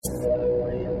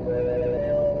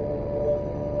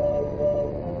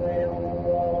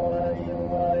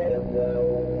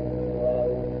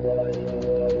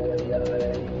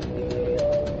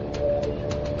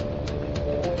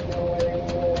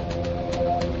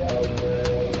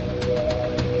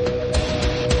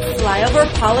Flyover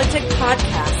Politic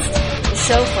Podcast, the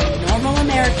show for normal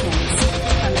Americans.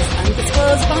 From this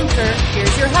undisclosed bunker,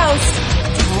 here's your host,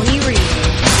 Tony Reed.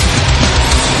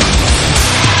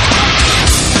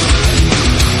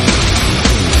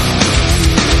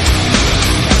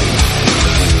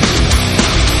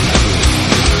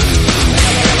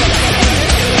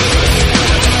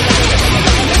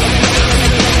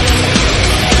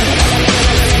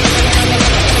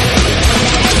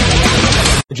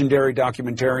 Legendary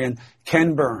documentarian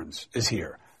Ken Burns is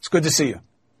here. It's good to see you.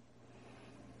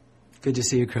 Good to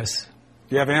see you, Chris.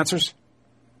 Do you have answers?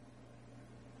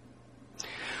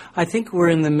 I think we're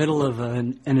in the middle of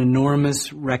an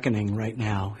enormous reckoning right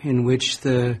now in which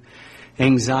the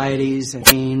anxieties and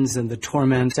pains and the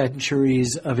torment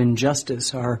centuries of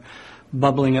injustice are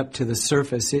bubbling up to the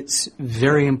surface. It's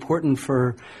very important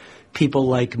for people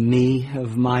like me,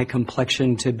 of my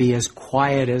complexion, to be as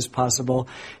quiet as possible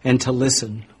and to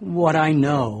listen. What I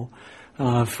know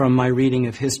from my reading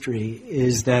of history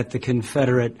is that the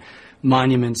Confederate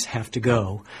monuments have to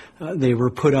go. They were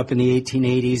put up in the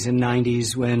 1880s and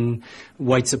 90s when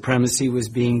white supremacy was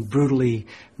being brutally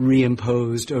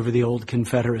reimposed over the old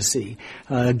Confederacy.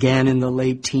 Again in the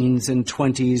late teens and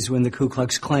 20s when the Ku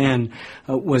Klux Klan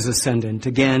was ascendant.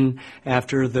 Again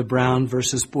after the Brown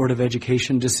versus Board of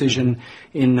Education decision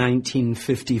in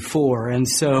 1954. And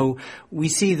so we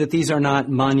see that these are not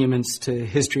monuments to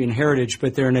history and heritage,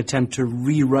 but they're an attempt to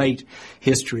rewrite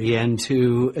history and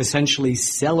to essentially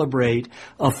celebrate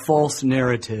a false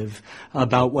narrative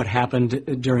about what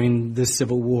happened during the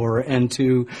Civil War and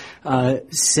to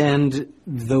send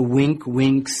the wink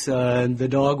winks, the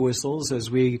dog whistles, as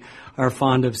we are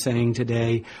fond of saying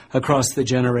today, across the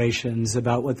generations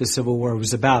about what the Civil War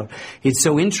was about. It's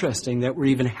so interesting that we're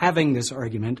even having this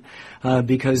argument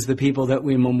because the people that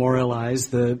we memorialize,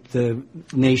 the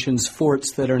nation's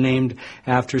forts that are named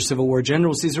after Civil War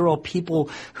generals, these are all people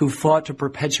who fought to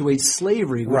perpetuate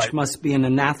slavery, which right. must be an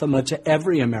anathema to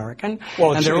every American.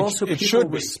 Well, and they're also people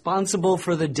responsible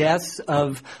for the deaths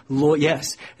of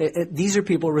these are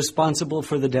people responsible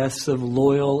for the deaths of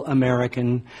loyal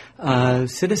American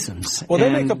citizens. Well, they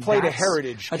make a play to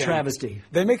heritage, a Ken. travesty.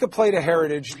 They make a play to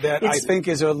heritage that I think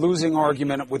is a losing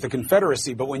argument with the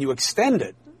Confederacy, but when you extend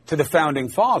it to the Founding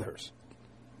Fathers,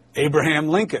 Abraham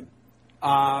Lincoln,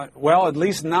 well, at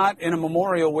least not in a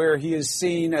memorial where he is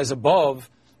seen as above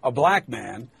a black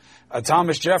man,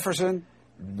 Thomas Jefferson,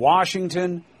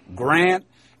 Washington, Grant,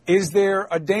 is there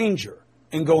a danger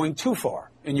in going too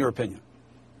far, in your opinion?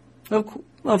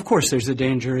 Of course there's a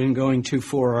danger in going too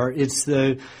far. It's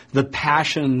the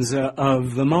passions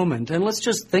of the moment. And let's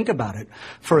just think about it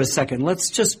for a second.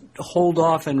 Let's just hold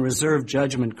off and reserve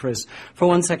judgment, Chris, for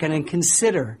 1 second and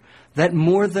consider that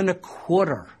more than a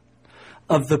quarter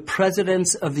of the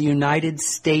presidents of the United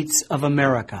States of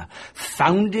America,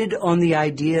 founded on the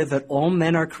idea that all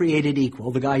men are created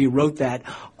equal, the guy who wrote that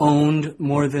owned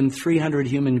more than 300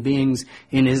 human beings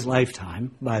in his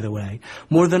lifetime, by the way.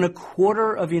 More than a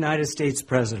quarter of United States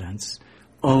presidents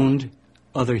owned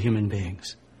other human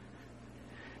beings.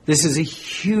 This is a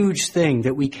huge thing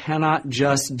that we cannot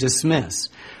just dismiss.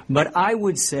 But I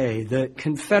would say the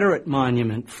Confederate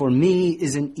monument, for me,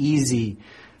 is an easy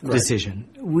decision.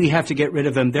 We have to get rid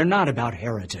of them. They're not about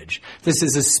heritage. This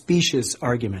is a specious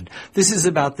argument. This is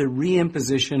about the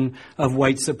reimposition of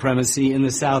white supremacy in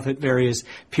the South at various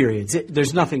periods.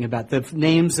 There's nothing about the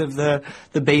names of the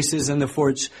bases and the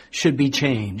forts should be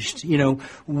changed. You know,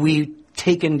 we've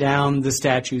taken down the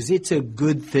statues. It's a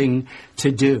good thing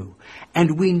to do.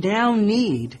 And we now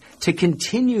need to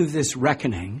continue this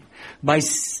reckoning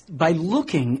by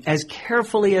looking as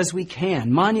carefully as we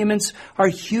can. Monuments are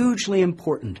hugely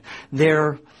important.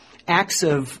 They're acts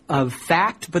of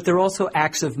fact, but they're also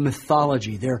acts of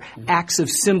mythology. They're acts of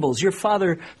symbols. Your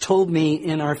father told me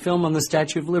in our film on the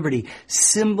Statue of Liberty,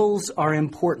 symbols are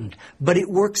important, but it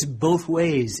works both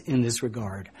ways in this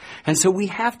regard. And so we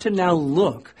have to now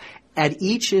look at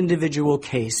each individual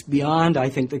case beyond, I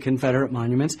think, the Confederate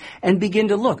monuments and begin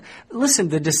to look. Listen,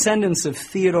 the descendants of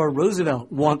Theodore Roosevelt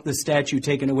want the statue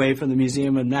taken away from the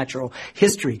Museum of Natural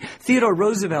History. Theodore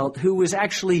Roosevelt, who was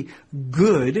actually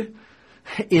good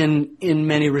in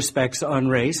many respects on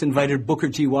race, invited Booker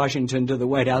T. Washington to the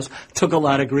White House, took a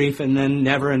lot of grief, and then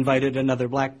never invited another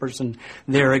black person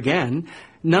there again,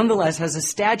 nonetheless has a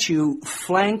statue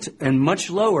flanked and much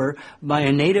lower by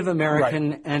a Native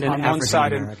American and an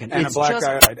African American. And a black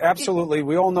guy. Absolutely.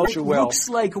 We all know you well. It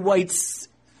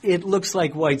looks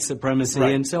like white supremacy.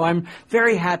 Right. And so I'm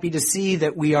very happy to see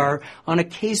that we are on a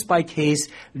case-by-case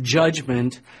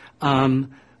judgment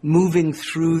moving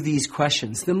through these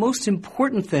questions. The most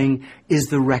important thing is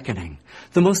the reckoning.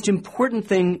 The most important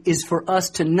thing is for us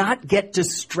to not get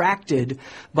distracted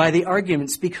by the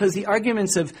arguments, because the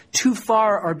arguments of too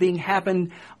far are being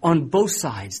happened on both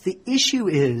sides. The issue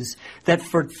is that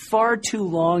for far too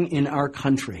long in our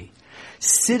country,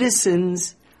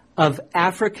 citizens of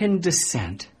African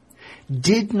descent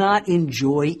did not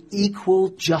enjoy equal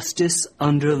justice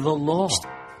under the law.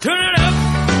 Turn it up,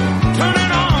 turn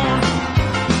it on.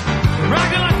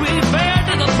 Rockin' like we bad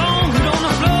to the bone, hit on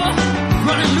the floor,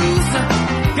 running loose.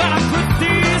 Gotta put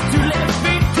these two left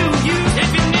feet to use.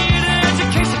 If you need an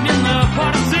education in the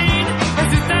party scene, if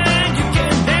you think you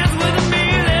can dance with me,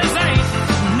 this ain't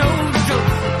no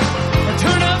joke.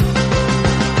 Turn up,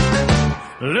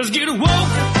 let's get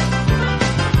woke.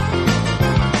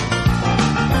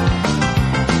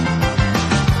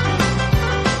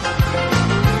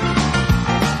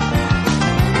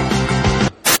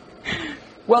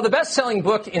 Well, the best-selling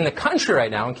book in the country right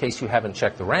now, in case you haven't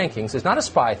checked the rankings, is not a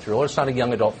spy thriller. It's not a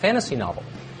young adult fantasy novel.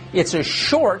 It's a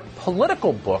short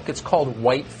political book. It's called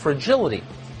White Fragility.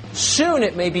 Soon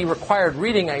it may be required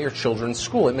reading at your children's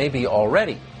school. It may be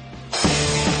already.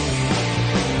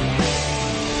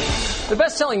 The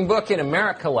best-selling book in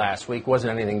America last week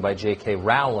wasn't anything by J.K.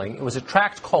 Rowling. It was a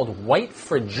tract called White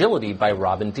Fragility by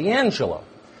Robin DiAngelo.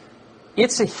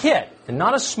 It's a hit, and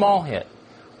not a small hit.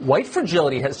 White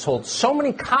Fragility has sold so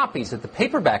many copies that the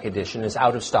paperback edition is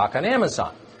out of stock on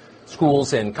Amazon.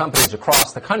 Schools and companies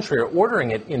across the country are ordering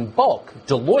it in bulk.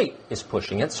 Deloitte is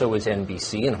pushing it, so is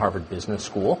NBC and Harvard Business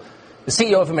School. The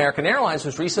CEO of American Airlines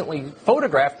was recently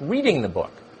photographed reading the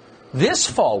book. This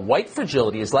fall, White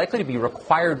Fragility is likely to be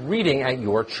required reading at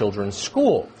your children's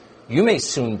school. You may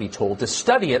soon be told to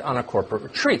study it on a corporate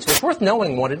retreat, so it's worth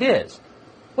knowing what it is.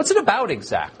 What's it about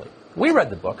exactly? We read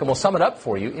the book, and we'll sum it up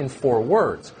for you in 4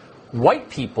 words. White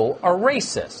people are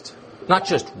racist. Not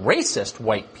just racist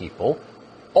white people,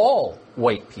 all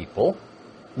white people,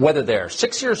 whether they're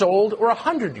 6 years old or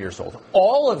 100 years old.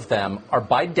 All of them are,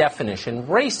 by definition,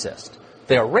 racist.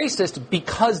 They are racist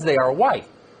because they are white.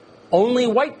 Only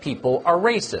white people are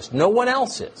racist. No one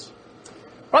else is.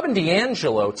 Robin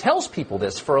DiAngelo tells people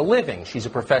this for a living. She's a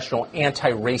professional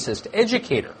anti-racist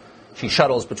educator. She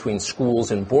shuttles between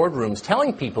schools and boardrooms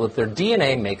telling people that their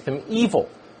DNA make them evil.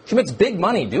 She makes big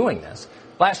money doing this.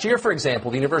 Last year, for example,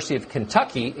 the University of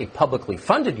Kentucky, a publicly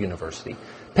funded university,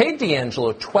 paid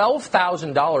DiAngelo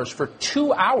 $12,000 for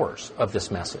 2 hours of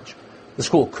this message. The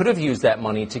school could have used that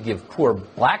money to give poor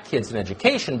black kids an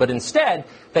education, but instead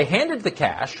they handed the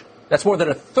cash, that's more than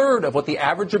a third of what the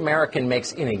average American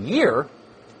makes in a year,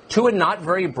 to a not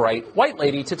very bright white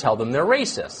lady to tell them they're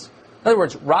racists. In other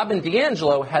words, Robin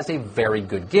DiAngelo has a very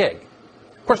good gig.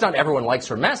 Of course, not everyone likes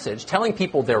her message. Telling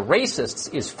people they're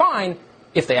racists is fine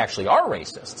if they actually are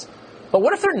racists. But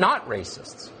what if they're not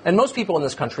racists? And most people in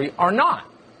this country are not.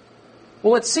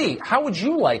 Well, let's see. How would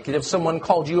you like it if someone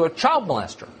called you a child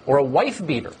molester or a wife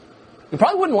beater? You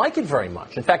probably wouldn't like it very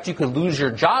much. In fact, you could lose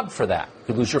your job for that. You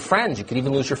could lose your friends. You could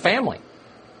even lose your family.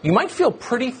 You might feel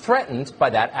pretty threatened by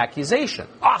that accusation.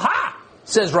 Aha!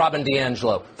 Says Robin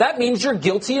DiAngelo. That means you're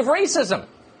guilty of racism.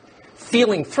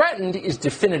 Feeling threatened is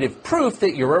definitive proof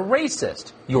that you're a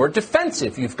racist. You're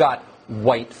defensive. You've got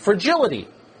white fragility.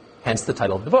 Hence the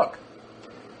title of the book.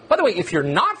 By the way, if you're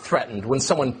not threatened when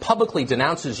someone publicly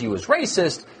denounces you as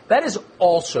racist, that is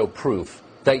also proof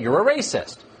that you're a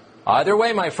racist. Either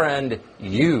way, my friend,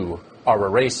 you are a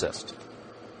racist.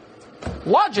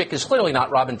 Logic is clearly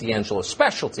not Robin DiAngelo's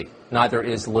specialty. Neither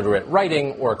is literate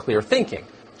writing or clear thinking.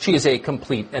 She is a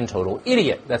complete and total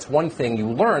idiot. That's one thing you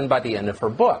learn by the end of her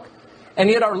book. And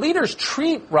yet our leaders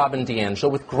treat Robin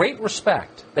DiAngelo with great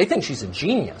respect. They think she's a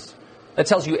genius. That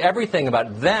tells you everything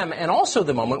about them and also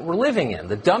the moment we're living in.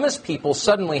 The dumbest people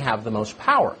suddenly have the most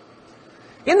power.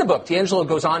 In the book, DiAngelo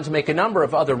goes on to make a number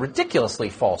of other ridiculously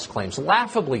false claims,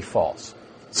 laughably false.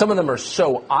 Some of them are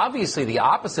so obviously the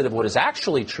opposite of what is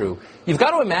actually true, you've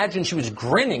got to imagine she was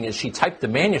grinning as she typed the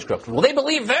manuscript. Will they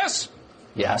believe this?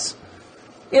 Yes.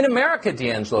 In America,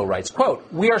 DiAngelo writes, quote,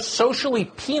 "We are socially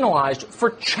penalized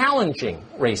for challenging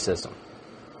racism."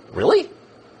 Really?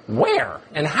 Where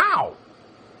and how?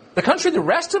 The country the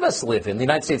rest of us live in, the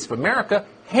United States of America,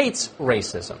 hates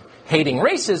racism. Hating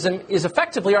racism is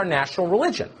effectively our national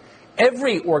religion.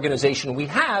 Every organization we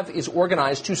have is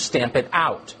organized to stamp it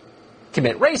out.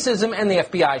 Commit racism and the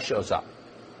FBI shows up.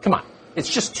 Come on, it's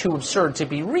just too absurd to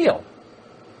be real.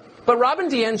 But Robin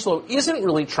DiAngelo isn't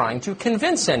really trying to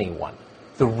convince anyone.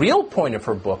 The real point of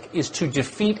her book is to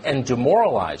defeat and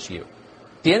demoralize you.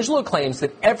 DiAngelo claims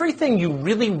that everything you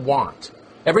really want,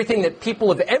 everything that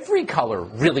people of every color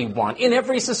really want in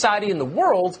every society in the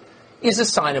world, is a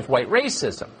sign of white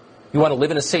racism. You want to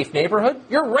live in a safe neighborhood?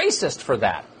 You're racist for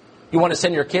that. You want to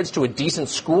send your kids to a decent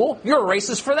school? You're a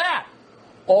racist for that.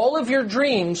 All of your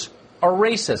dreams are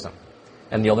racism.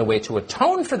 And the only way to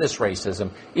atone for this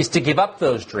racism is to give up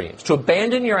those dreams, to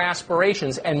abandon your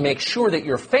aspirations and make sure that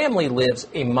your family lives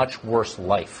a much worse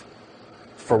life.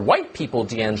 For white people,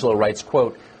 D'Angelo writes,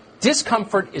 quote,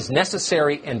 discomfort is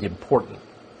necessary and important.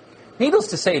 Needless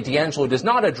to say, D'Angelo does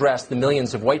not address the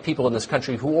millions of white people in this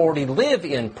country who already live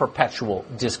in perpetual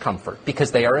discomfort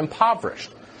because they are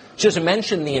impoverished. She doesn't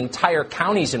mention the entire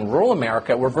counties in rural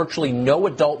America where virtually no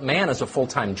adult man has a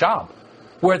full-time job,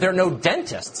 where there are no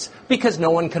dentists because no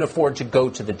one can afford to go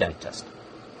to the dentist.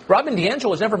 Robin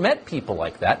DiAngelo has never met people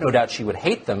like that. No doubt she would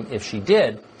hate them if she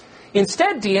did.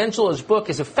 Instead, DiAngelo's book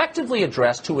is effectively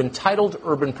addressed to entitled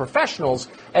urban professionals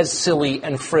as silly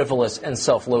and frivolous and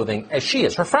self-loathing as she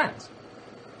is, her friends.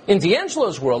 In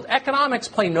DiAngelo's world, economics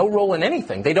play no role in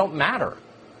anything. They don't matter.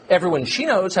 Everyone she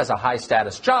knows has a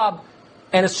high-status job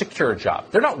and a secure job.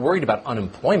 They're not worried about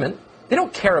unemployment. They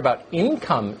don't care about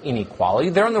income inequality.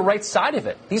 They're on the right side of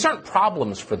it. These aren't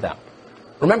problems for them.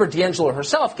 Remember, DiAngelo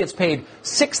herself gets paid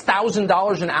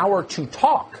 $6,000 an hour to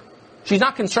talk. She's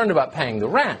not concerned about paying the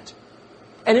rent.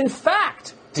 And in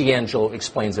fact, DiAngelo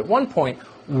explains at one point,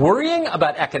 worrying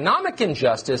about economic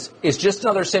injustice is just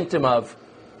another symptom of,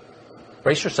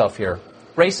 brace yourself here,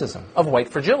 racism, of white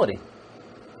fragility.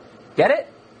 Get it?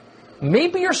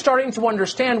 Maybe you're starting to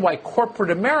understand why corporate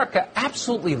America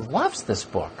absolutely loves this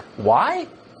book. Why?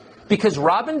 Because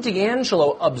Robin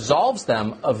DiAngelo absolves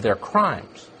them of their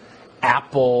crimes.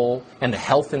 Apple and the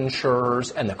health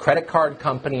insurers and the credit card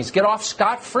companies get off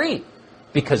scot-free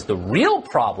because the real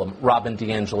problem, Robin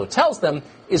DiAngelo tells them,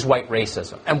 is white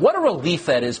racism. And what a relief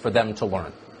that is for them to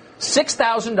learn.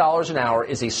 $6,000 an hour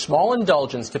is a small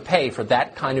indulgence to pay for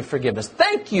that kind of forgiveness.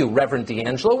 Thank you, Reverend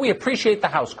DiAngelo. We appreciate the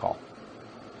house call.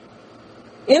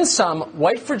 In sum,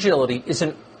 White Fragility is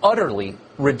an utterly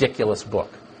ridiculous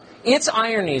book. Its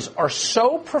ironies are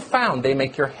so profound they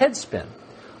make your head spin.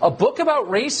 A book about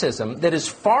racism that is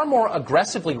far more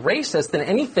aggressively racist than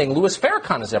anything Louis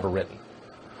Farrakhan has ever written.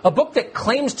 A book that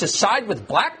claims to side with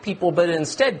black people but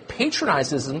instead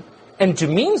patronizes them and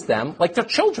demeans them like they're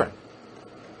children.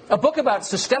 A book about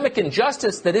systemic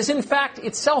injustice that is in fact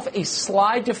itself a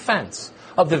sly defense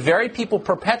of the very people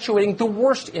perpetuating the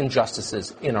worst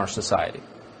injustices in our society.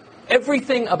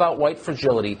 Everything about White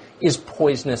Fragility is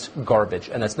poisonous garbage,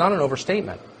 and that's not an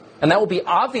overstatement. And that will be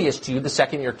obvious to you the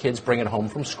second your kids bring it home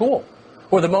from school,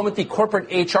 or the moment the corporate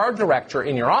HR director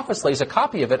in your office lays a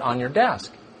copy of it on your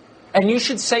desk. And you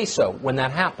should say so when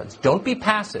that happens. Don't be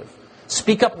passive.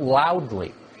 Speak up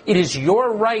loudly. It is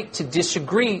your right to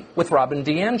disagree with Robin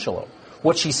DiAngelo.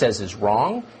 What she says is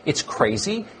wrong, it's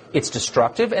crazy, it's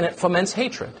destructive, and it foments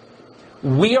hatred.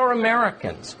 We are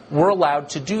Americans. We're allowed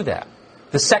to do that.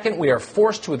 The second we are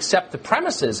forced to accept the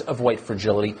premises of White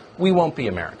Fragility, we won't be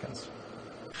Americans.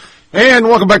 And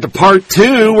welcome back to part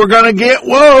 2. We're going to get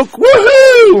woke.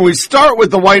 Woohoo! We start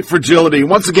with the White Fragility.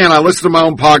 Once again, I listened to my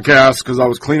own podcast because I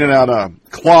was cleaning out a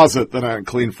closet that I hadn't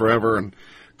cleaned forever. And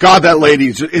God, that lady,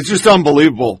 it's just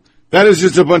unbelievable. That is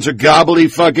just a bunch of gobbly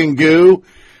fucking goo.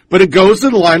 But it goes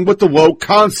in line with the woke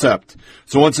concept.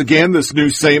 So once again, this new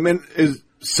segment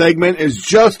is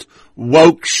just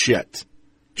woke shit.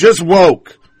 Just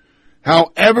woke.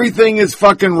 How everything is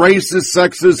fucking racist,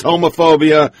 sexist,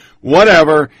 homophobia,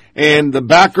 whatever, and the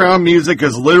background music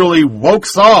is literally woke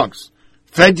songs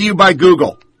fed to you by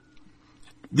Google.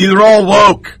 These are all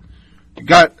woke. You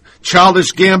got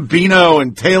Childish Gambino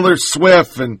and Taylor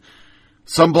Swift and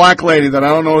some black lady that I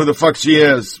don't know who the fuck she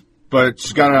is, but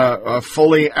she's got a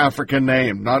fully African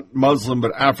name, not Muslim,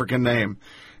 but African name.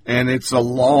 And it's a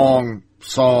long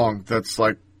song that's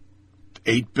like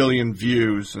 8 billion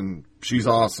views, and she's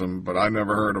awesome, but I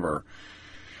never heard of her.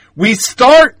 We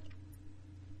start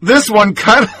this one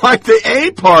kind of like the A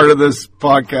part of this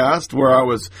podcast, where I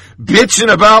was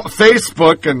bitching about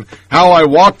Facebook and how I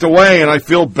walked away, and I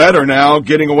feel better now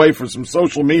getting away from some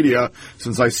social media,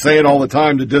 since I say it all the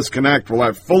time to disconnect. Well,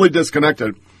 I've fully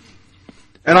disconnected.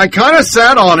 And I kind of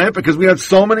sat on it because we had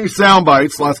so many sound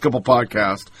bites last couple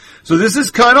podcasts. So this is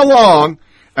kind of long,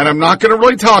 and I'm not going to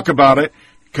really talk about it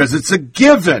because it's a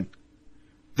given.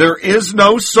 There is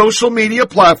no social media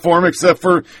platform except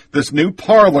for this new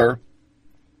Parler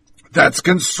that's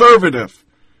conservative.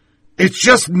 It's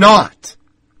just not.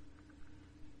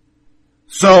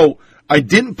 So I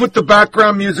didn't put the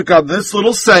background music on this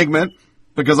little segment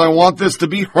because I want this to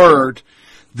be heard.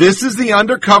 This is the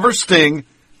Undercover Sting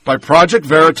by Project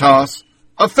Veritas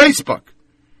of Facebook.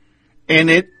 And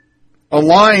it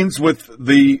aligns with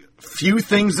the few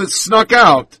things that snuck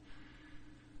out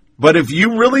But if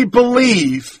you really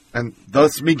believe, and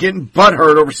thus me getting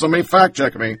butthurt over somebody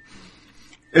fact-checking me,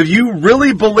 if you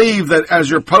really believe that as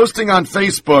you're posting on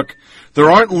Facebook,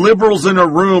 there aren't liberals in a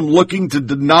room looking to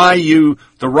deny you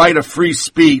the right of free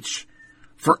speech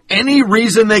for any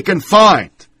reason they can find,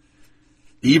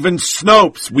 even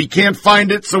Snopes, we can't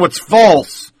find it, so it's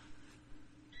false.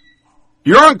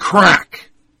 You're on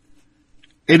crack.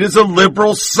 It is a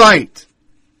liberal site.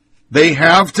 They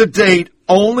have to date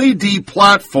only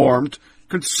deplatformed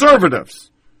conservatives.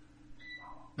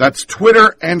 That's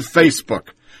Twitter and Facebook.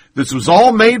 This was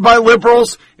all made by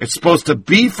liberals. It's supposed to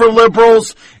be for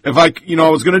liberals. If I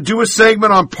was going to do a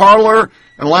segment on Parler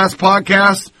and last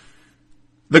podcast,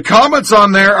 the comments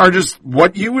on there are just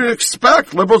what you would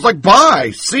expect. Liberals like,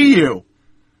 bye, see you.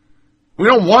 We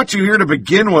don't want you here to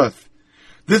begin with.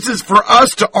 This is for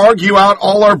us to argue out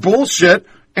all our bullshit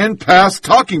and pass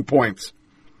talking points.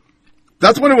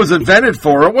 That's what it was invented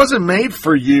for. It wasn't made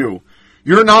for you.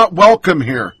 You're not welcome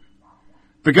here.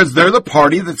 Because they're the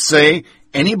party that say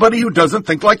anybody who doesn't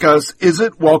think like us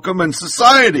isn't welcome in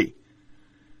society.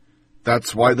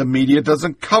 That's why the media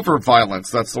doesn't cover violence.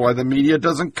 That's why the media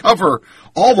doesn't cover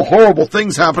all the horrible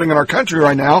things happening in our country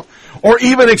right now. Or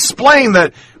even explain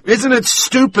that, isn't it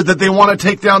stupid that they want to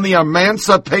take down the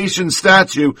Emancipation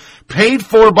statue paid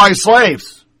for by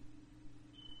slaves?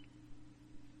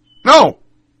 No.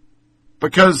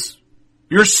 Because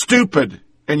you're stupid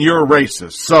and you're a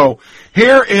racist. So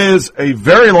here is a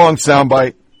very long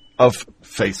soundbite of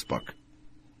Facebook.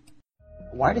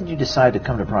 Why did you decide to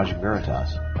come to Project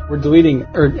Veritas? We're deleting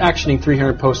or actioning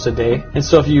 300 posts a day, and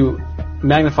so if you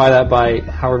magnify that by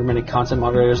however many content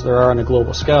moderators there are on a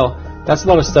global scale, that's a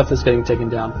lot of stuff that's getting taken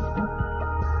down.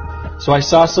 So I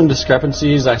saw some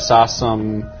discrepancies, I saw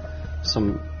some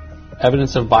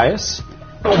evidence of bias.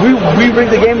 We bring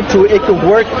the game to it could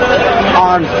work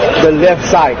on the left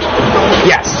side.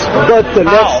 Yes. But the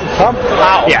left...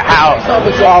 How? Yeah, how?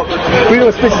 Freedom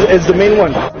of speech is the main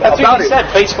one. That's what you said.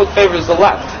 Facebook favors the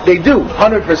left. They do,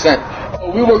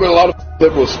 100%. We work with a lot of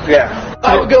liberals. Yeah.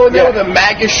 I would go in there with a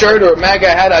MAGA shirt or a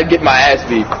MAGA hat, I'd get my ass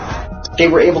beat. They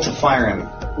were able to fire him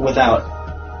without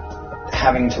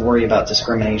having to worry about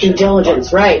discrimination.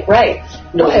 Intelligence, right.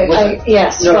 No,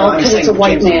 yes, because it's a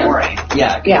white man.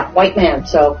 Yeah, white man,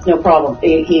 so no problem.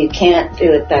 He can't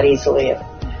do it that easily if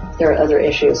there are other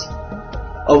issues.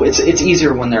 Oh, it's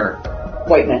easier when they're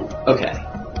white men. Okay.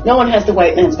 No one has the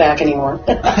white man's back anymore.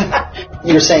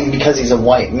 You're saying because he's a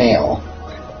white male,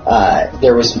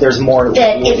 there's more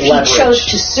that if leverage. he chose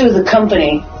to sue the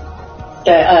company,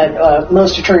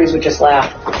 most attorneys would just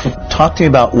laugh. Talk to me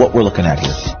about what we're looking at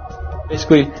here.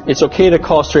 Basically, it's okay to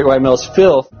call straight white males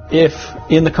filth if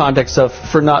in the context of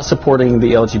for not supporting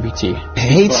the LGBT.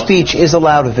 Hate speech is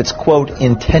allowed if it's, quote,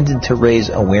 intended to raise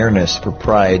awareness for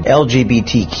pride,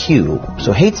 LGBTQ.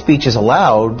 So hate speech is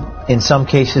allowed in some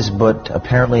cases, but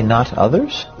apparently not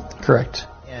others? Correct.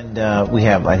 And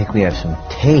I think we have some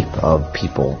tape of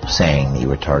people saying that you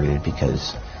were targeted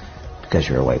because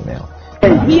you're a white male.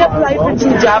 He applied for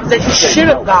 2 jobs that he should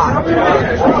have got.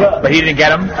 But he didn't get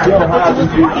them?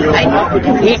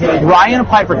 Ryan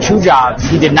applied for 2 jobs.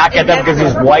 He did not get them because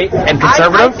he's white and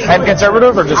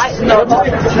conservative? Or just...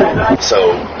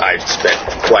 So I spent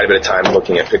quite a bit of time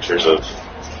looking at pictures of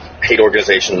hate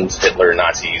organizations, Hitler,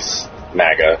 Nazis,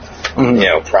 MAGA,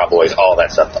 Proud Boys, all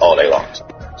that stuff all day long.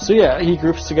 So yeah, he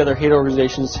groups together hate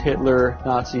organizations, Hitler,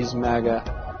 Nazis,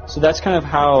 MAGA. So that's kind of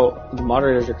how the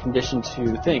moderators are conditioned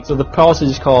to think. So the policy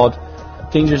is called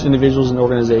dangerous individuals and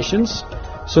organizations.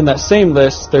 So in that same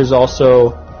list, there's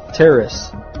also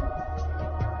terrorists.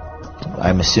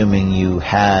 I'm assuming you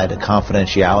had a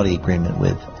confidentiality agreement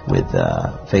with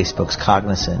Facebook's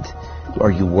Cognizant.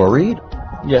 Are you worried?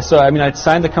 Yeah, so I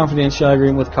signed the confidentiality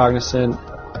agreement with Cognizant.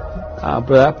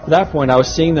 But at that point, I was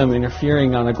seeing them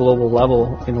interfering on a global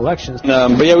level in elections.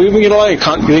 But yeah, we've been getting a lot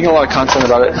of content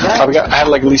about it. I had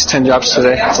like at least 10 jobs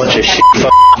today. A bunch of shit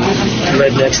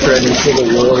rednecks threatening civil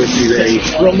war if you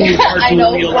I know,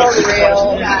 for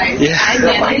real, guys. Yeah. I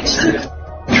managed.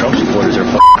 Trump supporters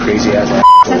are crazy ass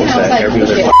assholes that every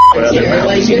other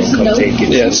come take it.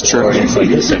 Yeah, it's true. It's like,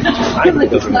 listen, I'm the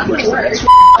government person.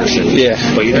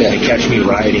 Yeah. But you're not going to catch me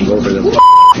rioting over the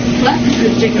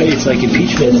it's like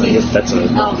impeachment. Like it's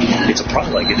a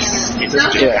problem. Like it's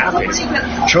just happening.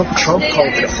 Trump called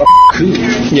it a coup.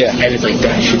 Yeah, and it's like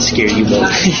that should scare you more.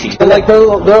 Like they're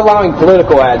allowing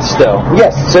political ads still.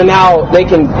 Yes. So now they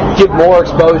can give more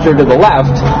exposure to the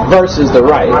left versus the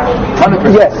right.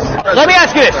 100%. Yes. Let me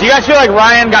ask you this: do you guys feel like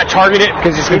Ryan got targeted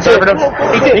because he's conservative?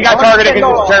 He got targeted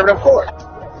because he's conservative.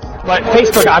 But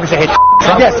Facebook obviously hates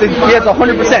Trump. Yes,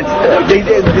 100%.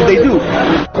 They do.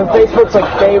 So Facebook's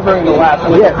like favoring the left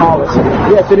with the policy.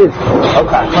 Yes, it is.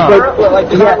 Okay.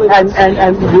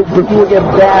 And people get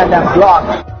banned and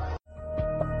blocked.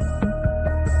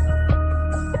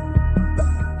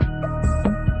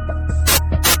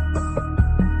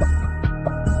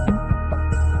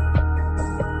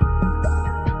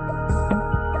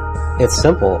 It's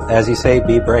simple. As you say,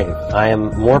 be brave. I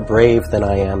am more brave than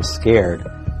I am scared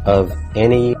of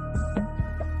any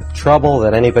trouble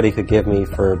that anybody could give me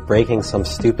for breaking some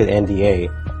stupid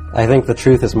NDA. I think the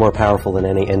truth is more powerful than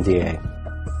any NDA.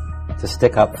 To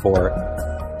stick up for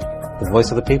the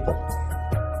voice of the people.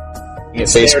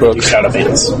 Facebook. Shadow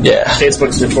bans. Yeah.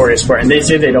 Facebook's notorious for it, and they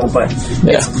say they don't, but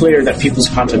it's clear that people's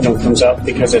content don't comes up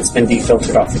because it's been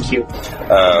defiltered off the queue.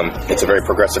 It's a very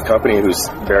progressive company who's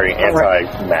very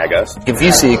anti-MAGA. If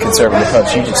you see a conservative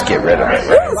post, you just get rid of it,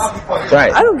 right?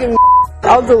 Right. I don't give a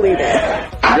I'll delete it.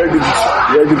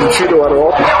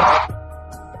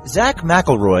 Zach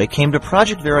McElroy came to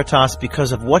Project Veritas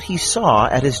because of what he saw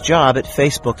at his job at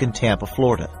Facebook in Tampa,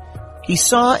 Florida. He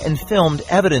saw and filmed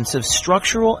evidence of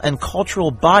structural and cultural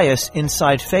bias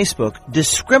inside Facebook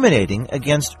discriminating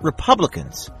against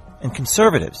Republicans and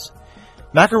conservatives.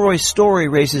 McElroy's story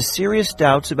raises serious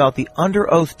doubts about the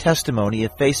under-oath testimony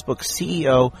of Facebook's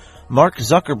CEO Mark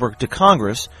Zuckerberg to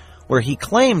Congress, where he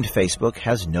claimed Facebook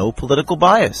has no political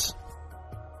bias.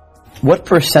 What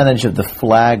percentage of the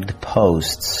flagged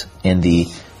posts in the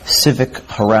civic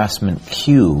harassment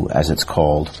queue, as it's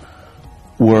called,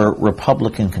 were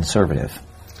Republican conservative?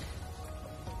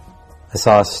 I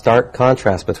saw a stark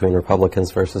contrast between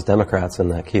Republicans versus Democrats in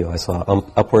that queue. I saw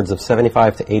upwards of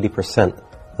 75 to 80%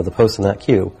 of the posts in that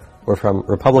queue were from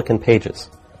Republican pages,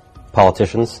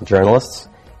 politicians, journalists,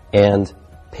 and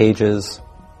pages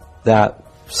that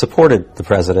supported the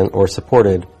president or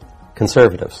supported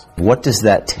conservatives. What does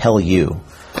that tell you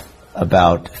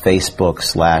about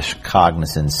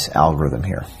Facebook/Cognizant's algorithm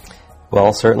here?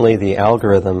 Well, certainly the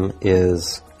algorithm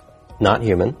is not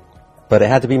human, but it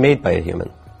had to be made by a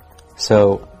human.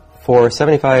 So for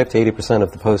 75 to 80%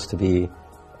 of the posts to be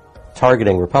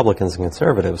targeting Republicans and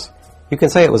conservatives, you can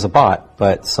say it was a bot,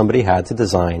 but somebody had to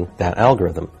design that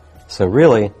algorithm. So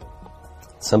really,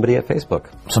 somebody at Facebook.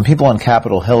 Some people on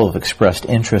Capitol Hill have expressed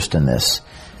interest in this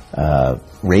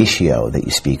ratio that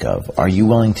you speak of. Are you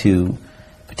willing to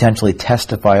potentially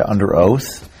testify under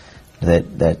oath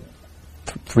that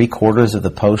 3/4 of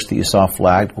the posts that you saw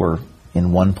flagged were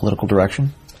in one political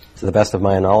direction? To the best of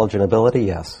my knowledge and ability,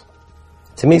 yes.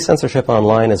 To me, censorship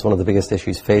online is one of the biggest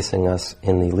issues facing us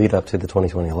in the lead-up to the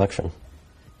 2020 election.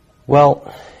 Well,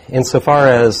 insofar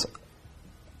as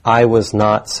I was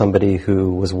not somebody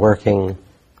who was working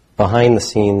behind the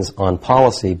scenes on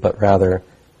policy, but rather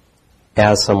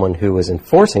as someone who was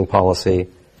enforcing policy,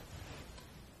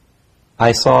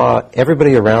 I saw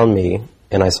everybody around me,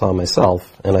 and I saw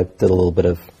myself, and I did a little bit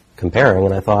of comparing,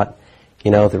 and I thought,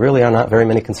 there really are not very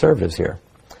many conservatives here.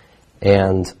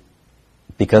 And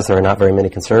because there are not very many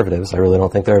conservatives, I really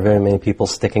don't think there are very many people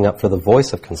sticking up for the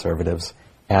voice of conservatives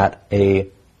at a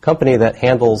company that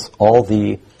handles all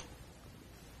the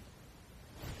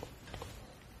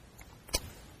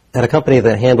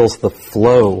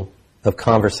flow of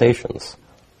conversations,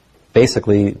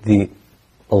 basically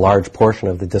a large portion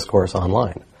of the discourse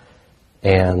online.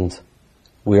 And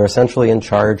we are essentially in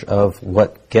charge of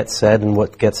what gets said and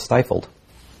what gets stifled.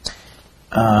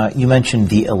 You mentioned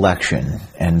the election,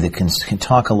 and can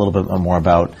talk a little bit more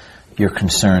about your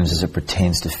concerns as it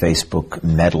pertains to Facebook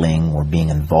meddling or being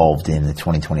involved in the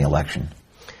 2020 election.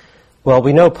 Well,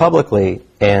 we know publicly,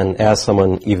 and as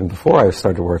someone even before I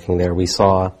started working there, we've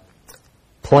seen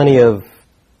plenty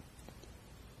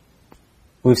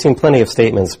of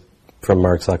statements from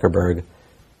Mark Zuckerberg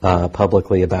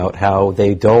publicly about how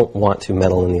they don't want to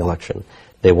meddle in the election.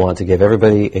 They want to give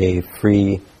everybody a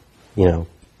free,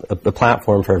 a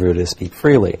platform for everybody to speak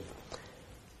freely.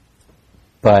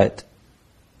 But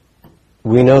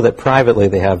we know that privately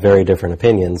they have very different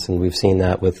opinions, and we've seen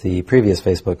that with the previous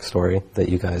Facebook story that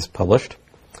you guys published.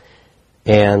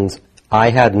 And I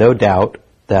had no doubt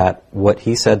that what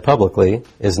he said publicly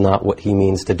is not what he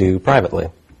means to do privately.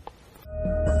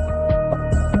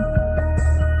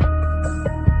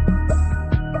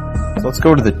 So let's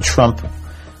go to the Trump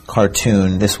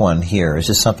cartoon, this one here. Is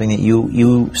this something that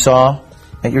you saw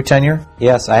at your tenure?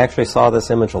 Yes, I actually saw this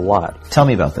image a lot. Tell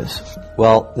me about this.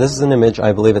 Well, this is an image,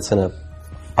 I believe it's in an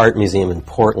art museum in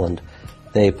Portland.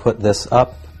 They put this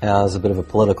up as a bit of a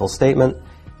political statement,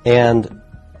 and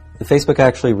Facebook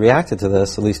actually reacted to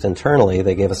this, at least internally.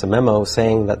 They gave us a memo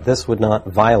saying that this would not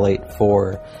violate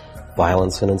for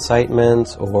violence and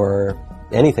incitement or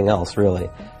anything else, really.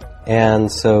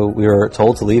 And so we were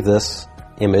told to leave this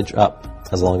image up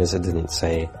as long as it didn't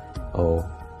say, oh,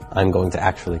 I'm going to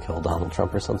actually kill Donald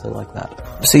Trump or something like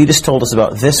that. So you just told us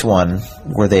about this one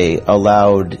where they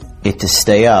allowed it to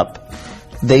stay up.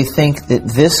 They think that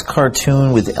this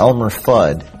cartoon with Elmer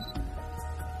Fudd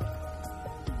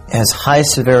has high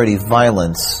severity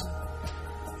violence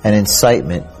and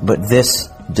incitement, but this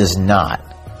does not.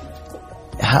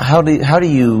 How do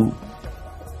you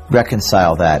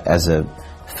reconcile that as a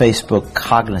Facebook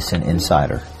cognizant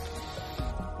insider?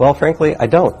 Well, frankly, I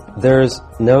don't. There's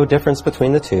no difference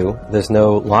between the two. There's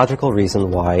no logical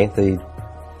reason why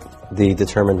the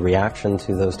determined reaction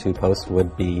to those two posts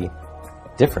would be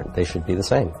different. They should be the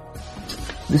same.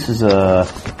 This is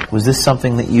was this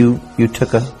something that you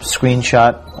took a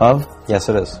screenshot of? Yes,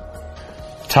 it is.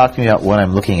 Talk to me about what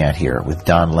I'm looking at here with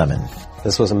Don Lemon.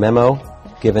 This was a memo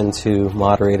given to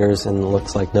moderators in,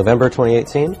 looks like, November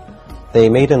 2018. They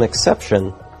made an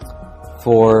exception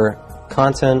for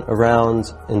content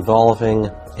around involving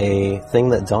a thing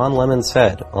that Don Lemon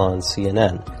said on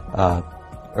CNN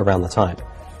around the time.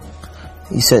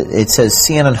 It says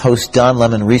CNN host Don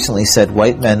Lemon recently said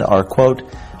white men are, quote,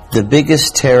 the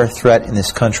biggest terror threat in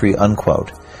this country,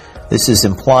 unquote. This is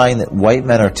implying that white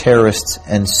men are terrorists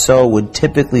and so would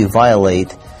typically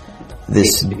violate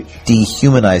this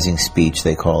dehumanizing speech,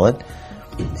 they call it.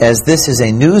 As this is a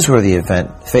newsworthy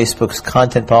event, Facebook's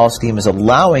content policy team is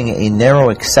allowing a narrow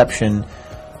exception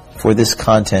for this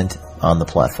content on the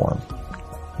platform.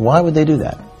 Why would they do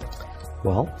that?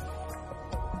 Well,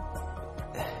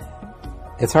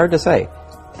 it's hard to say.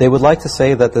 They would like to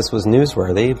say that this was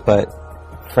newsworthy, but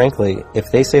frankly,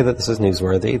 if they say that this is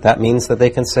newsworthy, that means that they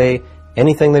can say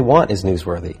anything they want is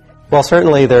newsworthy. Well,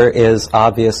 certainly there is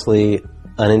obviously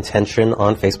an intention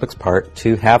on Facebook's part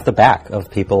to have the back of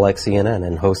people like CNN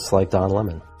and hosts like Don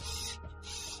Lemon.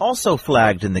 Also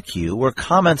flagged in the queue were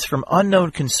comments from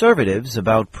unknown conservatives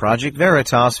about Project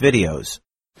Veritas videos.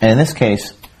 And in this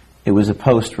case, it was a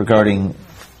post regarding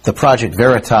the Project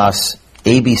Veritas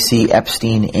ABC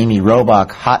Epstein Amy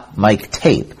Robach hot mic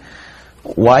tape.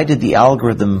 Why did the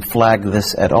algorithm flag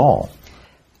this at all?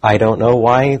 I don't know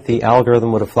why the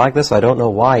algorithm would have flagged this. I don't know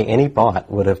why any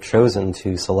bot would have chosen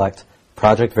to select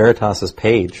Project Veritas's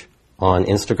page on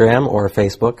Instagram or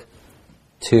Facebook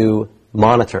to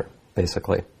monitor,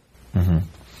 basically. Mm-hmm.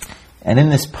 And in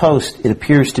this post, it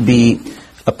appears to be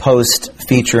a post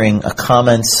featuring a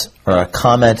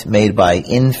comment made by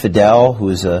Infidel, who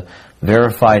is a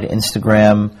verified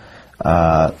Instagram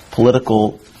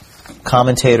political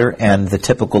commentator, and The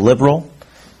Typical Liberal,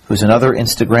 who's another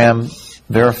Instagram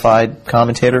verified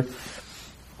commentator.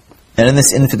 And in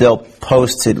this Infidel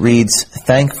post, it reads,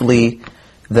 thankfully,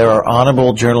 there are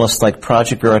honorable journalists like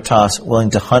Project Veritas willing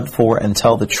to hunt for and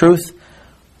tell the truth.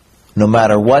 No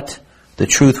matter what, the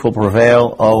truth will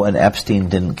prevail. Oh, and Epstein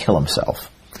didn't kill himself.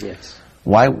 Yes.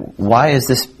 Why is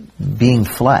this being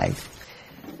flagged?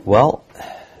 Well,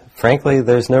 frankly,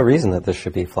 there's no reason that this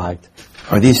should be flagged.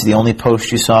 Are these the only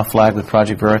posts you saw flagged with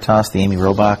Project Veritas, the Amy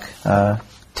Robach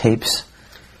tapes?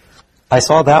 I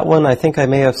saw that one. I think I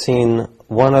may have seen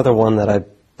one other one that I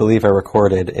believe I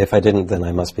recorded. If I didn't, then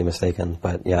I must be mistaken.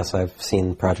 But yes, I've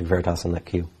seen Project Veritas in that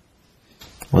queue.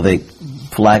 Will they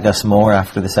flag us more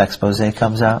after this expose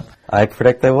comes out? I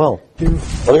predict they will.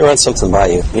 Let me run something by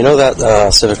you. You know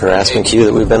that civic harassment queue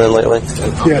that we've been in lately?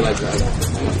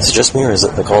 Yeah. It's just me, or is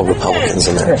it they call Republicans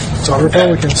in there? Yeah, it's all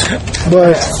Republicans.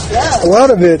 But a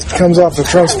lot of it comes off of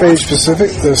Trump's page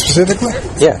specifically.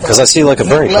 Yeah, because I see like a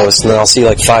Bernie post, and then I'll see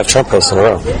like 5 Trump posts in a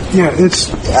row. Yeah,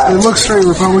 it looks straight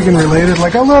Republican related.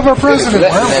 Like, I love our president.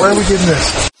 Why are we getting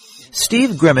this?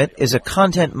 Steve Grimmett is a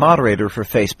content moderator for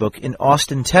Facebook in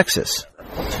Austin, Texas.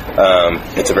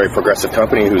 It's a very progressive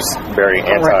company who's very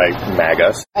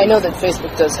anti-MAGA. I know that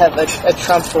Facebook does have a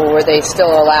Trump rule where they still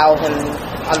allow him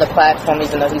on the platform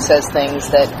even though he says things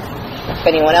that if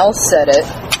anyone else said it.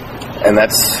 And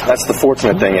that's the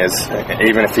fortunate thing is,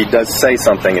 even if he does say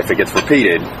something, if it gets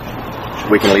repeated,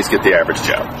 we can at least get the average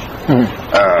Joe.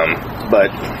 But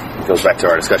it goes back to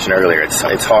our discussion earlier.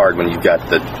 It's hard when you've got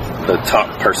the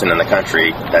top person in the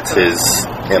country. That's his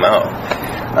MO.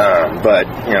 But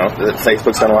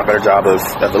Facebook's done a lot better job of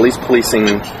at least policing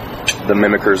the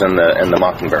mimickers and the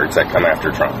mockingbirds that come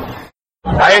after Trump.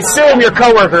 I assume your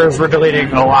coworkers were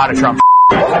deleting a lot of Trump.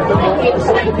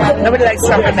 Nobody likes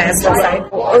Trump on the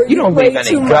side. You don't leave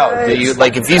any go, do you?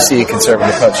 Like, if you see a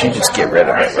conservative post, you just get rid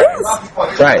of it,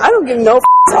 right? Right. I don't give no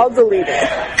I'll delete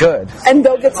it. Good. And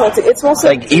they'll get salty. It's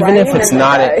mostly like, even if it's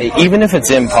not, even if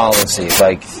it's in policy,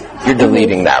 like, you're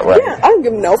deleting that, right? Yeah, I don't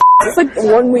give no It's like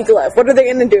 1 week left. What are they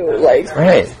going to do? Like,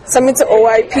 right. Send me to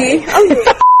OIP? I don't give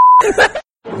a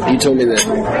You told me that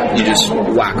you just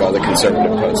whack all the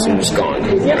conservative posts and just gone,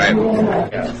 right?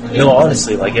 Yeah. No,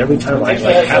 honestly, like every time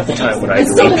half the time when I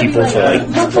delete people for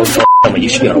I'm like, you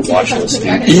should be on a watch list,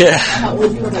 dude. Yeah.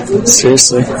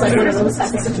 Seriously.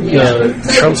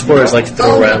 Trump supporters like to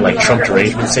throw around like Trump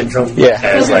derangement syndrome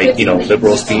as like,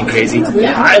 liberals being crazy.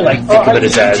 I like to think of it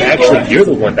as actually you're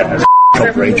the one that has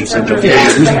Trump derangement syndrome.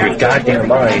 You're losing your goddamn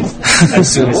mind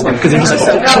as soon as, because they're just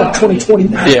like, Trump 2020.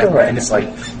 Yeah. And it's like,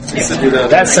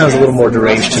 that sounds a little more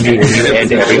deranged to me when you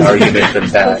end every argument than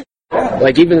that.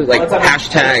 Like even like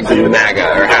hashtag MAGA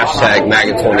or hashtag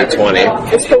MAGA 2020.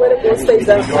 It's political, stays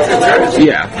up.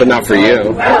 Yeah, but not for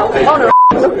you. Oh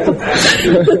no.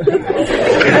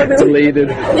 Deleted.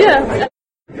 Yeah.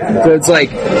 So it's like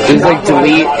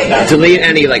delete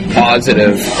any like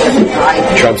positive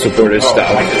Trump supporter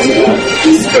stuff.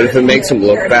 But if it makes them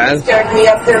look bad, We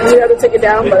have to take it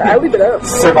down, but I leave it up.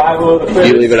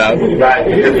 You leave it up.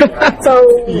 So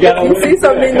if you see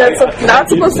something that's not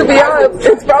supposed to be up,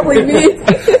 it's probably me.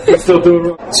 So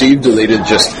you've deleted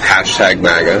just hashtag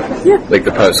MAGA? Yeah. Like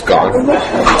the post gone?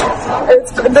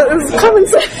 It's common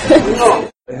sense.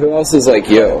 Who else is like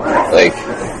you? Like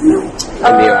in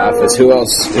the office? Who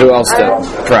else that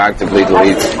proactively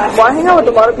deletes? Well, I hang out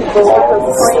with a lot of people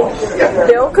because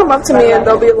they'll come up to me and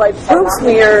they'll be like, "Post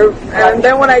me," and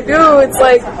then when I do, it's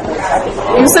like,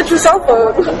 you set yourself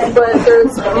up. But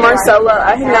there's Marcella.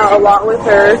 I hang out a lot with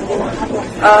her.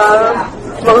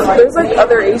 There's like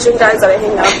other Asian guys that I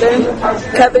hang out with.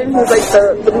 Kevin, who's like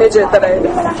the midget that I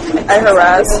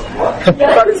harass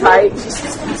about his height.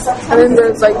 And then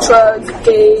there's like Trug,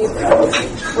 Gabe,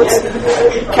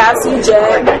 Cassie,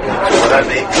 Jen.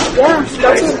 Yeah,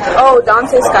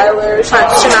 Dante, Skylar,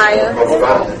 Shania.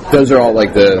 Those are all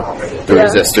like the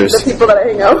resistors. The people that I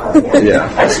hang out with. Yeah.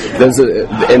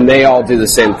 And they all do the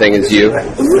same thing as you,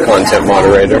 content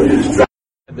moderator.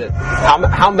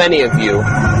 How many of you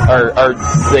are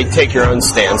they take your own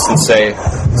stance and say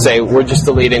we're just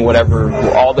deleting whatever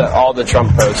all the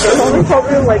Trump posts? There's only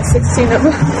probably like 16 of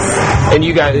them. And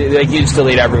you guys you just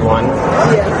delete everyone?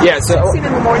 Yeah. So 16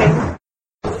 in the morning.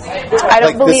 I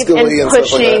don't believe in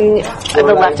pushing the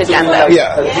left agenda.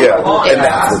 Yeah. And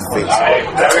that's the thing.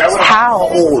 How?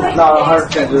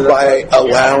 By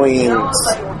allowing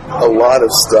a lot of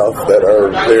stuff that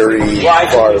are very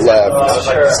far left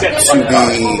to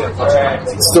be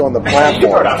still on the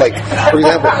platform. Like, for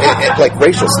example, like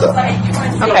racial stuff.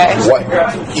 Okay.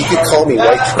 You could call me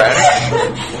white trash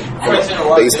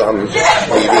based on me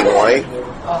being white,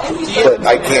 but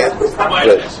I can't.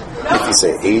 But if you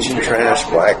say Asian trash,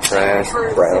 black trash,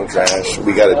 brown trash,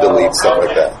 we got to delete stuff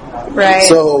like that. Right.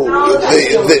 So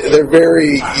they're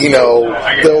very, they'll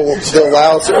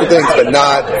allow certain things, but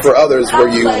not for others where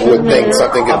you would think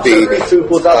something could be. And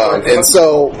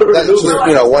so that's just,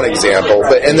 one example.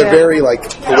 But and they're very like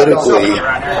politically.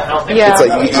 Yeah. It's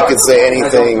like you could say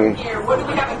anything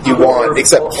you want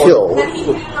except kill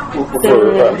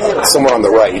for someone on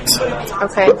the right.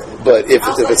 Okay. But if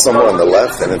it's someone on the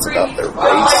left, then it's about their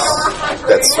race.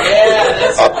 That's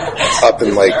up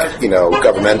in like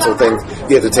governmental things.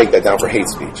 You have to take that down for hate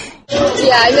speech.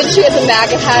 Yeah, and then she has a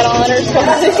MAGA hat on or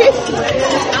something.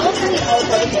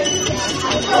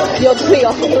 You'll delete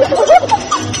all of them.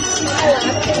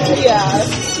 Yeah.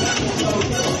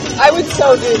 I would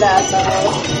so do that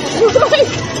though.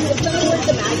 If someone wears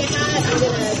a MAGA hat, I'm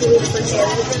gonna delete it for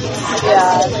terrorism.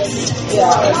 Yeah.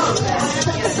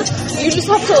 You just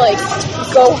have to like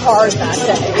go hard that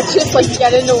day. It's just like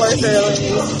get into work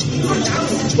early.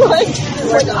 Like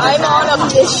I'm on a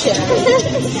mission.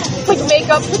 Like make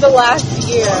up for the last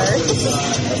year.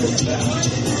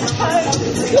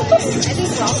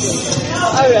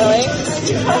 Oh really?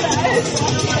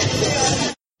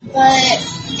 But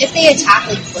if they attack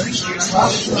like Bernie or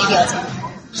something, maybe I'll take that.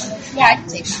 Yeah, I can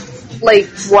take that. Like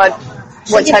what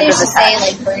type of attack? Say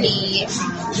like Bernie is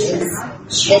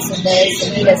this and this,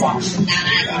 and he doesn't believe in that,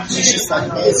 and he's just like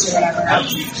this or whatever. I'll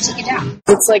just take it down.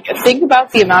 It's like, think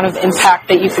about the amount of impact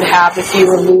that you could have if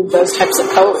you remove those types of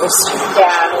posts.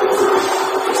 Yeah.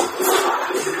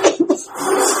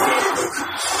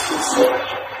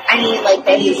 I mean, like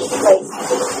maybe like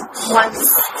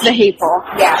once the hateful.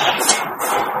 Yeah.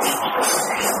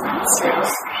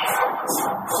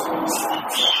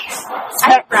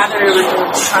 I'd rather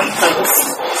remove Trump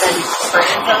posts than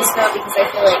Bernie posts though, because I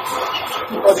feel like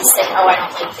people just say, "Oh, I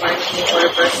don't like Bernie," or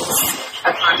 "Bernie's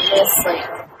a communist." Like,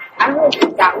 I don't really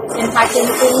think that would impact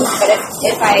anything. But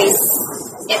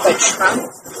if a Trump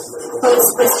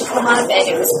post was to come up and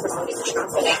it was promoting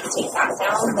Trump, and I could take that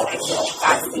down, then I feel like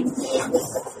that would be.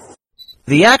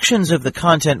 The actions of the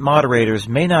content moderators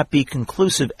may not be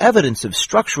conclusive evidence of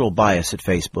structural bias at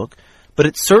Facebook, but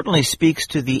it certainly speaks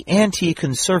to the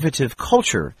anti-conservative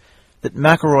culture that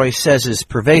McElroy says is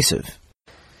pervasive.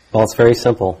 Well, it's very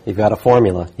simple. You've got a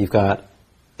formula. You've got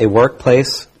a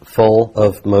workplace full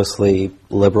of mostly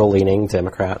liberal-leaning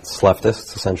Democrats,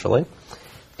 leftists, essentially,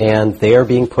 and they are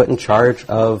being put in charge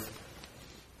of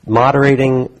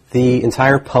moderating the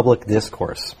entire public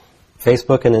discourse.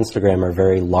 Facebook and Instagram are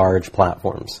very large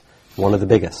platforms, one of the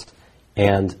biggest,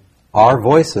 and our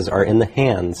voices are in the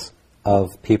hands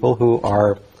of people who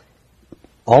are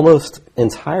almost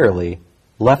entirely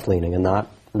left-leaning and not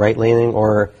right-leaning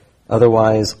or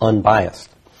otherwise unbiased.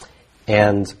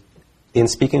 And in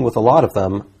speaking with a lot of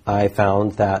them, I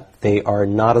found that they are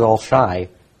not at all shy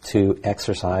to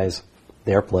exercise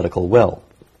their political will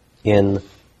in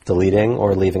deleting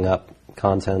or leaving up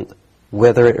content,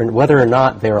 whether or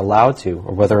not they're allowed to,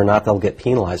 or whether or not they'll get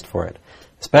penalized for it,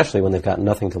 especially when they've got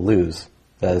nothing to lose.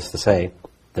 That is to say,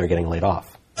 they're getting laid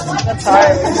off. That's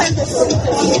hard.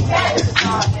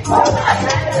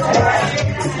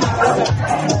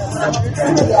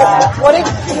 What if,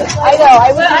 I know,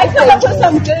 I come up with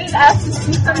some good asses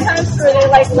sometimes where they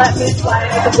like let me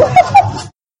slide.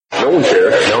 No one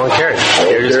cares. No one cares.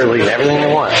 They're just deleting everything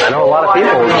they want. I know a lot of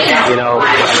people,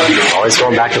 always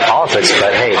going back to politics,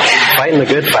 but hey, fighting the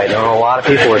good fight. I know a lot of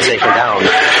people are taking down,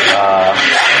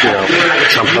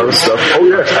 Trump post stuff. Oh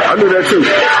yeah, I knew that too.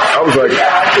 I was like,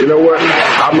 you know what?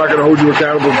 I'm not going to hold you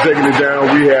accountable for taking it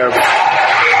down. We have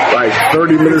like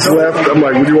 30 minutes left. I'm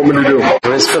like, what do you want me to do?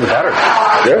 It's for the better.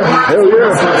 Yeah, hell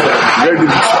yeah. You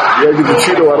gotta get the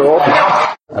Cheeto out of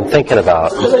office. I'm thinking,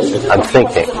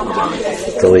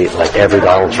 delete like every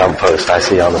Donald Trump post I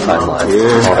see on the timeline.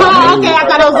 Oh, okay, I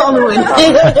thought I was the only one.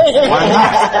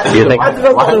 You think? I thought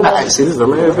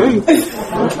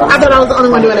I was the only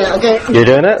one doing it, okay? You're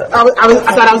doing it? I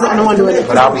thought I was the only one doing it.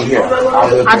 But I'll be here.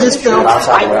 I just feel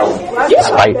spite.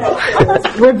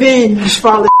 Revenge for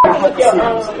all the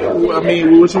I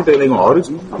mean, what you think? They gonna audit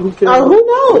you? Who cares? who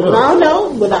knows? I don't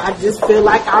know, but I just feel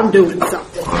like I'm doing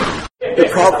something. The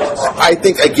problem, I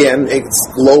think, again, it's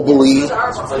globally,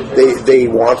 they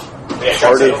want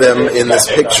part of them in this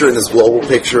picture, in this global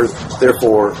picture.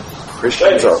 Therefore,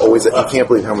 Christians are always, you can't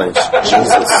believe how much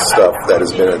Jesus stuff that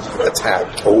has been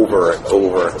attacked over and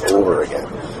over and over again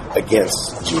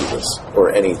against Jesus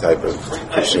or any type of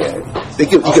Christianity.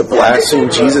 You can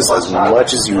blaspheme Jesus as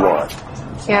much as you want.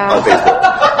 Yeah. On Facebook.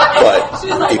 But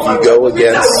if you go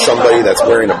against somebody that's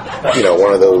wearing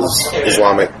one of those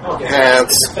Islamic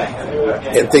hats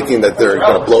and thinking that they're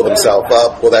going to blow themselves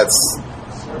up, well, that's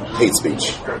hate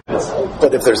speech.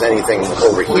 But if there's anything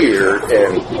over here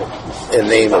and in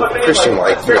name of Christian,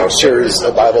 shares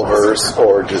a Bible verse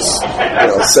or just,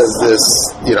 says this,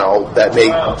 that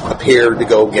may appear to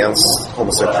go against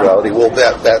homosexuality, well,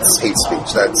 that's hate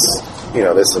speech. That's,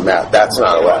 this and that. That's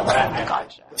not allowed.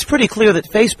 It's pretty clear that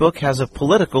Facebook has a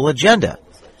political agenda.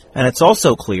 And it's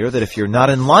also clear that if you're not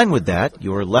in line with that,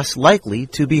 you're less likely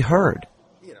to be heard.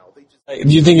 Do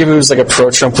you think if it was like a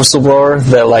pro-Trump whistleblower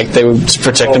that they would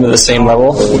protect him to the same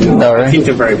level? No, right? I think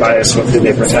they're very biased with who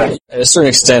they protect. At a certain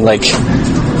extent, like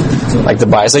the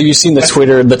bias. You've seen the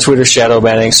Twitter shadow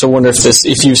banning. So I wonder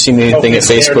if you've seen anything at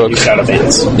Facebook. Shadow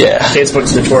bans. Yeah.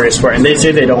 Facebook's notorious for it, and they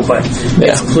say they don't, but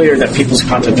it's clear that people's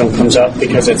content don't comes up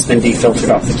because it's been defiltered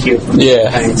off the queue.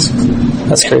 Yeah. Thanks.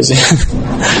 That's crazy.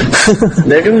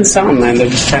 They're doing something, man. They're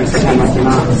just trying to pretend like they're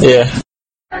not. Yeah.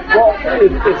 Well,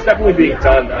 it's definitely being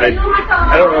done. I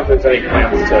don't know if there's any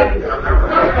plans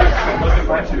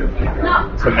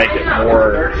to make it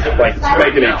more, to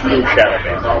make it a true shadow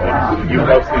ban. You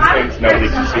post these things, nobody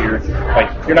can see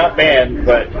you're not banned,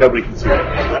 but nobody can see you.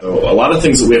 So a lot of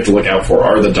things that we have to look out for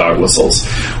are the dog whistles,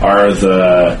 are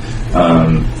the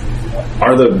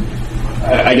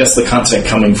content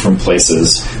coming from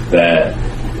places that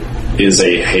is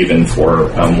a haven for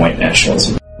white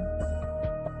nationalism.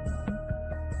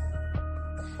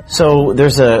 So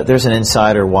there's an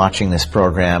insider watching this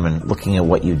program and looking at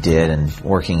what you did and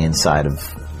working inside of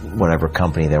whatever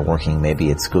company they're working. Maybe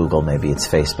it's Google, maybe it's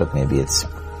Facebook, maybe it's,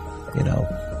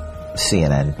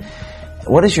 CNN.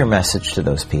 What is your message to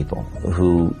those people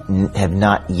who have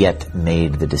not yet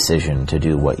made the decision to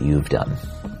do what you've done?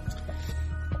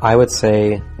 I would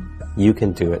say you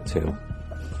can do it too.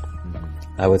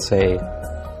 I would say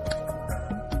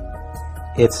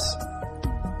it's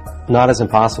not as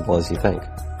impossible as you think.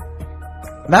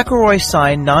 McElroy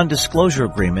signed non-disclosure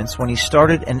agreements when he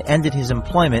started and ended his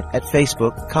employment at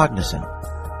Facebook Cognizant.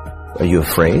 Are you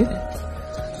afraid?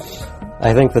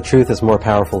 I think the truth is more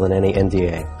powerful than any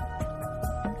NDA.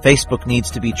 Facebook needs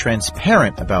to be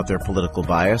transparent about their political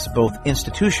bias, both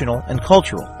institutional and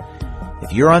cultural.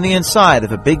 If you're on the inside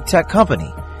of a big tech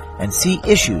company and see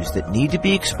issues that need to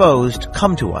be exposed,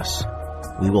 come to us.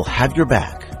 We will have your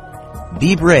back.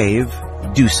 Be brave.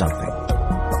 Do something.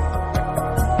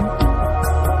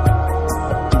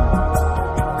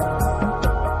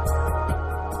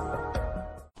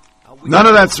 None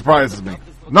of that surprises me.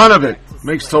 None of it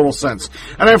makes total sense.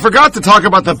 And I forgot to talk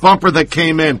about the bumper that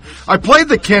came in. I played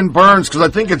the Ken Burns because I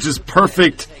think it's just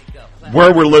perfect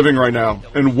where we're living right now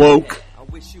and woke.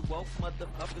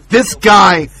 This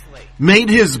guy made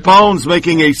his bones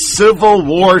making a Civil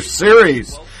War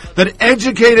series that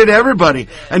educated everybody.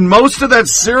 And most of that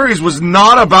series was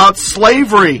not about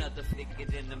slavery.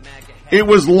 It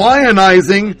was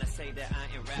lionizing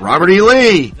Robert E.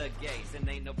 Lee,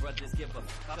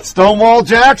 Stonewall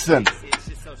Jackson,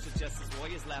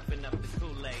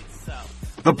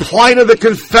 the plight of the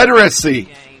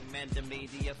Confederacy.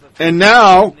 And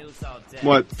now,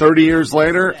 30 years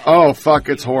later? Oh, fuck,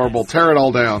 it's horrible. Tear it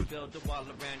all down.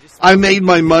 I made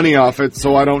my money off it,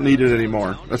 so I don't need it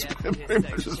anymore. That's pretty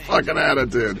much his fucking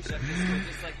attitude.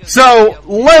 So,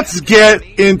 let's get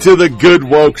into the good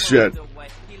woke shit.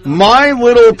 My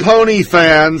Little Pony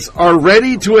fans are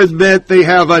ready to admit they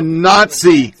have a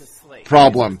Nazi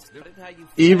problem.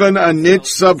 Even a niche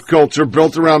subculture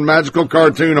built around magical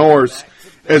cartoon horse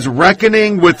is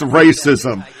reckoning with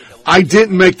racism. I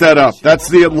didn't make that up. That's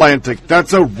the Atlantic.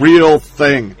 That's a real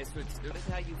thing.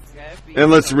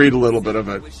 And let's read a little bit of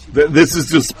it. This is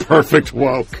just perfect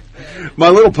woke. My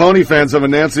Little Pony fans have a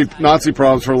Nazi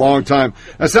problems for a long time.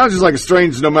 That sounds just like a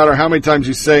strange no matter how many times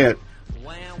you say it.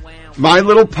 My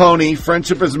Little Pony,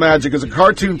 Friendship is Magic, is a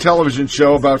cartoon television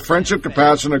show about friendship,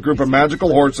 compassion, and a group of magical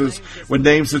horses with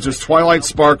names such as Twilight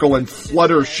Sparkle and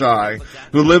Fluttershy,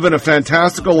 who live in a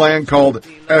fantastical land called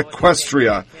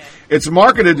Equestria. It's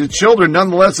marketed to children.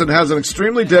 Nonetheless, it has an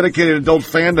extremely dedicated adult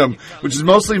fandom, which is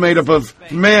mostly made up of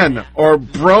men, or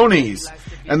bronies,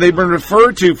 and they've been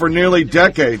referred to for nearly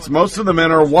decades. Most of the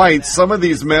men are white. Some of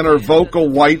these men are vocal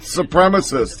white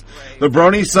supremacists. The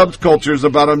brony subculture is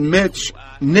about a niche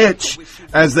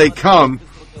as they come.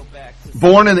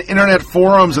 Born in the internet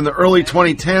forums in the early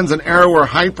 2010s, an era where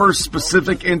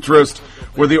hyper-specific interest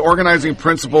were the organizing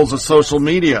principles of social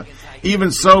media.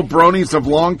 Even so, bronies have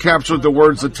long captured the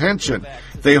word's attention.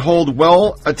 They hold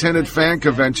well-attended fan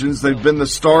conventions. They've been the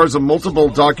stars of multiple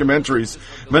documentaries.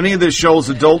 Many of the show's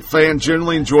adult fans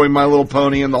generally enjoy My Little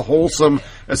Pony and the wholesome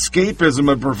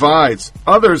escapism it provides.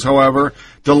 Others, however,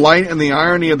 delight in the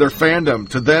irony of their fandom.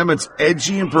 To them, it's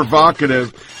edgy and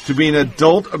provocative to be an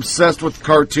adult obsessed with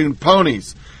cartoon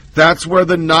ponies. That's where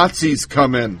the Nazis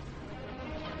come in.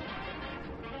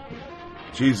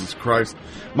 Jesus Christ.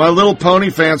 My Little Pony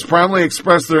fans proudly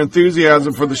express their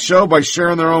enthusiasm for the show by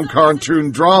sharing their own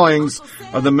cartoon drawings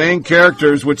of the main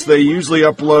characters, which they usually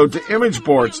upload to image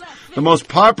boards. The most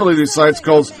popular of these sites,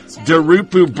 called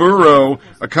Darupuburo,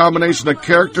 a combination of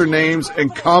character names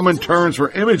and common terms for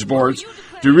image boards.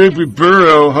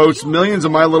 Darupuburo hosts millions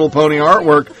of My Little Pony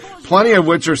artwork, plenty of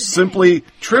which are simply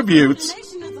tributes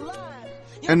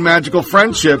and magical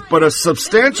friendship, but a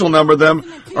substantial number of them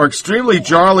are extremely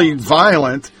jarringly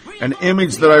violent. An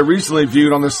image that I recently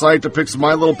viewed on the site depicts a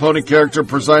My Little Pony character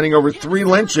presiding over 3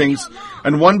 lynchings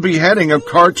and 1 beheading of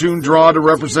cartoon draw to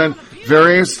represent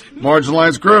various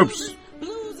marginalized groups.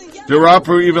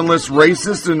 Durapu even lists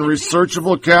racist and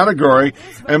researchable category,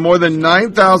 and more than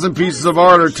 9,000 pieces of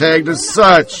art are tagged as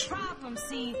such.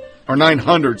 Or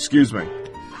 900, excuse me.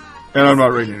 And I'm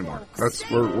not reading anymore.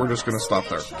 We're just going to stop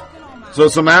there. So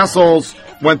some assholes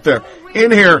went there. In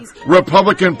here,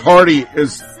 Republican Party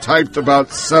is typed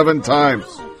about 7 times.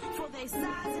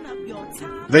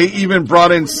 They even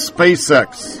brought in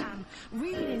SpaceX.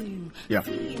 Yeah.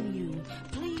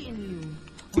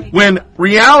 When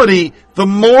reality, the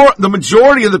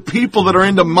majority of the people that are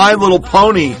into My Little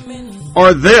Pony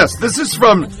are this. This is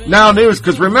from Now News,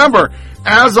 because remember,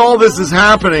 as all this is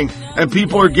happening and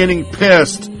people are getting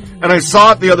pissed, and I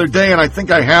saw it the other day, and I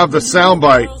think I have the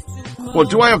soundbite. Well,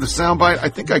 do I have the soundbite? I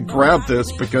think I grabbed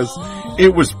this because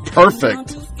it was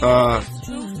perfect. Here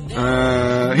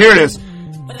it is.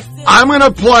 I'm going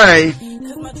to play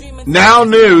Now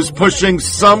News pushing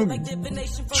some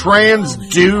trans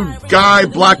dude guy,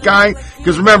 black guy.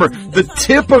 Because remember, the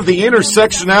tip of the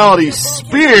intersectionality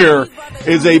spear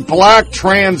is a black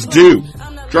trans dude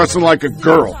dressing like a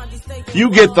girl. You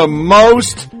get the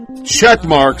most check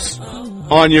marks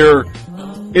on your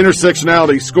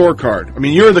intersectionality scorecard. I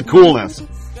mean, you're the coolness.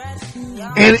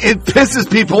 And it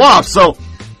pisses people off. So,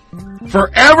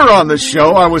 forever on this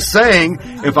show, I was saying,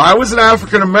 if I was an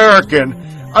African American,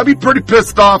 I'd be pretty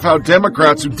pissed off how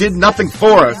Democrats who did nothing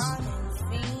for us,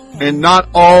 and not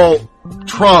all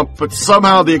Trump, but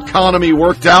somehow the economy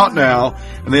worked out now,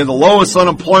 and they had the lowest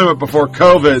unemployment before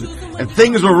COVID, and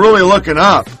things were really looking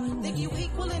up.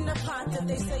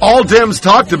 All Dems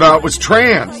talked about was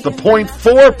trans, the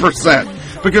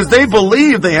 0.4%, because they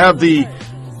believe they have the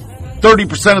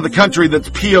 30% of the country that's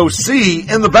POC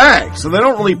in the bag. So they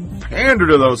don't really pander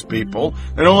to those people.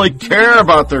 They don't really care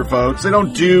about their votes. They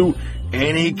don't do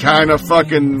any kind of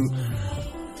fucking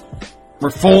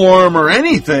reform or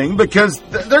anything because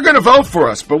they're going to vote for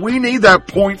us. But we need that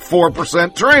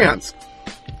 0.4% trans.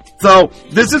 So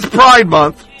this is Pride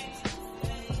Month.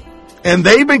 And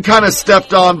they've been kind of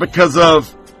stepped on because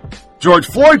of George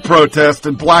Floyd protest,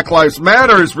 and Black Lives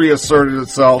Matter has reasserted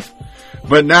itself.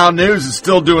 But Now News is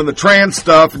still doing the trans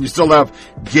stuff, and you still have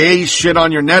gay shit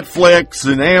on your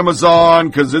Netflix and Amazon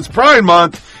because it's Pride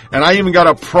Month. And I even got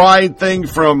a Pride thing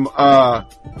from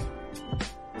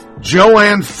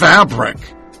Joanne Fabric.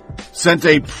 Sent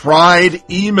a Pride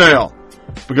email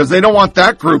because they don't want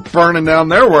that group burning down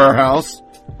their warehouse.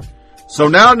 So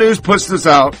Now News puts this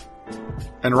out,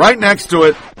 and right next to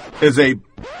it is a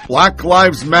Black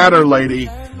Lives Matter lady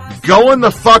going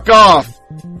the fuck off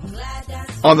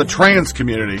on the trans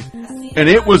community, and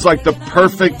it was like the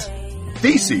perfect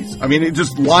thesis. I mean, it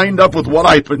just lined up with what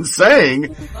I've been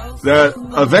saying, that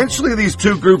eventually these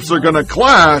two groups are going to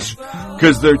clash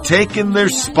because they're taking their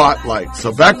spotlight.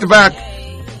 So back to back,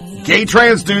 gay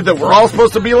trans dude that we're all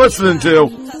supposed to be listening to,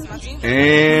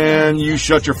 and you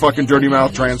shut your fucking dirty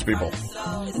mouth, trans people.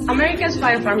 America's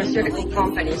biopharmaceutical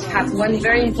companies have one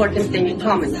very important thing in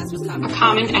common: a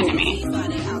common enemy.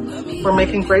 We're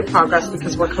making great progress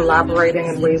because we're collaborating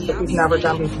in ways that we've never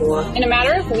done before. In a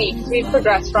matter of weeks, we've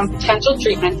progressed from potential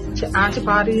treatments to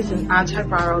antibodies and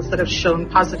antivirals that have shown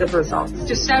positive results.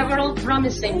 To several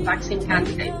promising vaccine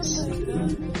candidates.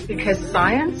 Because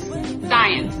science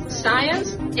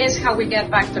is how we get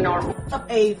back to normal.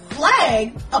 A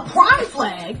flag, a pride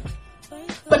flag,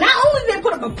 but not only did they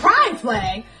put up a pride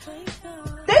flag,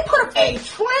 they put up a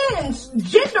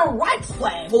transgender rights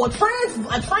flag, or a trans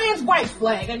rights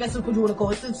flag. I guess that's what you want to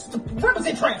call it. It's to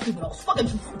represent trans people, though. It's fucking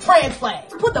trans flag.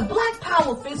 Put the Black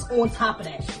Power fist on top of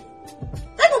that shit.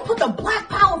 They gonna put the Black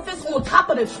Power fist on top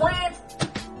of the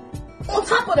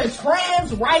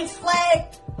trans rights flag.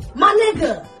 My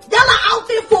nigga, y'all are out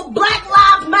there for Black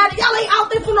Lives Matter. Y'all ain't out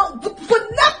there for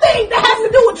nothing that has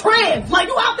to do with trans. Like,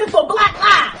 you out there for Black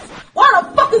Lives. Why the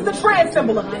fuck is the trans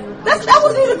symbol up there? That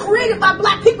wasn't even created by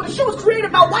black people. The shit was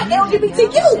created by white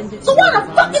LGBTQ. So why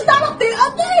the fuck is that up there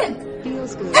again?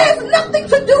 It has nothing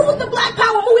to do with the Black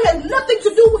Power movement. It has nothing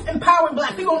to do with empowering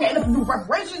black people. It don't got nothing to do with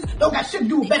reparations. It don't got shit to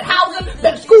do with better housing,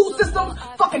 better school systems,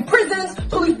 fucking prisons,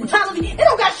 police brutality. It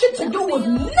don't got shit to do with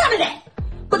none of that.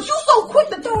 But you so quick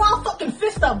to throw our fucking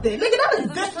fist up there. Nigga, that is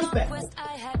disrespectful.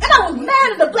 And I was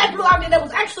mad at the black people out there that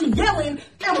was actually yelling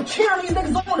and were cheering these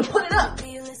niggas on to put it up.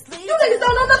 You niggas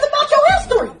don't know nothing about your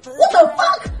history. What the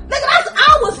fuck? Nigga, that's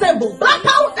our symbol. Black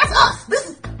Power, that's us. This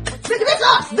is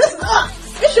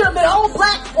us. It should have been all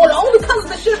black, or the only colors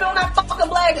that should have been on that fucking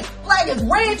flag is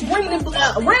red,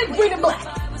 green, and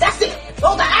black. That's it.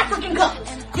 Those are African colors.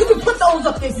 You can put those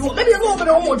up there if you want. Maybe a little bit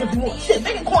of orange if you want. Shit,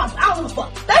 make it Kwanzaa. I don't give a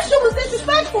fuck. That shit was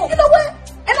disrespectful. You know what?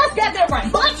 And that's goddamn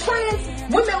right. Black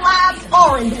trans women lives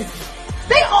are in danger.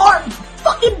 They are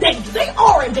fucking danger. They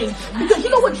are in danger. Because you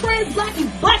know what trans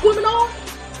black women are?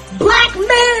 Black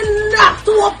men.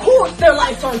 So of course their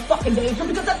lives are in fucking danger,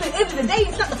 because at the end of the day,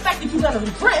 it's not the fact that you got a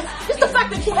dress, it's the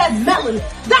fact that you have melanin.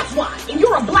 That's why. And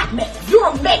you're a black man. You're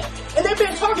a man. And they're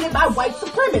being targeted by white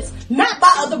supremacists, not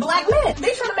by other black men.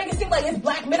 They trying to make it seem like it's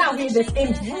black men out here that's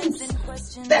in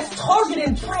groups that's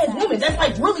targeting trans women. That's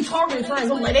like really targeting trans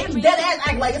women. Like they dead ass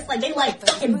act like it's like they like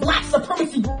fucking black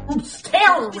supremacy groups,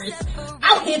 terrorists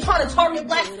out here trying to target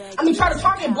black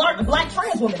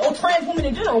trans women or trans women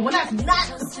in general, when that's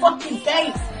not the fucking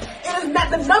case. It is not.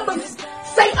 The numbers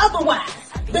say otherwise.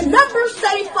 The numbers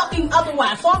say fucking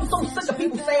otherwise. So I'm so sick of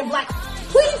people saying black.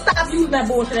 Please stop using that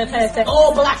bullshit as hashtag.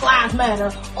 All Black Lives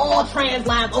Matter. All trans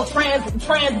lives. Or trans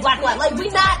black lives. Like,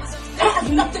 that has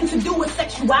nothing to do with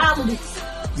sexuality.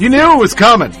 You knew it was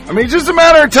coming. I mean, it's just a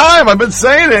matter of time. I've been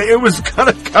saying it. It was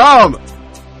gonna come.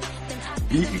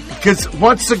 Because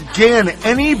once again,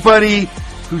 anybody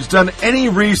who's done any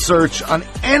research on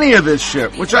any of this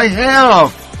shit, which I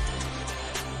have,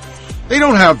 they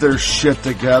don't have their shit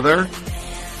together.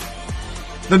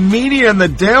 The media and the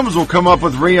Dems will come up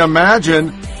with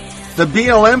reimagine. The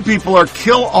BLM people are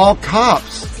kill all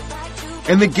cops.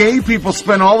 And the gay people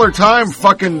spend all their time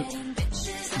fucking,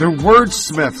 they're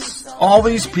wordsmiths. All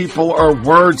these people are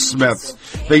wordsmiths.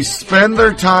 They spend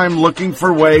their time looking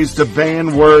for ways to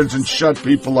ban words and shut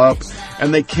people up,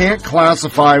 and they can't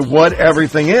classify what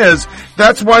everything is.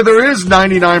 That's why there is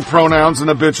 99 pronouns and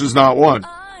a bitch is not one.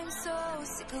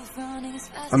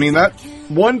 I mean, that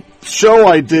one show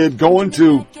I did going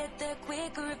to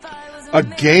a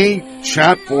gay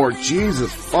chat board,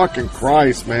 Jesus fucking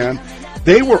Christ, man.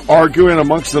 They were arguing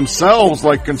amongst themselves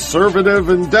like conservative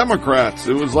and Democrats.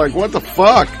 It was like, what the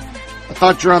fuck? I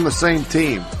thought you're on the same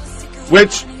team.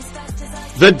 Which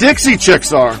the Dixie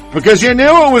Chicks are, because you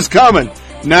knew it was coming.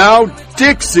 Now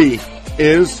Dixie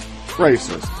is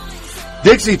racist.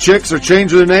 Dixie Chicks are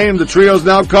changing their name. The trio's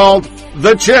now called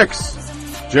The Chicks.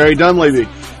 Jerry Dunleavy.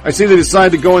 I see they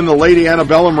decided to go in the Lady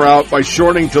Antebellum route by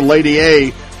shortening to Lady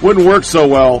A. Wouldn't work so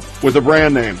well with a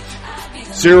brand name.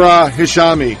 Sira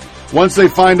Hishami. Once they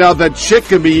find out that chick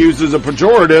can be used as a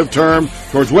pejorative term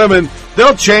towards women,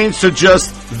 they'll change to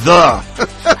just the.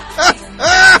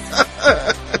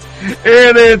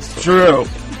 And it's true.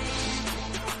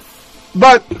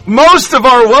 But most of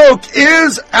our woke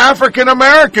is African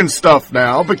American stuff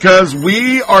now because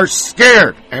we are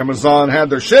scared. Amazon had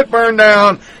their shit burned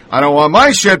down. I don't want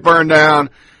my shit burned down.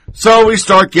 So we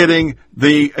start getting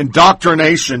the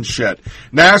indoctrination shit.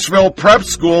 Nashville Prep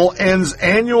School ends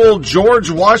annual George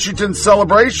Washington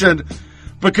celebration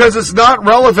because it's not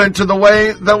relevant to the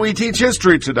way that we teach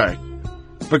history today.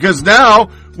 Because now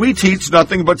we teach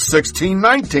nothing but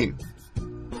 1619.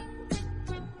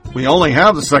 We only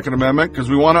have the Second Amendment because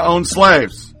we want to own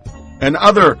slaves and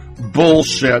other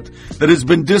bullshit that has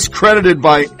been discredited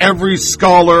by every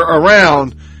scholar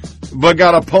around but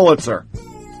got a Pulitzer.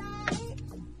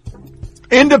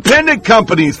 Independent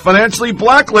companies financially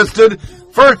blacklisted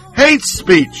for hate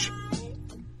speech.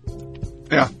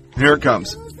 Yeah, here it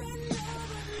comes.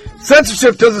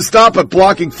 Censorship doesn't stop at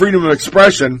blocking freedom of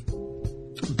expression.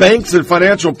 Banks and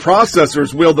financial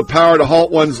processors wield the power to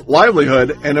halt one's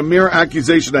livelihood and a mere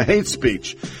accusation of hate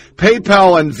speech.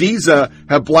 PayPal and Visa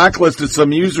have blacklisted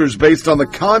some users based on the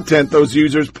content those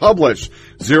users publish.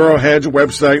 Zero Hedge, a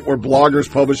website where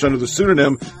bloggers publish under the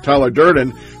pseudonym Tyler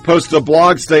Durden, posted a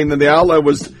blog stating that the outlet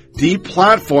was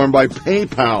deplatformed by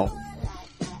PayPal.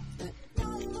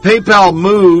 PayPal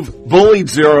move bullied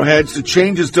Zero Hedge to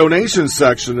change its donation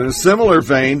section. In a similar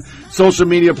vein, social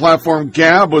media platform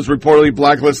Gab was reportedly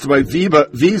blacklisted by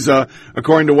Visa,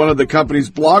 according to one of the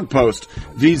company's blog posts.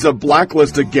 Visa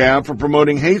blacklisted Gab for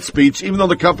promoting hate speech, even though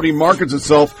the company markets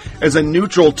itself as a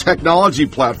neutral technology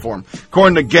platform.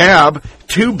 According to Gab,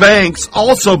 2 banks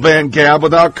also banned Gab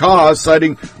without cause,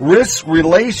 citing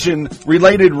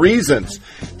risk-related reasons.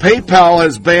 PayPal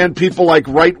has banned people like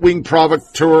right-wing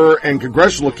provocateur and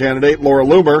congressional candidate Laura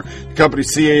Loomer. The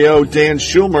company's CEO Dan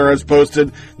Schulmer has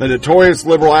posted the notorious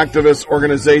liberal activist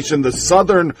organization, the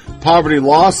Southern Poverty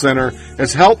Law Center,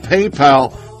 has helped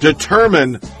PayPal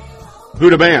determine who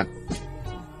to ban.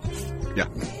 Yeah.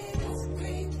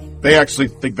 They actually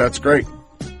think that's great.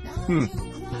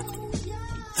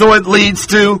 So it leads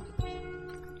to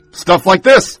stuff like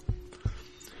this.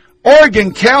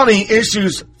 Oregon County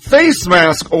issues face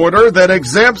mask order that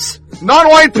exempts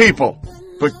non-white people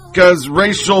because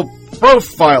racial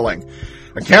profiling.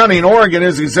 A county in Oregon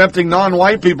is exempting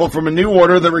non-white people from a new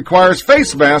order that requires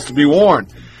face masks to be worn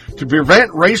to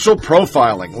prevent racial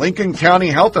profiling. Lincoln County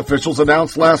health officials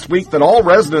announced last week that all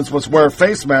residents must wear a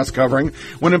face mask covering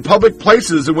when in public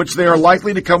places in which they are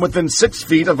likely to come within 6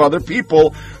 feet of other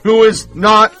people who is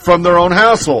not from their own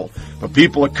household. But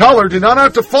people of color do not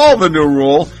have to follow the new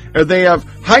rule, and they have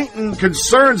heightened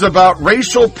concerns about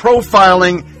racial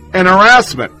profiling and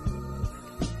harassment.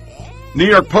 New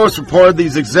York Post reported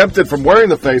these exempted from wearing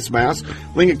the face mask.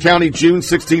 Lincoln County June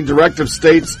 16 directive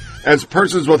states, as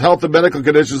persons with health and medical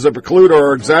conditions that preclude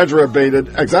or are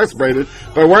exacerbated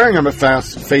by wearing a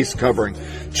face covering.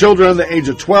 Children under the age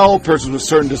of 12, persons with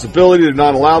certain disability do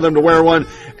not allow them to wear one,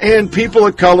 and people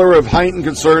of color have heightened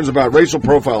concerns about racial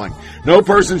profiling. No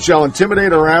person shall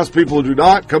intimidate or harass people who do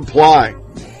not comply,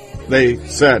 they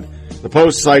said. The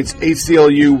Post cites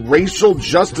ACLU Racial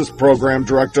Justice Program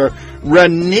Director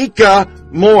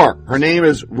Renika Moore. Her name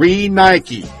is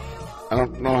Nike. I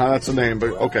don't know how that's a name, but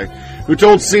okay. Who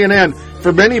told CNN,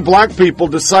 for many black people,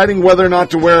 deciding whether or not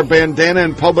to wear a bandana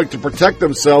in public to protect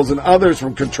themselves and others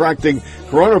from contracting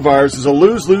coronavirus is a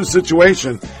lose-lose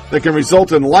situation that can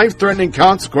result in life-threatening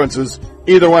consequences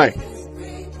either way.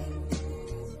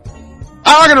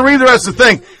 I'm not going to read the rest of the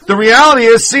thing. The reality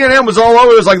is CNN was all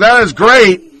over. It was like, that is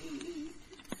great.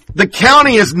 The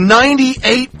county is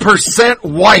 98%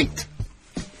 white.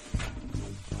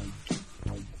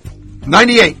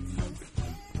 98.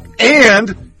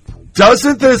 And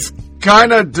doesn't this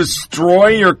kind of destroy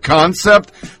your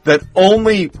concept that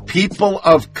only people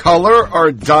of color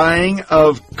are dying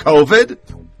of COVID?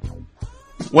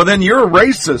 Well, then you're a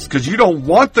racist because you don't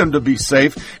want them to be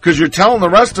safe because you're telling the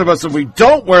rest of us if we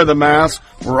don't wear the mask,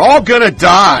 we're all going to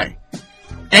die.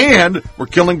 And we're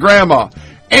killing grandma.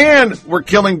 And we're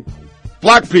killing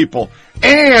black people.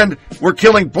 And we're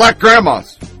killing black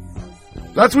grandmas.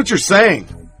 That's what you're saying.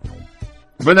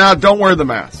 But now don't wear the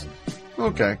mask.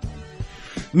 Okay.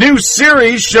 New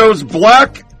series shows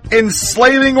black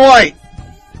enslaving white.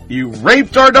 You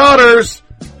raped our daughters.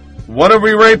 What if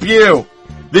we rape you?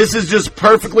 This is just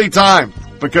perfectly timed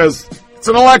because it's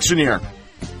an election year.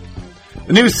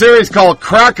 The new series called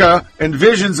Kraka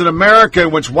envisions an America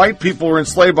in which white people were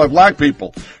enslaved by black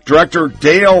people. Director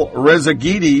Dale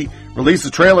Rezagidi released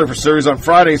a trailer for the series on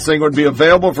Friday saying it would be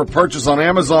available for purchase on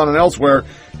Amazon and elsewhere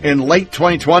in late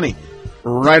 2020,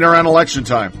 right around election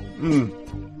time.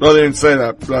 Well, they didn't say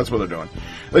that, but that's what they're doing.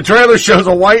 The trailer shows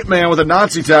a white man with a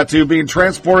Nazi tattoo being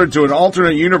transported to an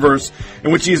alternate universe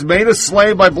in which he's made a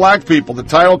slave by black people. The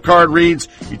title card reads,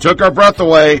 "You took our breath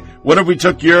away. What if we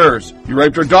took yours? You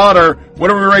raped our daughter. What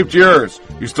if we raped yours?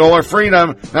 You stole our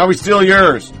freedom. Now we steal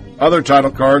yours." Other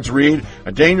title cards read,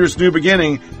 "A dangerous new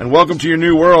beginning and welcome to your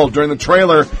new world." During the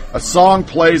trailer, a song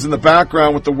plays in the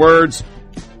background with the words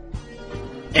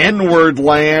N-word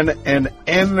land and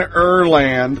N-er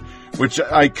land, which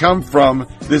I come from.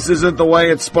 This isn't the way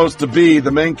it's supposed to be,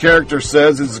 the main character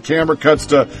says as the camera cuts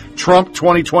to Trump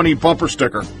 2020 bumper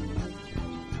sticker.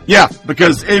 Yeah,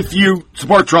 because if you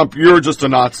support Trump, you're just a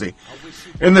Nazi.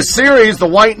 In the series, the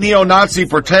white neo-Nazi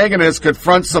protagonist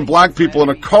confronts some black people in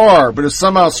a car, but is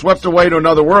somehow swept away to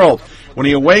another world. When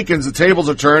he awakens, the tables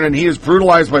are turned and he is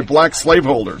brutalized by black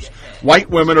slaveholders. White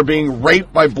women are being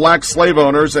raped by black slave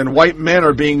owners and white men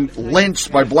are being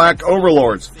lynched by black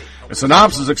overlords. A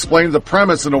synopsis explains the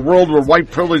premise in a world where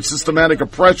white privilege, systematic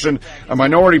oppression, and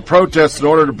minority protests in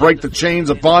order to break the chains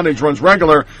of bondage runs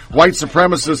regular. White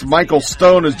supremacist Michael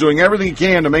Stone is doing everything he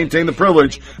can to maintain the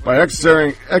privilege by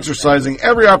exercising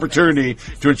every opportunity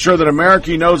to ensure that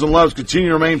America he knows and loves continue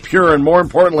to remain pure and, more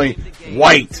importantly,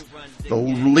 white. The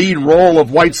lead role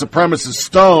of white supremacist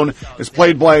Stone is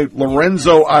played by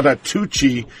Lorenzo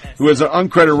Adatucci, who has an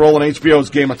uncredited role in HBO's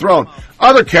Game of Thrones.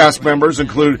 Other cast members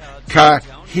include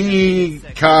Kahizi,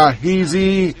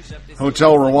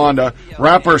 Hotel Rwanda,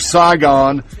 rapper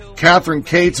Saigon, Catherine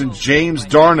Cates, and James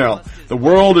Darnell. "The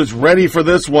world is ready for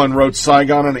this one," wrote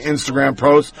Saigon on an Instagram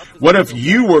post. "What if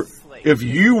you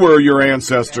were your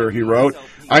ancestor," he wrote.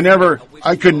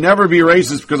 I could never be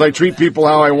racist because I treat people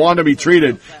how I want to be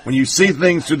treated. When you see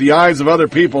things through the eyes of other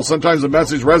people, sometimes the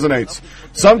message resonates.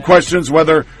 Some questions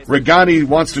whether Regani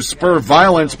wants to spur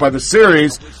violence by the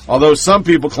series, although some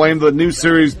people claim the new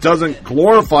series doesn't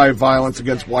glorify violence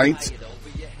against whites.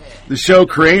 The show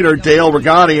creator, Dale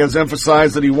Regani, has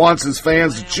emphasized that he wants his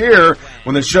fans to cheer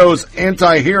when the show's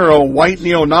anti-hero, white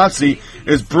neo-Nazi,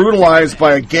 is brutalized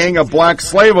by a gang of black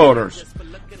slave owners.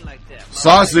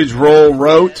 Sausage Roll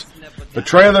wrote, "The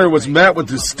trailer was met with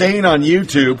disdain on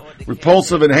YouTube.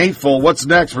 Repulsive and hateful. What's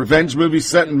next? Revenge movie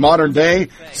set in modern day?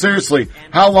 Seriously,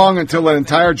 how long until an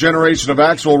entire generation of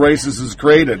actual racists is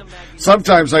created?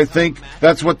 Sometimes I think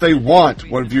that's what they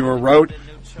want," one viewer wrote.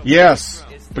 "Yes,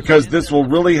 because this will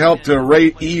really help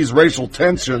to ease racial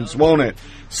tensions, won't it?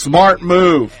 Smart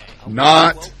move.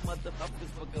 Not."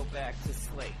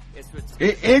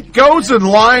 It goes in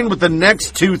line with the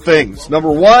next two things.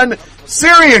 Number one,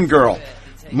 Syrian girl.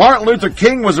 Martin Luther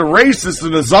King was a racist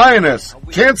and a Zionist.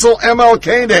 Cancel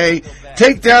MLK Day,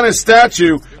 take down his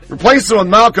statue, replace him with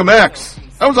Malcolm X.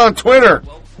 That was on Twitter.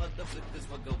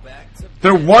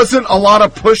 There wasn't a lot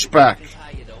of pushback.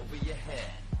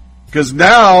 Because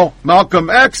now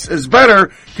Malcolm X is better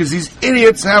because these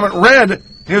idiots haven't read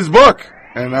his book.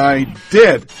 And I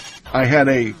did. I had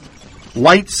a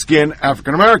light-skinned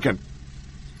African American.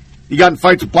 He got in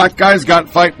fights with black guys, got in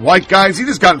fights with white guys. He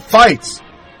just got in fights.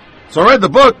 So I read the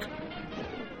book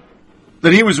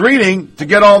that he was reading to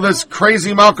get all this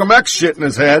crazy Malcolm X shit in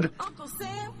his head.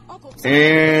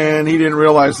 And he didn't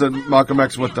realize that Malcolm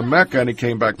X went to Mecca and he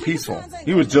came back peaceful.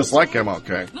 He was just like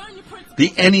MLK.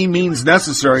 The any means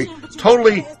necessary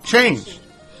totally changed.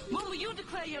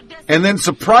 And then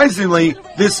surprisingly,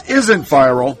 this isn't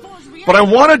viral, but I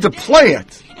wanted to play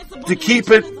it to keep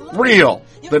it real.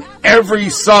 That every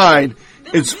side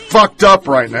is fucked up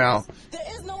right now.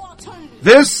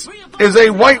 This is a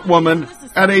white woman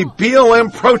at a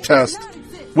BLM protest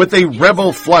with a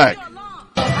rebel flag.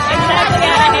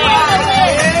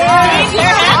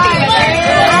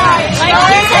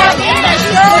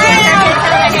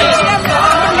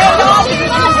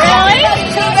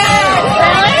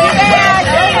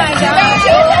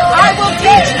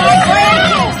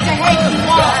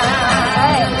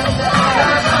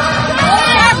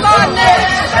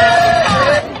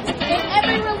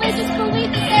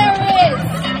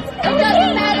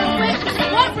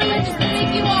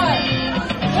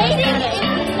 Hating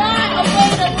is not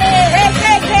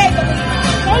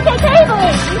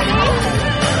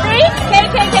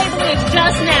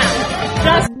Just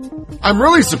now. I'm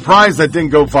really surprised that didn't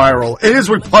go viral. It is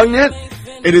repugnant.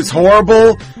 It is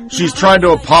horrible. She's tried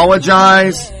to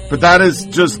apologize, but that is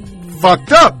just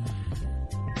fucked up.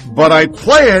 But I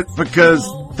play it because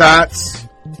that's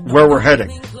where we're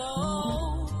heading.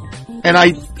 And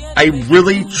I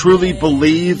really, truly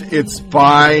believe it's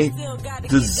by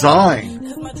design.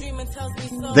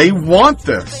 They want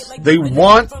this. They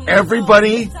want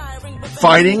everybody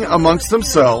fighting amongst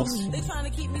themselves.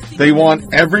 They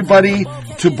want everybody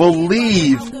to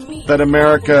believe that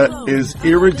America is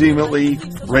irredeemably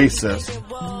racist.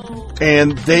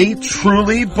 And they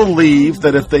truly believe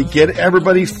that if they get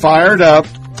everybody fired up,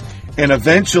 and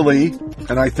eventually,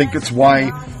 and I think it's why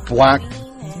black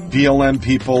BLM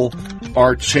people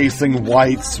are chasing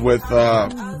whites with,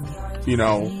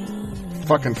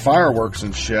 fucking fireworks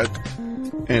and shit,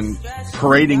 and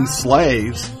parading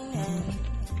slaves,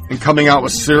 and coming out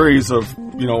with series of,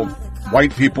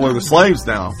 white people are the slaves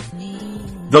now.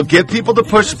 They'll get people to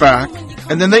push back,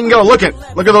 and then they can go, look at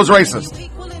those racists.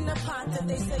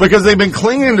 Because they've been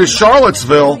clinging to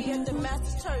Charlottesville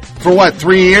for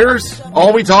 3 years?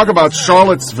 All we talk about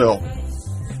Charlottesville.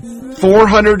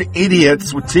 400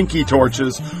 idiots with tinky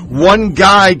torches, one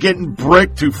guy getting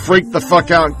bricked who freaked the fuck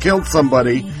out and killed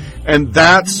somebody, and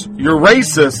that's your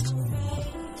racist.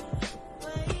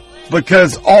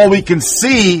 Because all we can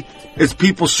see is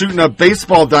people shooting up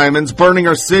baseball diamonds, burning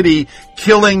our city,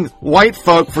 killing white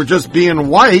folk for just being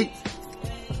white.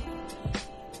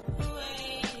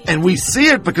 And we see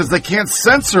it because they can't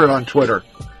censor it on Twitter.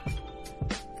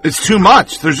 It's too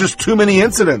much. There's just too many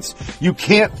incidents. You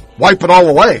can't wipe it all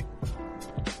away.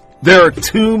 There are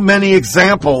too many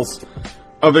examples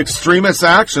of extremist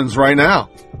actions right now.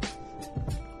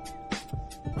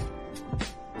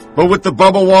 But with the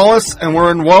Bubba Wallace and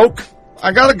we're in woke,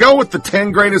 I gotta go with the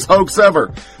 10 greatest hoax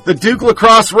ever. The Duke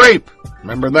Lacrosse rape.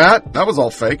 Remember that? That was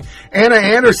all fake. Anna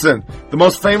Anderson, the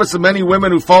most famous of many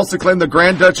women who falsely claimed the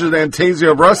Grand Duchess Anastasia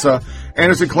of Russia.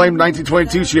 Anderson claimed in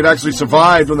 1922 she had actually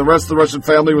survived when the rest of the Russian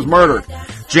family was murdered.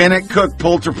 Janet Cook,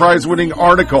 Pulitzer Prize-winning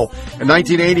article. In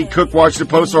 1980, Cook Washington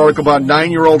Post article about a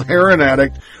 9-year-old heroin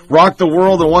addict rocked the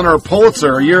world and won her a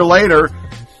Pulitzer. A year later,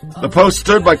 the Post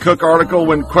stood by Cook article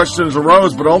when questions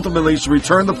arose, but ultimately she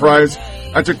returned the prize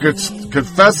after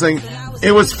confessing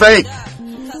it was fake.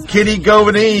 Kitty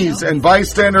Govanese and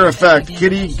bystander effect.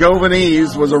 Kitty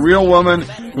Govanese was a real woman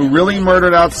who really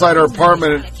murdered outside her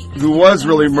apartment,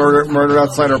 murdered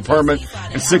outside her apartment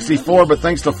in 1964, but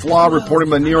thanks to Flaw reporting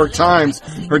by the New York Times,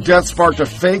 her death sparked a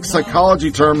fake psychology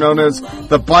term known as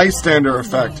the bystander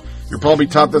effect. You're probably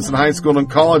taught this in high school and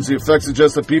college. The effect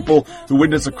suggests that people who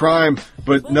witness a crime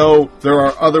but know there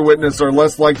are other witnesses are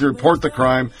less likely to report the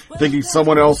crime, thinking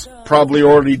someone else probably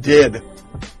already did.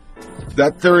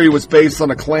 That theory was based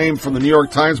on a claim from the New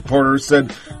York Times reporter who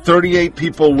said 38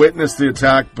 people witnessed the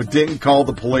attack but didn't call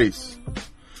the police.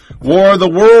 War of the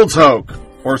Worlds hoax.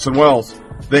 Orson Welles.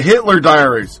 The Hitler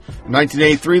Diaries. In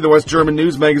 1983, the West German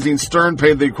news magazine Stern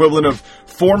paid the equivalent of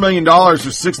 $4 million for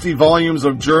 60 volumes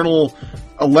of journal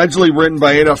allegedly written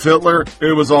by Adolf Hitler.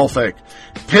 It was all fake.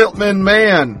 Piltdown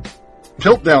Man.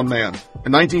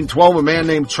 In 1912, a man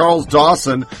named Charles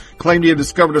Dawson claimed he had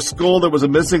discovered a skull that was a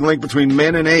missing link between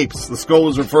men and apes. The skull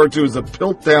was referred to as the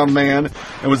Piltdown Man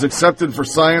and was accepted for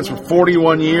science for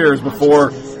 41 years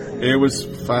before it was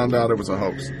found out it was a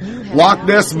hoax. Loch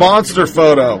Ness Monster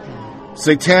photo.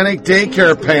 Satanic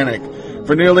daycare panic.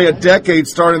 For nearly a decade,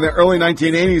 starting in the early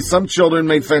 1980s, some children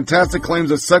made fantastic claims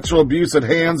of sexual abuse at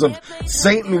hands of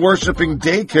Satan-worshipping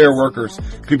daycare workers.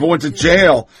 People went to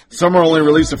jail. Some were only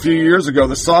released a few years ago.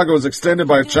 The saga was extended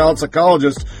by a child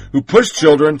psychologist who pushed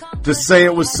children to say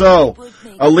it was so.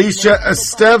 Alicia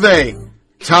Esteve.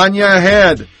 Tanya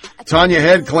Head. Tanya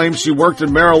Head claims she worked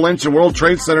in Merrill Lynch and World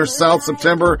Trade Center South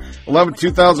September 11,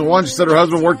 2001. She said her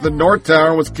husband worked at the North Tower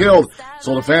and was killed.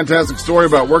 Told a fantastic story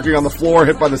about working on the floor,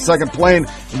 hit by the second plane,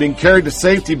 and being carried to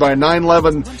safety by a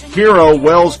 9/11 hero,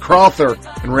 Wells Crowther.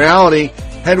 In reality,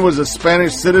 Head was a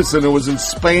Spanish citizen who was in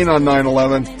Spain on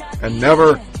 9/11 and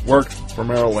never worked for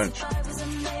Merrill Lynch.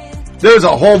 There's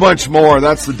a whole bunch more.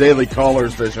 That's the Daily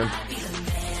Caller's vision.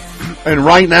 And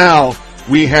right now,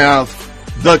 we have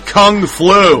the Kung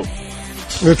Flu.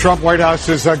 The Trump White House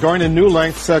is going to new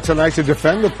lengths tonight to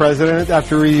defend the president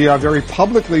after he very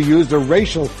publicly used a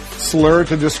racial slur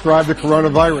to describe the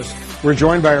coronavirus. We're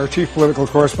joined by our chief political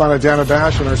correspondent, Dana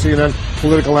Bash, and our CNN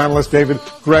political analyst, David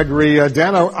Gregory.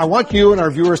 Dana, I want you and our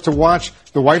viewers to watch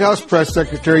the White House press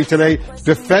secretary today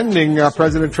defending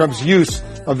President Trump's use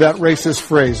of that racist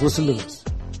phrase. Listen to this.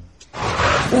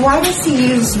 Why does he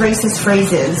use racist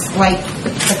phrases like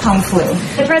the Kung Flu?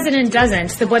 The president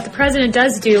doesn't. What the president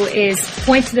does do is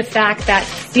point to the fact that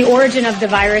the origin of the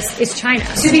virus is China.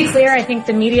 To be clear, I think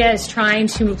the media is trying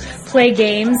to play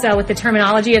games with the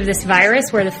terminology of this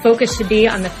virus, where the focus should be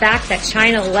on the fact that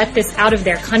China let this out of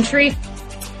their country.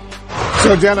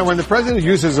 So, Dana, when the president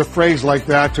uses a phrase like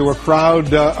that to a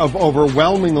crowd of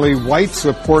overwhelmingly white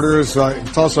supporters in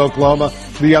Tulsa, Oklahoma,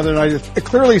 the other night, it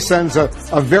clearly sends a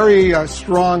very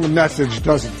strong message,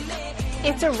 doesn't it?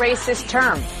 It's a racist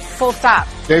term. Full stop.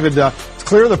 David, it's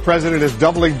clear the president is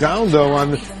doubling down, though,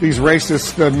 on these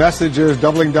racist messages,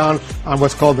 doubling down on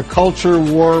what's called the culture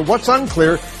war. What's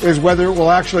unclear is whether it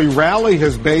will actually rally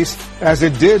his base as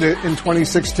it did in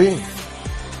 2016.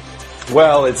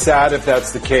 Well, it's sad if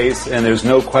that's the case, and there's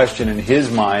no question in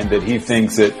his mind that he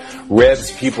thinks it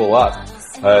revs people up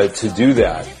to do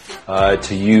that,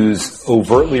 to use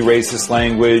overtly racist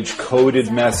language,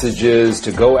 coded messages,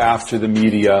 to go after the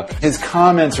media. His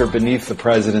comments are beneath the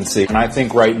presidency, and I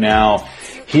think right now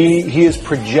he is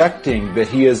projecting that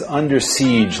he is under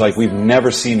siege like we've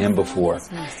never seen him before.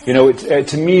 You know,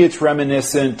 to me, it's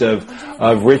reminiscent of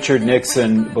Richard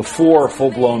Nixon before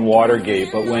full-blown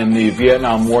Watergate, but when the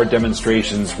Vietnam War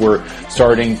demonstrations were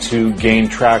starting to gain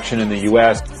traction in the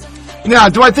U.S. Now,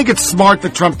 do I think it's smart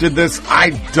that Trump did this? I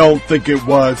don't think it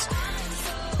was.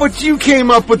 But you came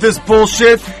up with this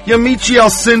bullshit. Yamiche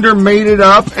Alcindor made it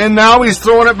up, and now he's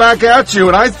throwing it back at you,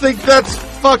 and I think that's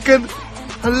fucking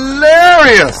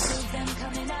hilarious.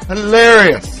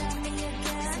 Hilarious.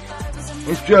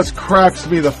 It just cracks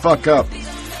me the fuck up.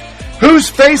 Whose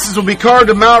faces will be carved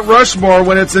to Mount Rushmore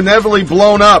when it's inevitably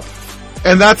blown up?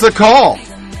 And that's a call.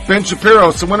 Ben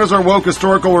Shapiro, so when is our woke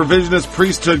historical revisionist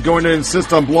priesthood going to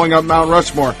insist on blowing up Mount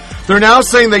Rushmore? They're now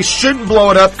saying they shouldn't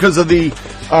blow it up because of the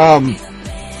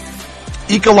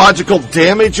ecological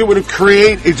damage it would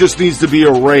create. It just needs to be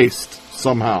erased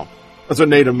somehow. That's what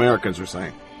Native Americans are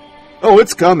saying. Oh,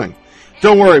 it's coming.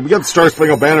 Don't worry, we got the Star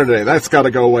Spangled Banner today. That's got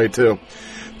to go away, too.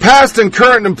 Past and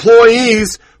current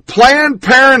employees, Planned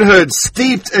Parenthood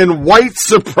steeped in white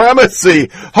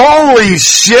supremacy. Holy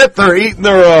shit, they're eating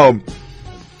their own.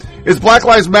 Is Black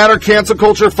Lives Matter cancel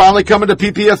culture finally coming to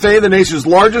PPFA, the nation's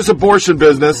largest abortion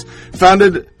business,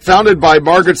 founded by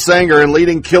Margaret Sanger and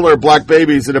leading killer of black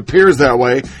babies? It appears that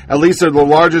way. At least they're the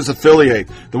largest affiliate.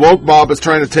 The woke mob is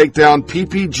trying to take down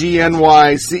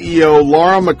PPGNY CEO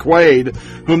Laura McQuaid,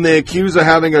 whom they accuse of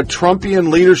having a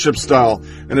Trumpian leadership style,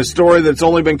 in a story that's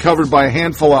only been covered by a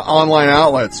handful of online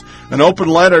outlets. An open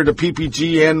letter to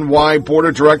PPGNY board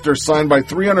of directors signed by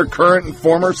 300 current and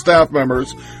former staff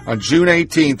members on June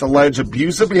 18th alleged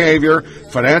abusive behavior,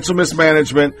 financial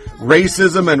mismanagement,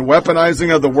 racism, and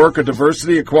weaponizing of the work of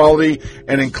diversity, equality,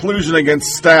 and inclusion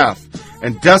against staff,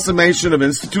 and decimation of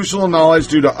institutional knowledge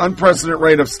due to unprecedented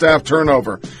rate of staff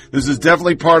turnover. This is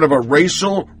definitely part of a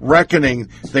racial reckoning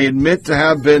they admit to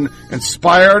have been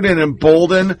inspired and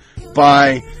emboldened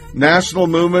by national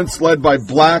movements led by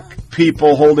black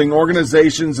people holding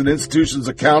organizations and institutions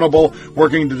accountable,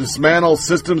 working to dismantle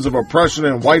systems of oppression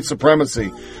and white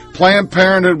supremacy. Planned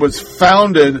Parenthood was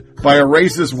founded by a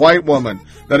racist white woman.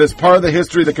 That is part of the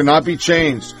history that cannot be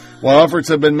changed. While efforts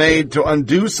have been made to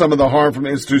undo some of the harm from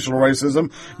institutional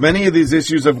racism, many of these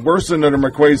issues have worsened under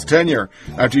McQuaid's tenure.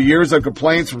 After years of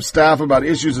complaints from staff about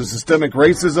issues of systemic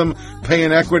racism, pay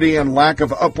inequity, and lack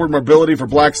of upward mobility for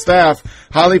black staff,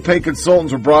 highly paid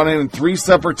consultants were brought in 3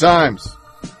 separate times.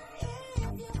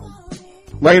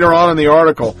 Later on in the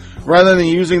article, rather than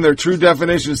using their true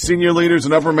definition, senior leaders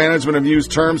and upper management have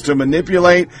used terms to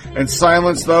manipulate and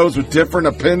silence those with different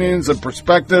opinions and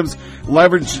perspectives,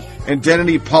 leverage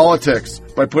identity politics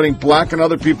by putting black and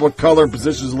other people of color in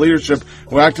positions of leadership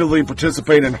who actively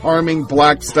participate in harming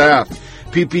black staff.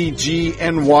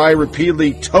 PPGNY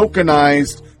repeatedly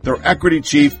tokenized their equity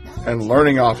chief and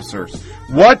learning officers.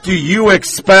 What do you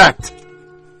expect?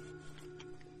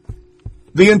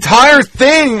 The entire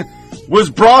thing was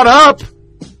brought up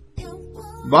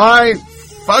by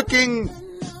fucking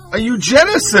a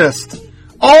eugenicist.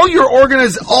 All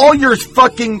your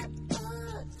fucking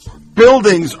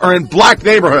buildings are in black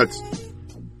neighborhoods.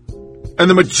 And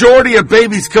the majority of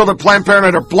babies killed at Planned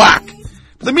Parenthood are black.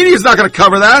 The media's not going to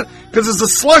cover that because it's a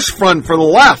slush fund for the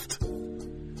left.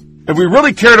 If we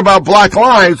really cared about black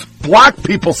lives, black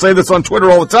people say this on Twitter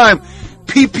all the time,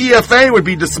 PPFA would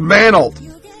be dismantled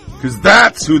because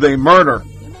that's who they murder.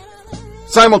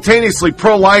 Simultaneously,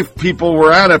 pro-life people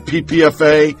were at a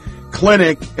PPFA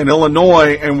clinic in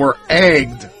Illinois and were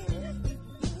egged.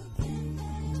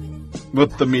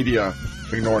 But the media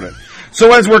ignored it.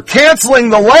 So as we're canceling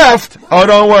the left, oh,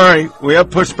 don't worry, we have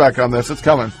pushback on this. It's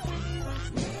coming.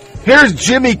 Here's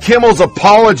Jimmy Kimmel's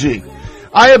apology.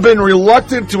 I have been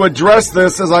reluctant to address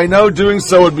this as I know doing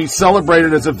so would be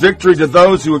celebrated as a victory to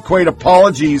those who equate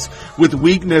apologies with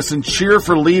weakness and cheer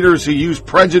for leaders who use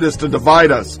prejudice to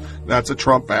divide us. That's a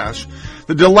Trump bash.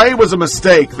 The delay was a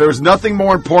mistake. There is nothing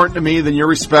more important to me than your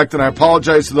respect, and I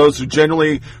apologize to those who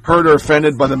genuinely hurt or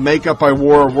offended by the makeup I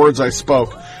wore or words I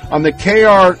spoke. On the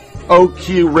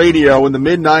KROQ radio in the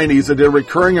mid-90s, I did a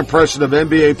recurring impression of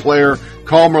NBA player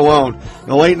Karl Malone. In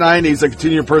the late 90s, I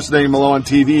continued impersonating Malone on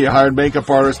TV. I hired makeup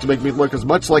artists to make me look as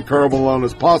much like Karl Malone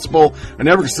as possible. I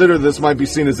never considered this might be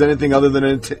seen as anything other than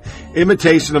an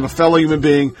imitation of a fellow human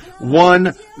being,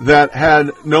 one that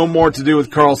had no more to do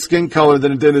with Karl's skin color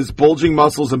than it did his bulging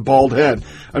muscles and bald head.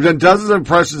 I've done dozens of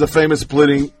impressions of famous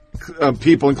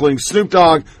people, including Snoop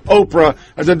Dogg, Oprah.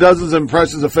 I've done dozens of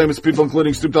impressions of famous people,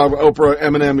 including Snoop Dogg, Oprah,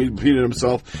 Eminem, he repeated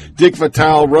himself, Dick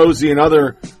Vitale, Rosie, and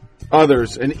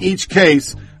others. In each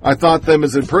case, I thought them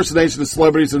as impersonation of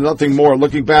celebrities and nothing more.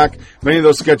 Looking back, many of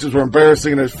those sketches were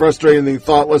embarrassing, and as frustrating and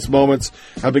thoughtless moments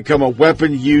have become a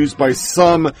weapon used by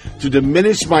some to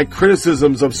diminish my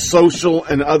criticisms of social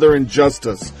and other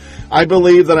injustice. I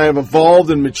believe that I have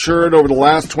evolved and matured over the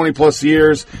last 20 plus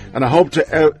years, and I hope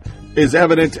is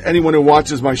evident to anyone who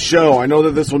watches my show. I know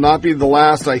that this will not be the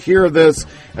last I hear of this,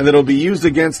 and that it will be used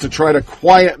against to try to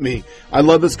quiet me. I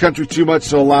love this country too much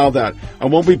to allow that. I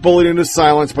won't be bullied into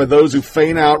silence by those who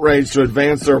feign outrage to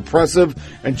advance their oppressive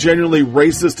and genuinely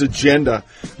racist agenda.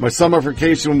 My summer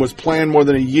vacation was planned more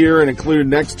than a year and included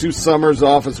next 2 summers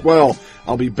off as well.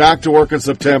 I'll be back to work in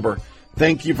September.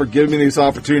 Thank you for giving me this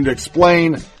opportunity to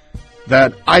explain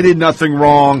that I did nothing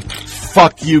wrong.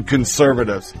 Fuck you,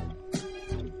 conservatives.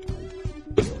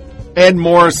 Ed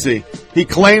Morrissey. He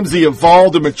claims he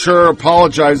evolved and mature,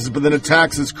 apologizes, but then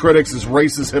attacks his critics as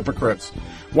racist hypocrites.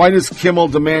 Why does Kimmel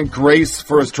demand grace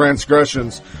for his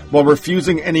transgressions while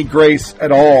refusing any grace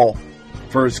at all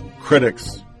for his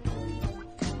critics?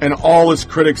 And all his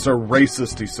critics are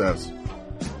racist, he says.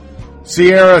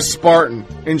 Sierra Spartan.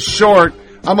 In short,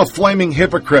 I'm a flaming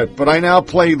hypocrite, but I now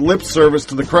play lip service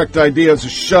to the correct idea, so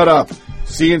shut up.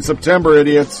 See you in September,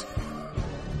 idiots.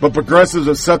 But progressives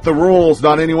have set the rules,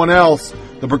 not anyone else.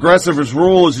 The progressives'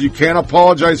 rule is you can't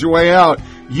apologize your way out.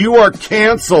 You are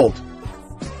canceled.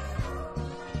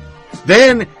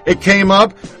 Then it came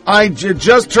up, I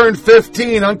just turned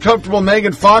 15, uncomfortable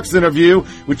Megan Fox interview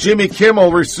with Jimmy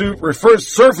Kimmel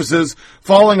surfaces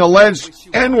following alleged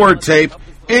N-word tape.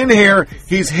 In here,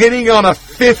 he's hitting on a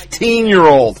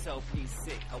 15-year-old.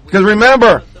 Because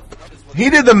remember, he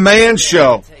did the Man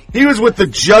Show. He was with the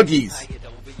Juggies.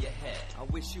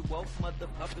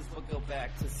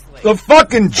 The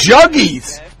fucking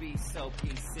Juggies!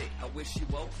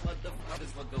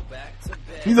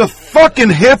 He's a fucking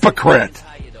hypocrite!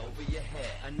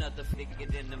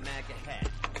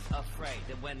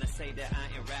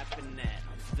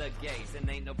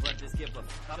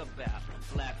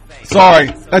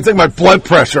 Sorry, I think my blood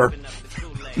pressure.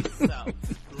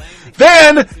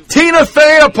 Then, Tina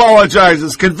Fey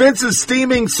apologizes, convinces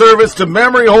streaming service to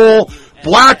memory hole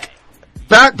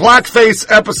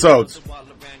blackface episodes.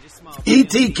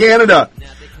 E.T. Canada.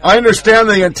 I understand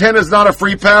the intent is not a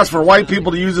free pass for white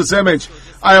people to use this image.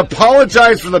 I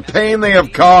apologize for the pain they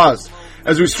have caused.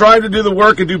 As we strive to do the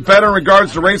work and do better in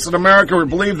regards to race in America, we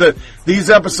believe that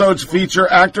these episodes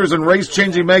feature actors in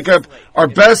race-changing makeup are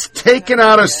best taken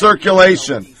out of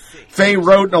circulation. Faye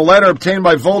wrote in a letter obtained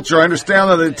by Vulture, I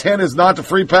understand that the intent is not to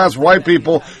free pass for white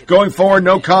people. Going forward,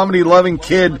 no comedy-loving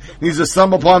kid needs to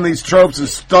stumble upon these tropes and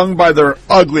stung by their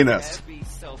ugliness.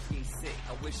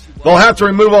 They'll have to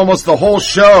remove almost the whole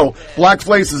show.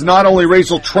 Blackface is not only a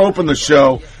racial trope in the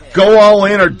show. Go all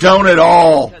in or don't at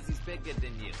all.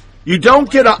 You don't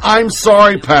get a I'm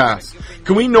sorry pass.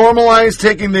 Can we normalize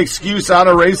taking the excuse out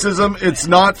of racism? It's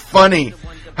not funny.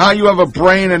 How you have a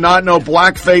brain and not know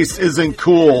blackface isn't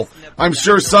cool. I'm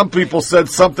sure some people said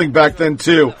something back then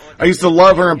too. I used to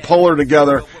love her and pull her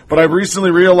together, but I've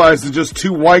recently realized that just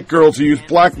 2 white girls who use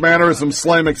black mannerism,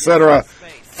 slang, etc.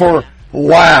 for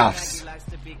laughs.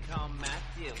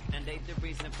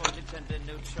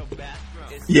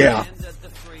 Yeah.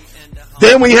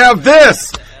 Then we have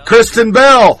this. Kristen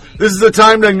Bell. This is the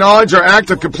time to acknowledge our act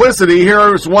of complicity.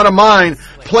 Here is one of mine.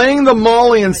 Playing the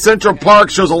Molly in Central Park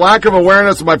shows a lack of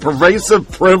awareness of my pervasive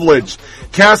privilege.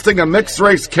 Casting a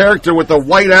mixed-race character with a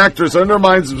white actress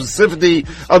undermines the specificity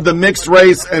of the mixed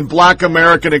race and black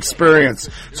American experience.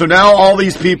 So now all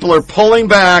these people are pulling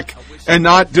back and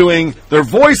not doing their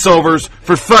voiceovers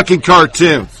for fucking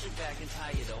cartoons.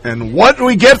 And what do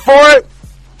we get for it?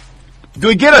 Do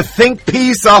we get a think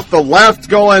piece off the left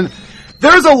going,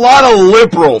 there's a lot of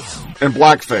liberals in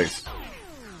blackface.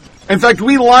 In fact,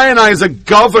 we lionize a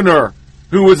governor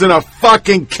who was in a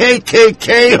fucking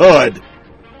KKK hood.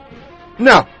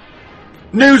 No.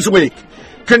 Newsweek.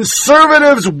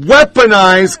 Conservatives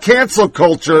weaponize cancel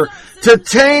culture to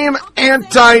tame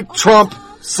anti-Trump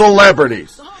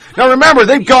celebrities. Now remember,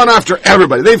 they've gone after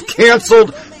everybody. They've canceled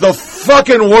the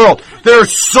fucking world. There are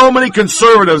so many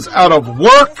conservatives out of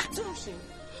work.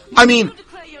 I mean,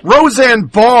 Roseanne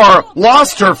Barr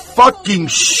lost her fucking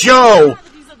show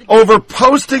over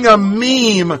posting a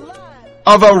meme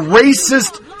of a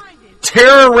racist,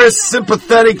 terrorist,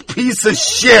 sympathetic piece of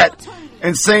shit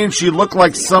and saying she looked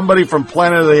like somebody from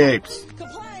Planet of the Apes.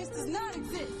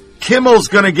 Kimmel's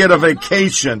gonna get a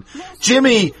vacation.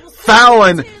 Jimmy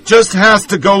Fallon just has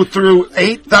to go through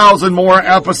 8,000 more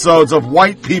episodes of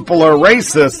white people are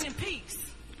racist.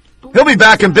 He'll be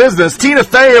back in business. Tina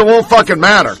Fey won't fucking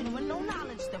matter.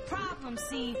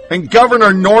 And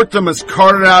Governor Northam is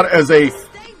carted out as a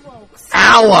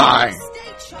ally.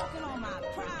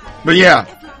 But yeah,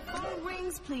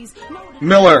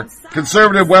 Miller,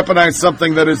 conservative weaponized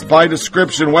something that is by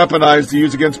description weaponized to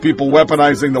use against people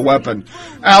weaponizing the weapon.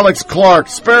 Alex Clark,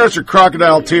 spare us your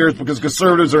crocodile tears because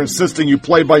conservatives are insisting you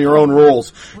play by your own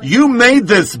rules. You made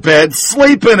this bed,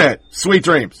 sleep in it. Sweet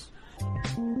dreams.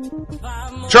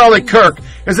 Charlie Kirk,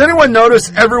 has anyone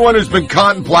noticed everyone who's been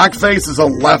caught in blackface is a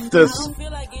leftist?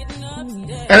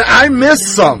 And I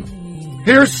missed some.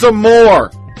 Here's some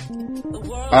more.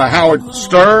 Howard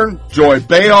Stern, Joy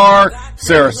Behar,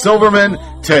 Sarah Silverman,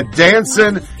 Ted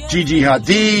Danson, Gigi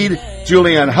Hadid,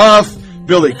 Julianne Hough,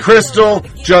 Billy Crystal,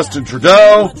 Justin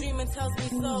Trudeau.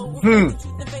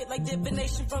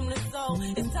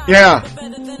 Yeah.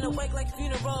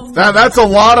 Now that's a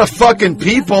lot of fucking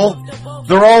people.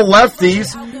 They're all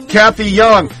lefties. Kathy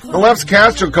Young, the left's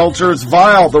cancel culture is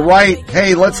vile. The right,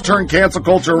 hey, let's turn cancel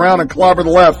culture around and clobber the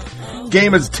left.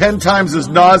 Game is 10 times as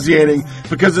nauseating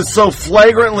because it's so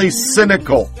flagrantly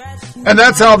cynical. And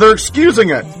that's how they're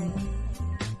excusing it.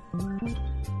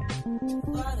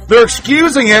 They're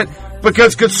excusing it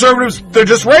because conservatives, they're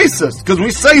just racist, because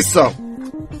we say so.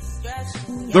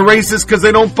 They're racist because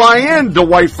they don't buy into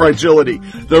white fragility.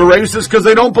 They're racist because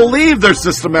they don't believe there's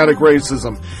systematic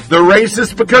racism. They're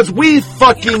racist because we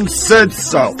fucking said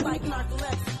so.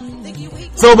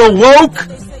 So the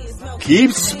woke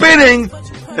keeps spinning,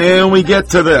 and we get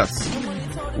to this.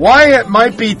 Why it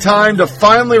might be time to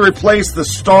finally replace the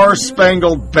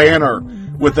Star-Spangled Banner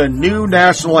with a new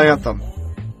national anthem.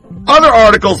 Other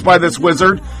articles by this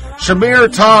wizard.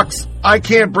 Shamir talks I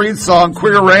Can't Breathe song,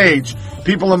 Queer Rage.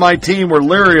 People on my team were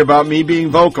leery about me being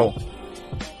vocal.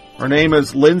 Her name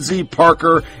is Lindsay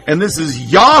Parker, and this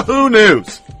is Yahoo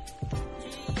News.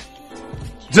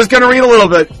 Just going to read a little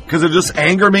bit, because it'll just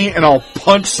anger me, and I'll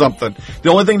punch something. The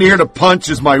only thing to hear to punch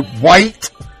is my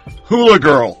white hula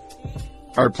girl.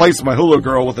 I replaced my hula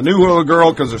girl with a new hula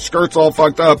girl because her skirt's all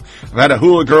fucked up. I've had a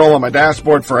hula girl on my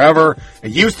dashboard forever.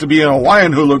 It used to be an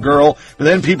Hawaiian hula girl, but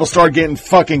then people started getting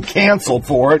fucking canceled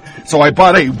for it. So I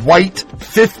bought a white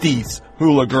 50s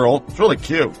hula girl. It's really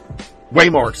cute. Way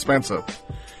more expensive.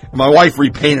 And my wife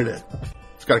repainted it.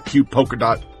 It's got a cute polka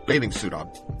dot bathing suit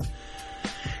on.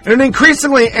 In an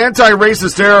increasingly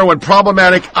anti-racist era when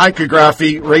problematic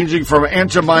iconography, ranging from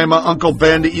Aunt Jemima, Uncle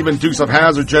Ben, to even Dukes of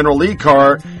Hazzard, General Lee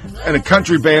Carr, and a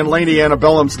country band, Lady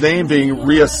Antebellum's name being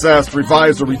reassessed,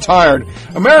 revised, or retired,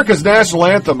 America's national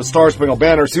anthem, A Star-Spangled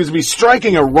Banner, seems to be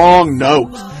striking a wrong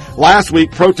note. Last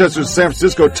week, protesters in San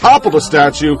Francisco toppled a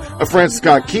statue of Francis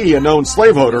Scott Key, a known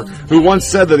slaveholder, who once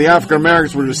said that the African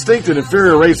Americans were a distinct and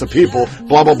inferior race of people,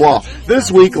 blah, blah, blah.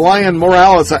 This week, Lion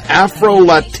Morales, an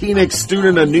Afro-Latinx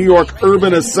student at New York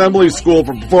Urban Assembly School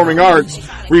for Performing Arts,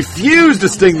 refused to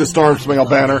sting the Star-Spangled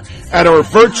Banner at her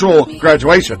virtual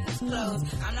graduation.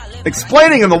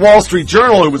 Explaining in the Wall Street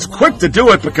Journal, it was quick to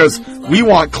do it because we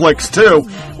want clicks too.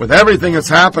 With everything that's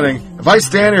happening, if I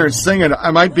stand here and sing it,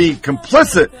 I might be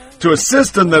complicit to a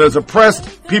system that has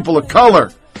oppressed people of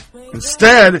color.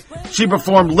 Instead, she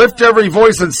performed Lift Every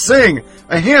Voice and Sing,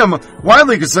 a hymn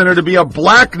widely considered to be a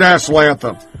black national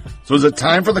anthem. So is it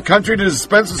time for the country to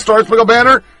dispense the Star-Spangled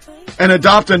Banner and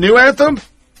adopt a new anthem?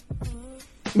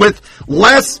 With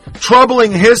less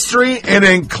troubling history and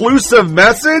inclusive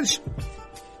message?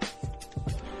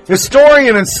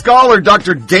 Historian and scholar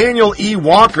Dr. Daniel E.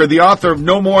 Walker, the author of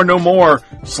No More, No More,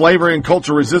 Slavery and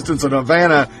Cultural Resistance in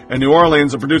Havana and New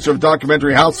Orleans, a producer of the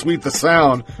documentary How Sweet the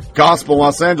Sound, Gospel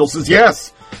Los Angeles, says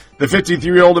yes. The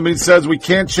 53-year-old in me says we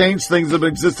can't change things that have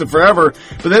existed forever,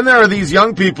 but then there are these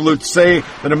young people who say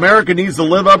that America needs to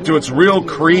live up to its real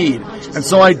creed. And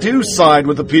so I do side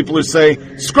with the people who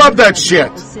say, scrub that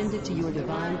shit.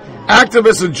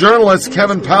 Activist and journalist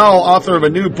Kevin Powell, author of a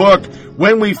new book,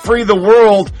 When We Free the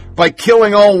World, by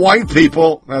killing all white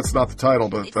people. That's not the title,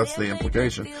 but that's the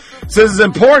implication. It says it's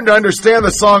important to understand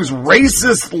the song's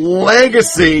racist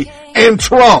legacy and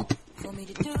Trump.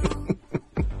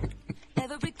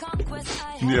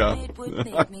 Yeah.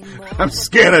 I'm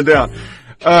scanning down.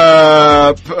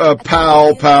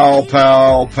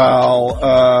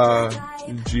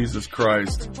 Jesus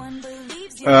Christ.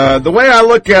 The way I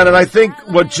look at it, I think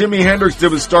what Jimi Hendrix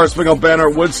did with Star Spangled Banner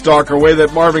at Woodstock, or way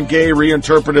that Marvin Gaye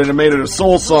reinterpreted and made it a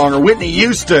soul song, or Whitney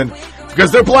Houston,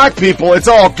 because they're black people, it's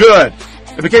all good.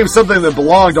 It became something that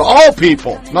belonged to all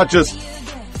people, not just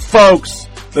folks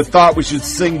that thought we should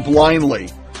sing blindly.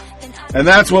 And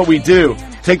that's what we do.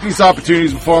 Take these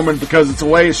opportunities before them because it's a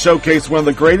way to showcase one of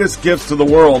the greatest gifts to the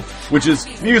world, which is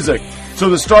music. So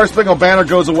the Star Spangled Banner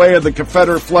goes away and the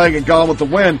Confederate flag and Gone with the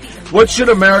Wind. What should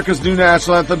America's new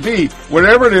national anthem be?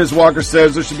 Whatever it is, Walker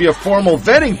says, there should be a formal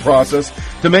vetting process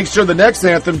to make sure the next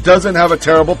anthem doesn't have a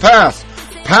terrible past.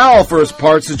 Powell, for his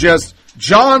part, suggests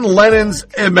John Lennon's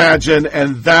Imagine,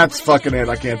 and that's fucking it.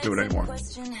 I can't do it anymore.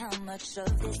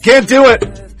 Can't do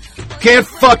it. Can't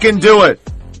fucking do it.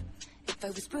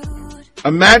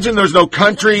 Imagine there's no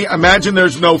country. Imagine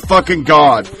there's no fucking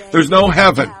God. There's no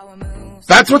heaven.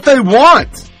 That's what they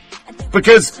want.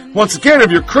 Because, once again, if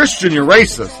you're Christian, you're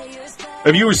racist.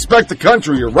 If you respect the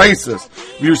country, you're racist.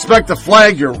 If you respect the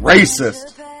flag, you're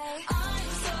racist.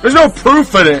 There's no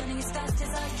proof in it.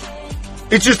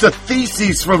 It's just a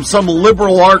thesis from some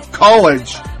liberal art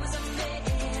college.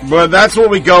 But that's what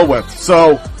we go with.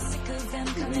 So,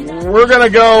 we're gonna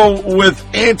go with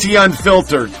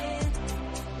anti-unfiltered.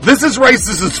 This is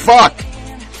racist as fuck.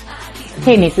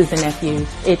 Hey nieces and nephews,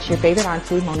 it's your favorite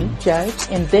auntie, Monique Judge,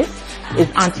 and this is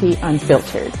Auntie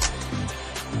Unfiltered.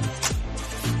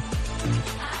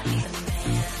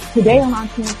 Today on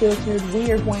Auntie Unfiltered,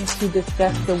 we are going to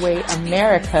discuss the way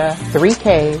America,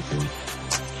 3Ks,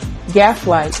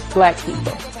 gaslights black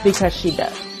people, because she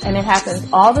does. And it happens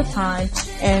all the time,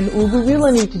 and we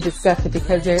really need to discuss it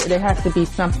because there has to be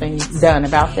something done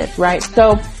about this, right?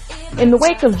 So, in the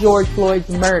wake of George Floyd's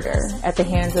murder at the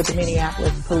hands of the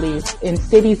Minneapolis police, in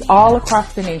cities all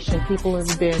across the nation, people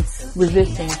have been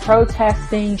resisting,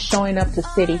 protesting, showing up to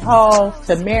city halls,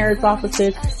 to mayor's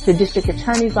offices, to district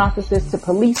attorney's offices, to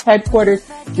police headquarters,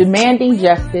 demanding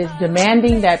justice,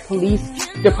 demanding that police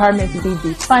departments be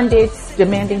defunded,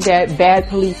 demanding that bad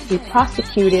police be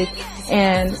prosecuted.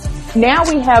 And now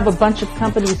we have a bunch of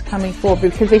companies coming forward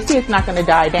because they see it's not going to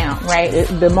die down, right?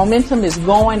 The momentum is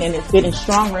going and it's getting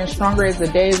stronger and stronger as the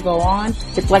days go on.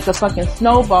 It's like a fucking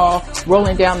snowball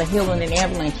rolling down the hill in an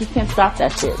avalanche. You can't stop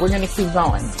that shit. We're going to keep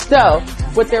going. So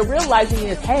what they're realizing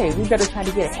is, hey, we better try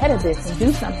to get ahead of this and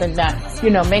do something that,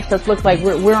 makes us look like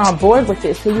we're on board with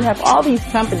this. So you have all these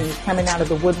companies coming out of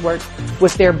the woodwork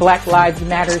with their Black Lives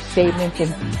Matter statements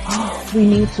and, we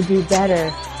need to do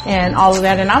better. And all of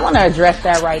that. And I want to address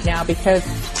that right now because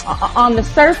on the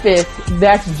surface,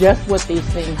 that's just what these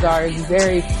things are. It's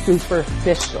very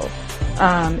superficial.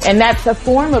 And that's a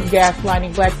form of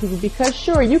gaslighting black people because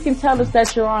sure, you can tell us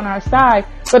that you're on our side,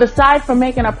 but aside from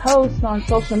making a post on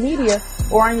social media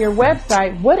or on your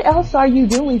website, what else are you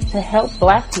doing to help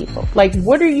black people? Like,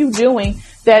 what are you doing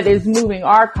that is moving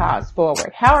our cause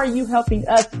forward? How are you helping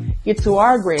us get to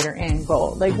our greater end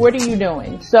goal? Like, what are you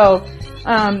doing? So,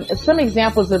 some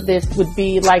examples of this would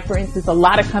be like, for instance, a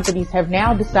lot of companies have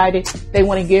now decided they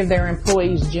want to give their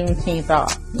employees Juneteenth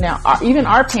off. Now, even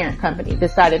our parent company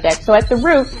decided that. So at the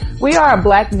root, we are a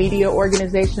black media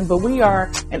organization, but we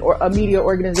are a media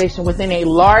organization within a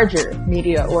larger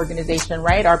media organization,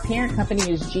 right? Our parent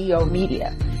company is Geo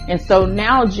Media. And so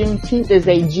now Juneteenth is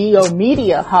a Geo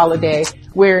Media holiday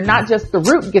where not just the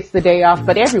root gets the day off,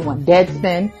 but everyone,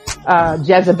 Deadspin,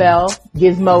 Jezebel,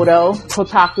 Gizmodo,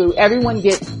 Kotaku, everyone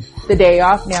gets the day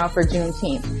off now for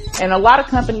Juneteenth. And a lot of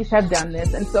companies have done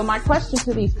this. And so my question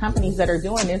to these companies that are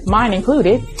doing this, mine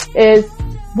included, is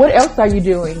what else are you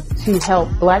doing to help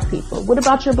black people? What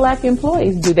about your black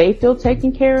employees? Do they feel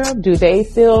taken care of? Do they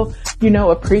feel,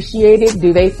 appreciated?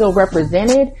 Do they feel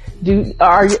represented?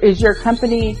 Is your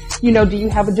company, do you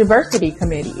have a diversity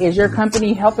committee? Is your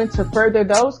company helping to further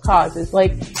those causes?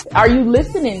 Like, are you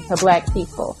listening to black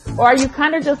people? Or are you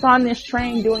kind of just on this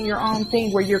train doing your own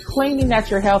thing where you're claiming that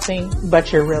you're helping,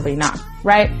 but you're really not,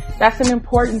 right? That's an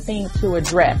important thing to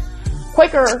address.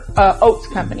 Quaker Oats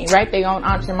Company, right? They own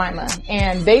Aunt Jemima.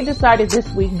 And they decided this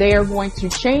week they are going to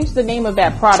change the name of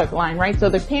that product line, right? So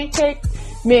the pancake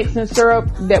mix and syrup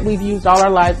that we've used all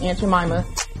our lives, Aunt Jemima,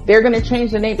 they're going to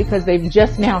change the name because they've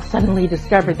just now suddenly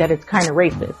discovered that it's kind of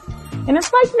racist. And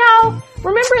it's like, no,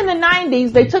 remember in the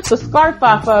 90s, they took the scarf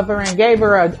off of her and gave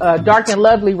her a dark and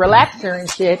lovely relaxer and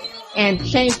shit and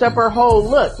changed up her whole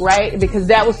look, right? Because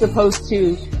that was supposed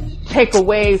to take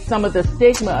away some of the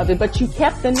stigma of it, but you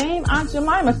kept the name Aunt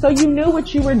Jemima, so you knew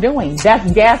what you were doing. That's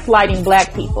gaslighting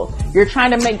black people. You're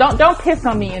trying to make, don't piss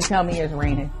on me and tell me it's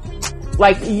raining.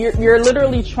 Like, you're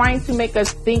literally trying to make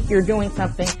us think you're doing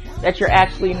something that you're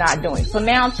actually not doing. So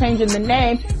now changing the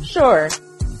name, sure.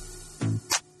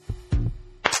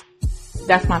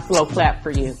 That's my slow clap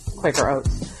for you, Quaker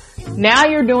Oats. Now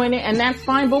you're doing it, and that's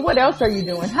fine, but what else are you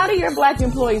doing? How do your black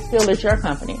employees feel at your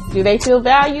company? Do they feel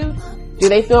valued? Do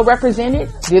they feel represented?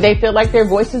 Do they feel like their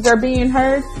voices are being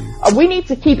heard? We need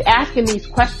to keep asking these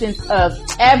questions of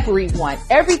everyone.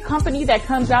 Every company that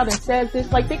comes out and says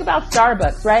this, like, think about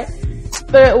Starbucks, right?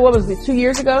 What was it, 2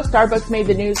 years ago? Starbucks made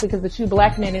the news because the 2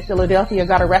 black men in Philadelphia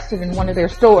got arrested in one of their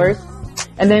stores.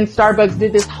 And then Starbucks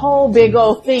did this whole big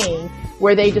old thing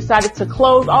where they decided to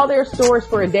close all their stores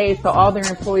for a day so all their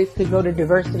employees could go to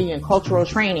diversity and cultural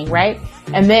training, right?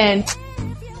 And then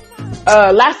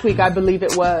last week, I believe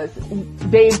it was,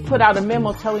 they put out a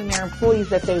memo telling their employees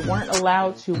that they weren't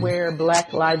allowed to wear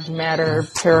Black Lives Matter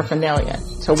paraphernalia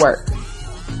to work.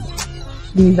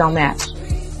 These don't match.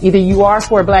 Either you are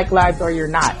for Black lives or you're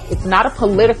not. It's not a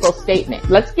political statement.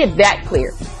 Let's get that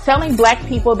clear. Telling black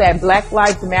people that Black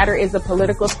Lives Matter is a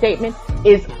political statement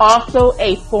is also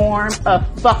a form of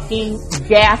fucking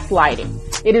gaslighting.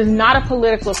 It is not a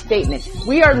political statement.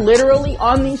 We are literally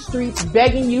on these streets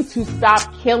begging you to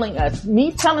stop killing us.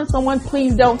 Me telling someone,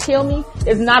 please don't kill me,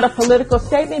 is not a political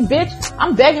statement. Bitch,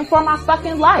 I'm begging for my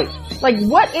fucking life. Like,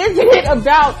 what is it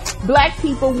about black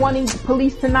people wanting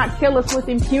police to not kill us with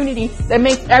impunity that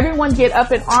makes everyone get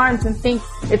up in arms and think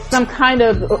it's some kind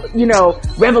of,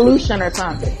 revolution or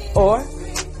something? Or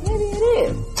maybe it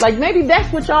is. Like, maybe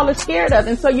that's what y'all are scared of.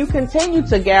 And so you continue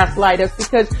to gaslight us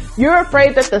because you're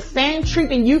afraid that the same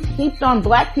treatment you heaped on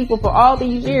black people for all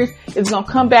these years is going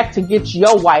to come back to get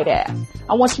your white ass.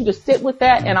 I want you to sit with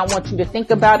that, and I want you to think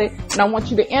about it, and I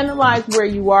want you to analyze where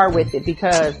you are with it,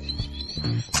 because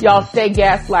y'all stay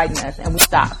gaslighting us and we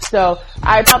stop. So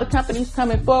I applaud the companies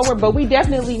coming forward, but we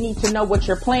definitely need to know what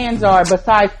your plans are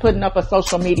besides putting up a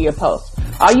social media post.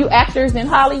 All you actors in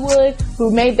Hollywood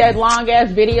who made that long ass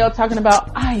video talking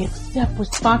about, I accept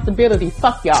responsibility,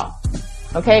 fuck y'all.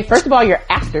 Okay, first of all, you're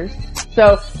actors.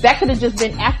 So that could have just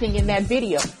been acting in that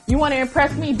video. You want to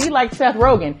impress me? Be like Seth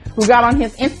Rogen, who got on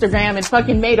his Instagram and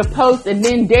fucking made a post and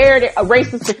then dared a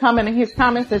racist to come in his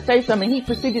comments and say something. He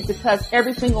proceeded to cuss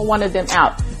every single one of them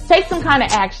out. Take some kind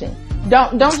of action.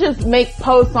 Don't just make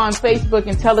posts on Facebook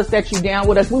and tell us that you're down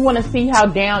with us. We want to see how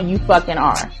down you fucking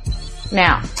are.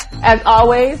 Now, as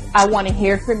always, I want to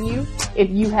hear from you. If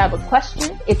you have a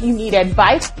question, if you need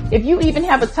advice, if you even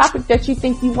have a topic that you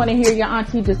think you want to hear your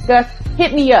auntie discuss,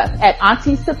 hit me up at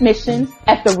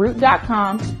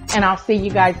auntiesubmissions@theroot.com, and I'll see you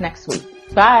guys next week.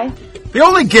 Bye. The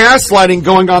only gaslighting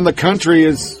going on in the country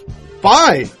is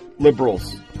by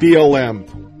liberals, BLM,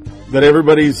 that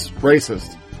everybody's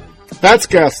racist. That's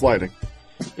gaslighting.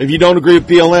 If you don't agree with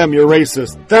BLM, you're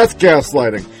racist. That's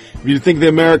gaslighting. If you think the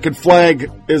American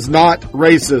flag is not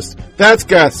racist, that's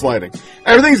gaslighting.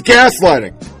 Everything's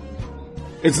gaslighting.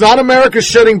 It's not America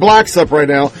shutting blacks up right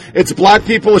now. It's black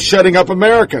people shutting up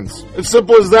Americans. It's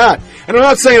simple as that. And I'm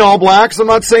not saying all blacks. I'm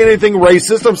not saying anything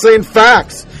racist. I'm saying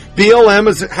facts. BLM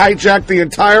has hijacked the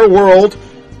entire world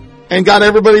and got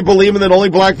everybody believing that only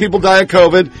black people die of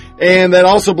COVID and that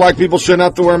also black people shouldn't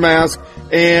have to wear masks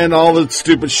and all the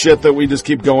stupid shit that we just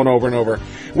keep going over and over.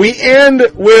 We end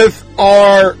with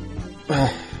our...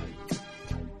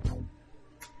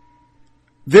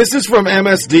 This is from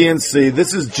MSDNC.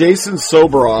 This is Jason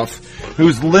Soboroff,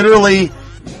 who's literally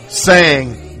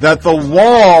saying that the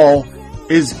wall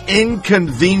is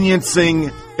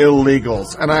inconveniencing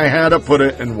illegals. And I had to put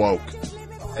it in woke.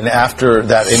 And after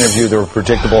that interview, there were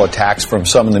predictable attacks from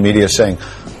some in the media saying,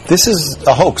 this is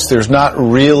a hoax. There's not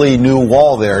really new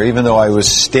wall there, even though I was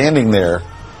standing there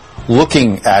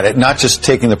looking at it, not just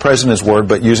taking the president's word,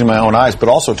 but using my own eyes, but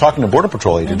also talking to Border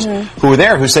Patrol agents who were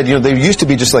there, who said, there used to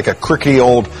be just like a crickety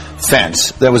old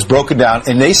fence that was broken down,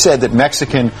 and they said that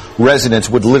Mexican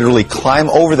residents would literally climb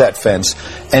over that fence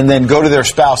and then go to their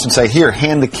spouse and say, here,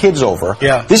 hand the kids over.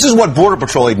 Yeah. This is what Border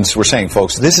Patrol agents were saying,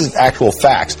 folks. This is actual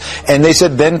facts. And they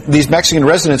said then these Mexican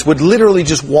residents would literally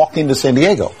just walk into San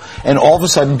Diego and all of a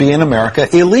sudden be in America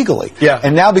illegally. Yeah.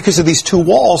 And now because of these two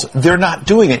walls, they're not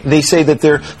doing it. They say that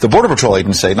the Border Patrol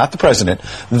agents say, not the president,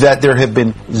 that there have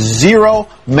been 0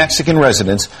 Mexican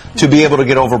residents to be able to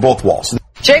get over both walls.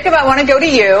 Jacob, I want to go to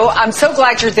you. I'm so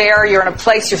glad you're there. You're in a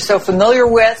place you're so familiar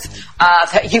with.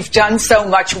 You've done so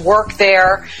much work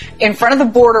there. In front of the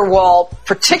border wall,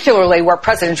 particularly where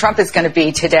President Trump is going to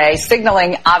be today,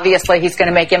 signaling, obviously, he's going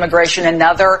to make immigration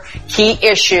another key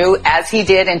issue, as he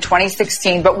did in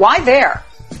 2016. But why there?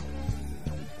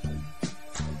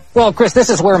 Well, Chris, this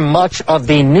is where much of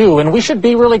the new, and we should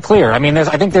be really clear. I mean,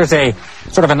 I think there's a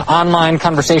sort of an online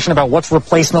conversation about what's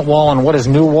replacement wall and what is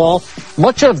new wall.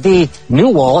 Much of the new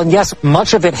wall, and yes,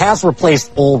 much of it has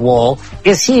replaced old wall,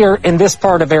 is here in this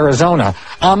part of Arizona.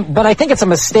 But I think it's a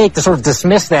mistake to sort of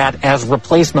dismiss that as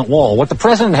replacement wall. What the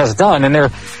president has done, and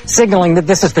they're signaling that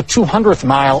this is the 200th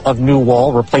mile of new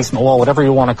wall, replacement wall, whatever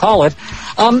you want to call it.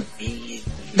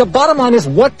 The bottom line is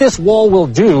what this wall will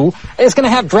do is going to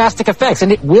have drastic effects,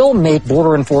 and it will make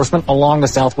border enforcement along the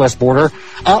southwest border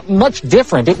much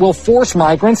different. It will force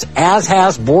migrants, as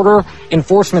has border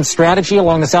enforcement strategy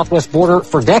along the southwest border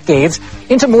for decades,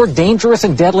 into more dangerous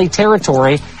and deadly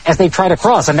territory as they try to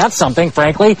cross. And that's something,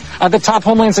 frankly, the top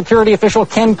Homeland Security official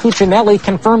Ken Cuccinelli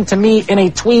confirmed to me in a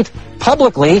tweet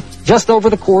publicly just over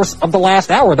the course of the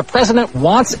last hour. The president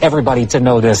wants everybody to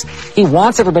know this. He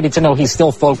wants everybody to know he's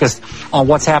still focused on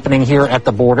what's happening here at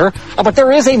the border. But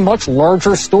there is a much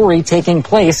larger story taking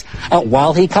place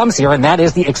while he comes here, and that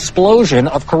is the explosion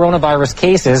of coronavirus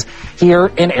cases here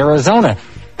in Arizona.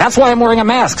 That's why I'm wearing a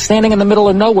mask, standing in the middle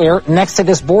of nowhere next to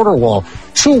this border wall.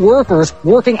 2 workers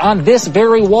working on this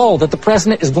very wall that the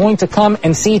president is going to come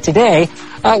and see today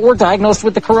were diagnosed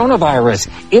with the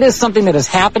coronavirus. It is something that is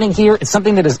happening here. It's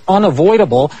something that is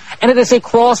unavoidable, and it is a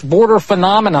cross-border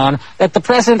phenomenon that the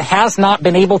president has not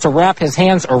been able to wrap his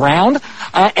hands around,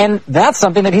 and that's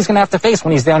something that he's going to have to face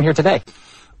when he's down here today.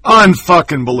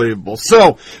 Unfucking believable.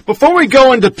 So, before we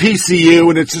go into PCU,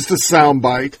 and it's just a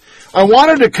soundbite, I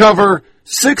wanted to cover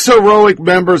 6 heroic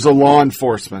members of law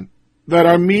enforcement that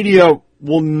our media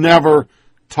will never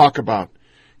talk about.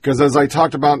 Because as I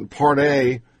talked about in Part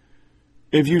A,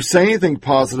 if you say anything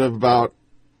positive about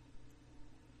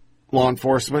law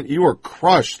enforcement, you are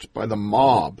crushed by the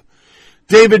mob.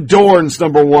 David Dorn's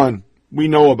number 1. We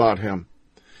know about him.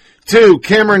 2,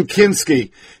 Cameron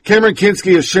Kinski. Cameron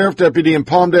Kinski, a sheriff deputy in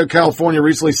Palmdale, California,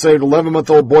 recently saved an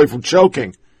 11-month-old boy from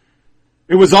choking.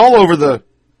 It was all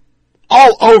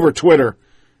over Twitter.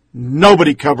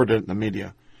 Nobody covered it in the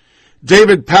media.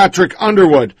 David Patrick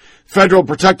Underwood. Federal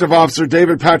protective officer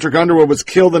David Patrick Underwood was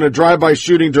killed in a drive-by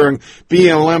shooting during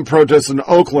BLM protests in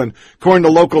Oakland. According to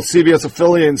local CBS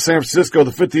affiliate in San Francisco,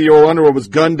 the 50-year-old Underwood was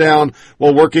gunned down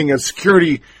while working as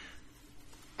security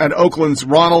at Oakland's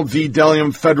Ronald V.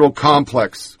 Delium Federal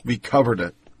Complex. We covered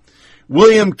it.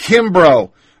 William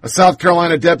Kimbrough. A South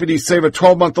Carolina deputy saved a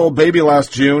 12-month-old baby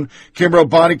last June. Kimbrough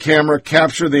body camera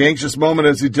captured the anxious moment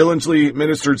as he diligently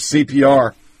administered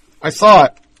CPR. I saw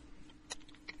it.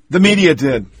 The media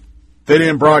did. They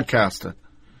didn't broadcast it.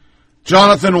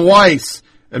 Jonathan Weiss.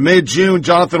 In mid-June,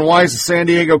 Jonathan Weiss, a San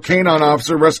Diego canine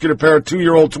officer, rescued a pair of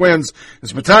 2-year-old twins in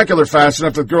spectacular fashion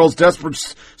after the girl's desperate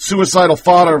suicidal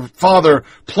father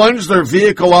plunged their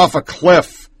vehicle off a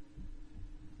cliff.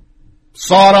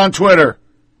 Saw it on Twitter.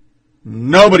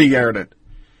 Nobody aired it.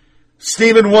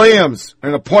 Stephen Williams,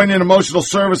 an appointed emotional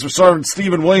service for Sergeant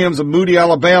Stephen Williams of Moody,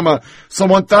 Alabama. Some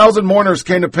 1,000 mourners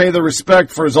came to pay their respect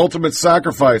for his ultimate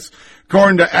sacrifice.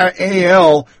 According to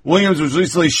AL, Williams was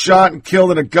recently shot and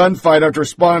killed in a gunfight after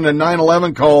responding to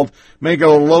 9/11 call, making a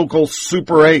local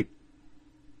Super 8.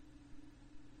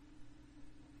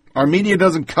 Our media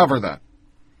doesn't cover that.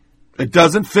 It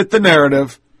doesn't fit the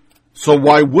narrative, so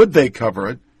why would they cover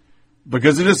it?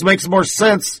 Because it just makes more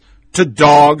sense to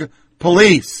dog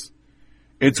police.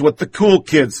 It's what the cool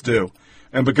kids do.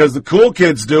 And because the cool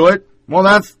kids do it, well,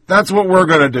 that's what we're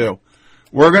going to do.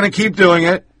 We're going to keep doing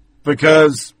it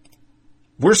because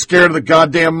we're scared of the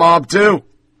goddamn mob too.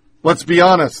 Let's be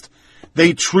honest.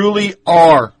 They truly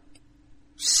are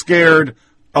scared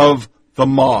of the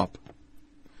mob.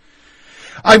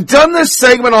 I've done this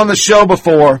segment on the show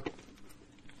before,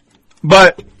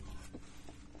 but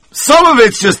some of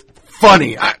it's just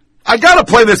funny. I got to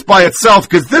play this by itself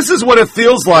because this is what it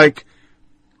feels like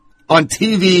on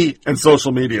TV and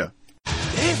social media.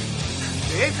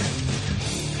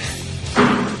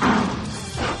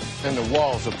 And the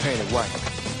walls are painted white.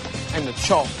 And the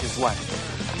chalk is white.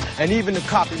 And even the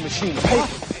copy machine paper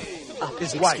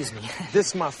is white. Excuse me.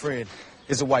 This, my friend,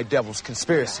 is a white devil's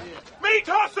conspiracy.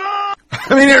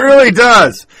 I mean, it really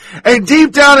does. And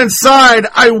deep down inside,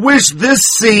 I wish this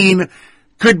scene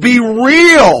could be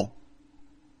real.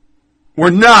 We're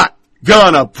not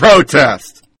gonna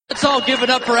protest. Let's all give it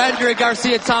up for Andrea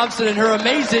Garcia Thompson and her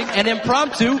amazing and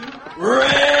impromptu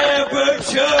Rare Bird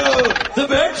Show, the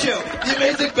Bird Show, the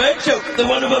amazing Bird Show, the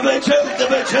wonderful Bird Show, the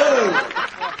Bird Show.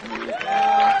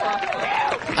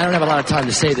 I don't have a lot of time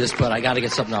to say this, but I got to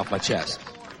get something off my chest.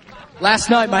 Last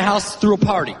night, my house threw a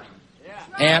party,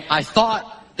 and I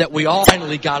thought that we all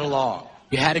finally got along.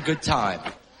 We had a good time.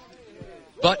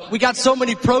 But we got so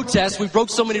many protests, we broke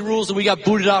so many rules, and we got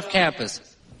booted off campus.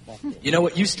 You know,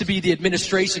 it used to be the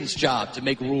administration's job to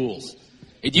make rules.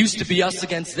 It used to be us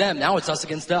against them. Now it's us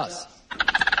against us.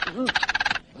 Look,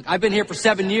 I've been here for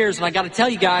 7 years, and I got to tell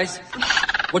you guys,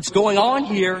 what's going on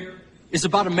here is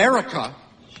about America.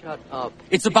 Shut up.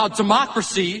 It's about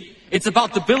democracy. It's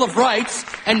about the Bill of Rights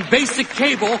and basic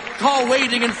cable, call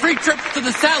waiting, and free trips to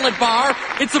the salad bar.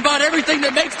 It's about everything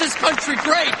that makes this country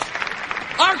great.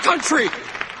 Our country.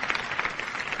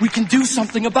 We can do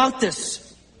something about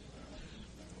this.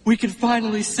 We can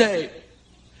finally say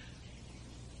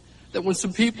that when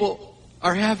some people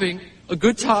are having a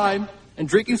good time and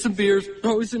drinking some beers,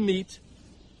 throwing some meat,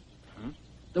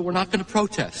 that we're not going to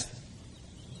protest.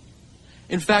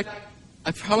 In fact,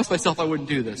 I promised myself I wouldn't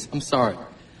do this. I'm sorry.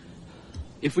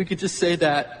 If we could just say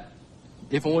that,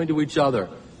 if only to each other,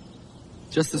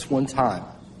 just this one time,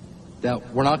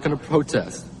 that we're not going to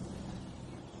protest.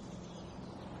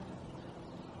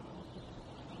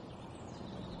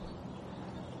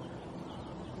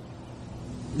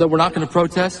 That we're not going to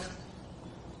protest?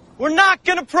 We're not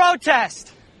going to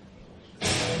protest!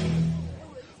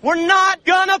 We're not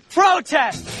going to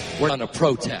protest! We're going to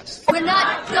protest. We're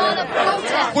not gonna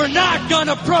protest. We're not going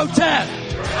to protest!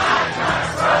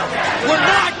 We're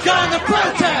not going to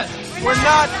protest! We're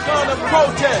not gonna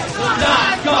protest. We're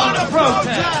not going to protest! We're not gonna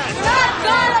protest. We're not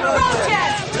gonna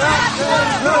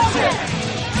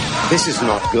protest. This is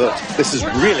not good. This is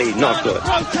really not good.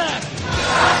 Protest!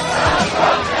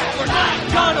 We're not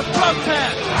going to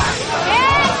protest!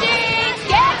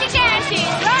 Candies,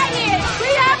 right here.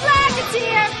 We got placards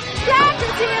here.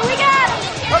 Placards here, we got them.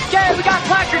 Okay, we got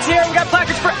placards here. We got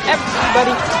placards for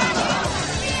everybody.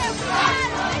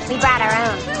 We brought our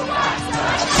own.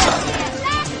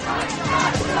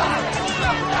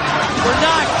 We're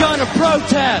not going to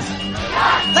protest!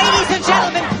 Ladies and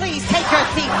gentlemen, please take your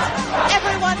seats.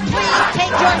 Everyone, please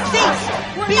take your seats.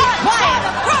 Be quiet.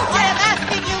 I am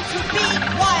asking you to be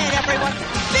quiet, everyone.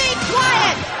 Be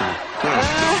quiet.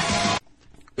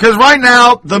 Because right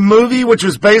now, the movie, which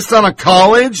was based on a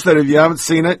college, that if you haven't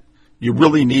seen it, you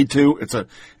really need to. It's an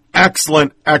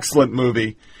excellent, excellent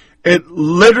movie. It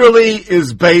literally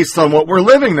is based on what we're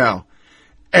living now.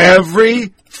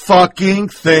 Every fucking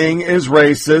thing is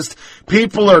racist.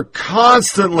 People are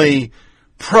constantly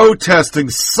protesting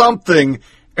something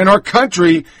in our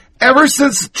country ever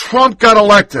since Trump got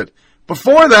elected.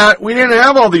 Before that, we didn't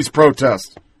have all these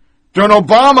protests. During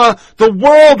Obama, the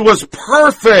world was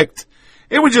perfect.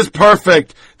 It was just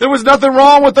perfect. There was nothing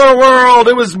wrong with our world.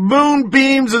 It was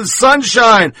moonbeams and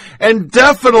sunshine. And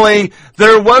definitely,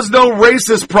 there was no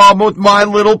racist problem with My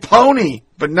Little Pony.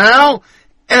 But now,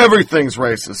 everything's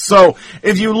racist. So,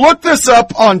 if you look this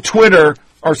up on Twitter,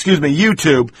 or excuse me,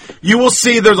 YouTube, you will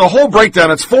see there's a whole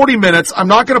breakdown. It's 40 minutes. I'm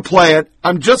not going to play it.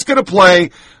 I'm just going to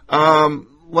play,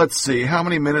 let's see, how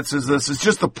many minutes is this? It's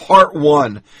just the part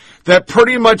one that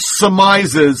pretty much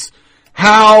surmises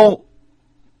how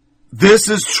this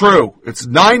is true. It's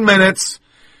 9 minutes.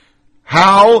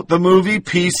 How the movie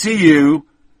PCU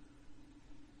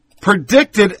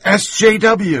predicted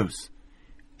SJWs.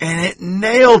 And it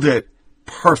nailed it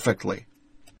perfectly.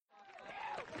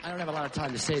 I don't have a lot of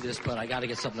time to say this, but I got to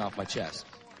get something off my chest.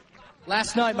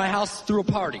 Last night, my house threw a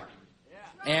party.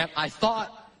 And I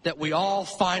thought that we all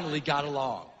finally got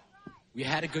along. We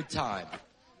had a good time.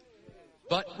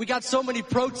 But we got so many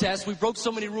protests, we broke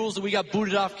so many rules, and we got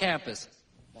booted off campus.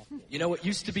 You know, it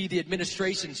used to be the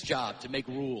administration's job to make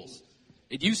rules.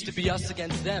 It used to be us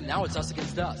against them. Now it's us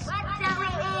against us. What shall we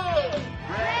eat?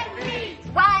 Red meat.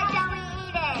 Why shall we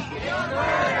eat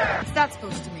it? What's that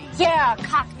supposed to mean? Yeah,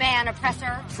 cockman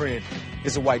oppressor. Friend,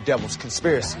 it's a white devil's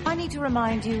conspiracy. I need to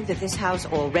remind you that this house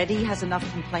already has enough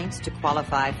complaints to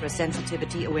qualify for a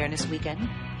Sensitivity Awareness Weekend.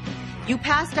 You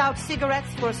passed out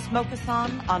cigarettes for a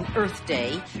smoke-a-thon on Earth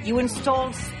Day. You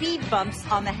installed speed bumps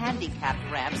on the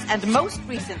handicapped ramps. And most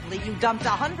recently, you dumped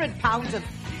 100 pounds of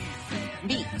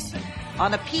meat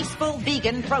on a peaceful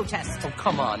vegan protest. Oh,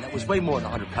 come on. That was way more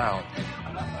than 100 pounds.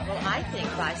 Well, I think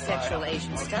bisexual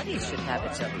Asian studies should have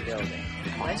its own building. The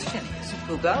question is,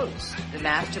 who goes? The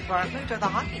math department or the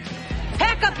hockey team?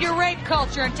 Pack up your rape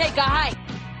culture and take a hike.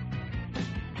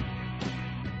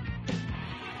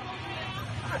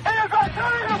 It is our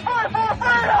duty to fight for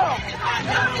freedom!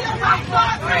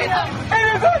 It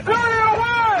is our duty to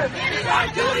win! It is our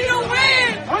duty to win!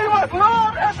 We must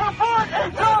love and support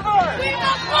each other! We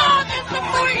must love and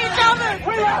support each other!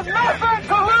 We have nothing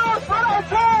to lose but our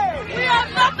chains! We have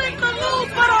nothing to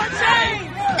lose but our chains!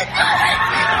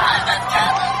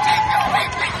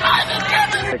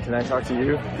 Can I talk to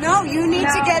you? No, you need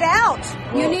to get out.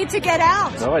 You need to get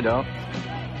out. No, I don't.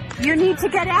 You need to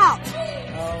get out.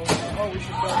 We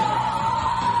should go.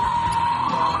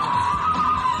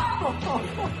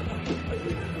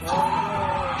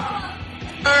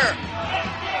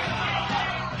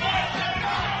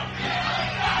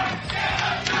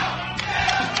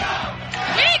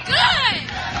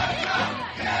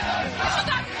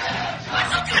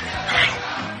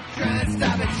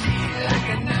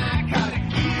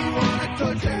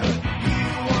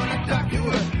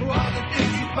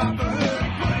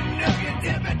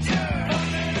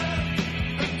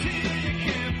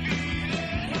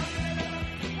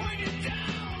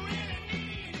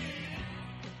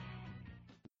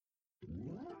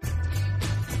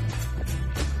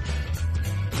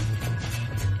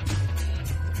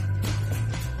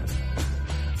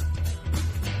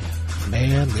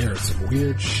 Man, there is some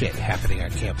weird shit happening on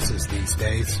campuses these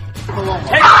days.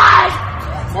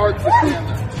 Mark, just stand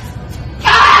there.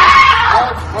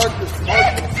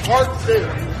 Mark, stay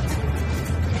there.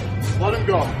 Let him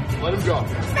go.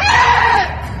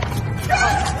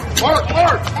 Mark!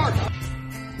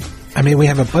 I mean, we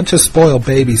have a bunch of spoiled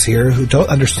babies here who don't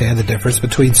understand the difference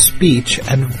between speech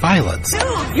and violence.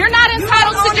 You're not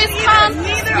entitled to just come,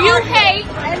 you hate,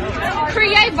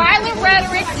 create violent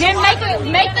rhetoric, then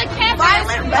make the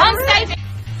campus unsafe.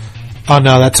 Oh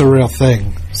no, that's a real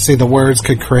thing. See, the words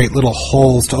could create little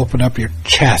holes to open up your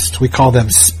chest. We call them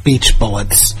speech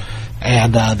bullets.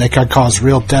 And they can cause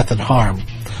real death and harm.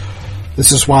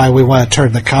 This is why we want to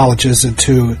turn the colleges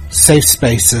into safe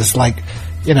spaces like,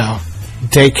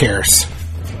 daycares.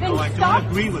 No, I don't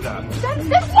agree with that. Then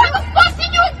why the fuck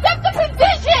did you accept the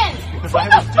position? Who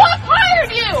the fuck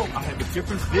hired you? I have a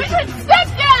different vision. You should step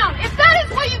down. If that is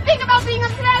what you think about being a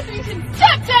pastor, you should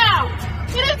step down.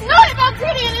 It is not about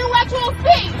creating an intellectual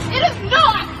space. It is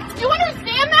not. You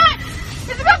understand that?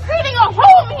 It's about creating a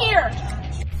home here.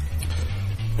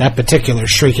 That particular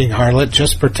shrieking harlot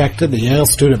just protected the Yale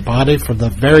student body from the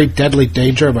very deadly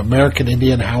danger of American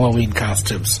Indian Halloween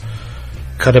costumes.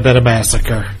 Could have been a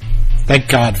massacre. Thank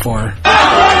God for her.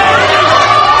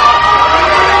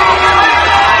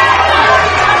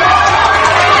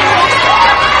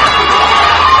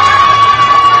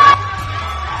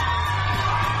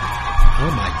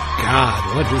 Oh my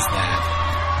God, what is that?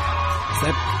 Is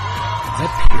that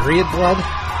period blood?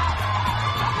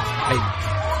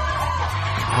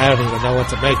 I don't even know what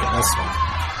to make of this one.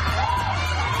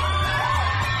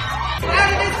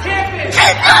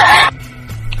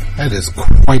 That is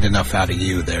quite enough out of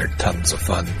you there, tons of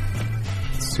fun.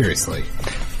 Seriously.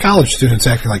 College students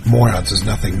acting like morons is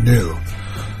nothing new.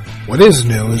 What is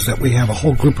new is that we have a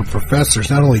whole group of professors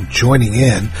not only joining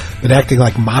in, but acting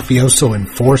like mafioso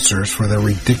enforcers for their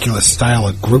ridiculous style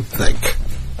of groupthink.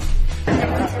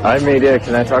 Hi, media.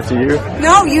 Can I talk to you?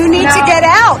 No, you need to get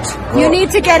out. Well, you need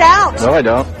to get out. No, I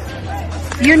don't.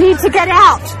 You need to get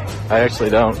out. I actually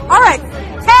don't. All right. Hey,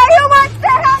 who wants to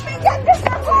help me get this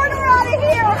reporter out of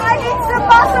here? I need some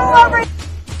muscle over.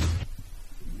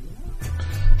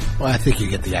 Well, I think you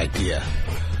get the idea.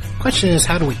 Question is,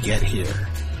 how do we get here?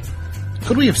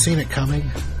 Could we have seen it coming?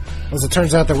 Well, as it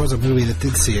turns out, there was a movie that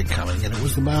did see it coming, and it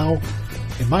was now,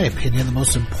 in my opinion, the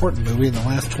most important movie in the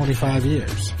last 25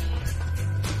 years.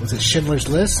 Was it Schindler's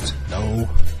List? No.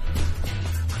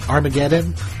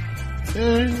 Armageddon?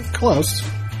 Close.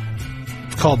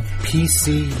 It's called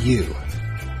PCU.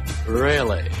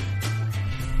 Really?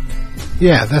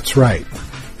 Yeah, that's right.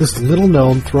 This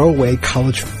little-known throwaway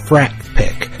college frat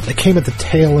pick that came at the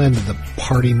tail end of the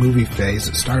party movie phase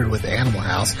that started with Animal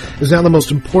House is now the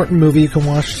most important movie you can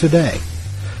watch today.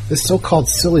 This so-called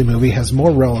silly movie has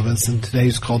more relevance in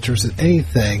today's cultures than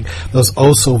anything those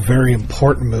oh-so-very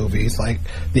important movies like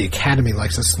the Academy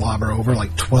likes to slobber over,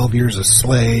 like 12 Years a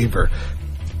Slave or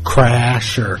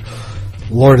Crash or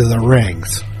Lord of the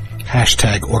Rings.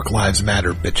 Hashtag Orc Lives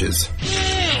Matter, bitches.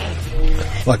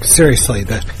 Look, seriously,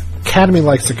 the Academy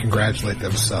likes to congratulate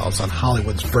themselves on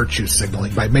Hollywood's virtue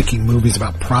signaling by making movies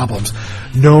about problems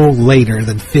no later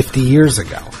than 50 years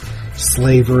ago.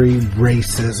 Slavery,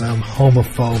 racism,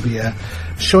 homophobia.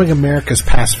 Showing America's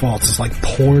past faults is like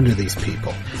porn to these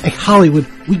people. Hey, Hollywood,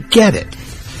 we get it.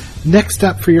 Next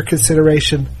up for your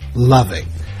consideration, Loving.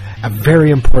 A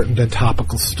very important and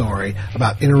topical story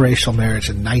about interracial marriage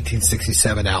in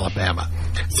 1967 Alabama.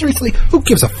 Seriously, who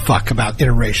gives a fuck about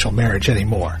interracial marriage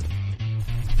anymore?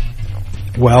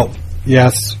 Well,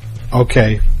 yes,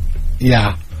 okay,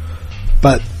 yeah.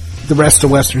 But the rest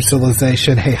of Western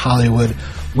civilization, hey Hollywood,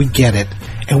 we get it,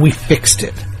 and we fixed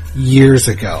it years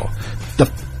ago. The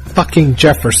fucking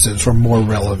Jeffersons were more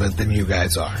relevant than you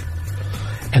guys are.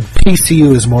 And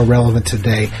PCU is more relevant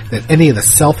today than any of the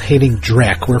self-hating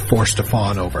dreck we're forced to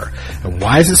fawn over. And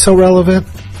why is it so relevant?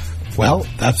 Well,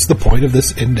 that's the point of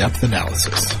this in-depth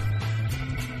analysis.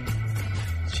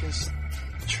 Just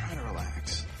try to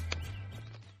relax.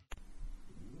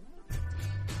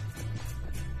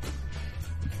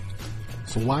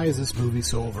 So why is this movie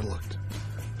so overlooked?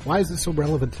 Why is it so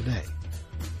relevant today?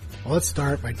 Well, let's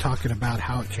start by talking about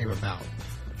how it came about.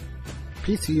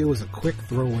 PCU was a quick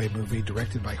throwaway movie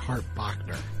directed by Hart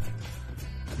Bochner.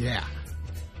 Yeah,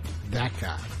 that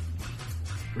guy.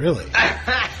 Really?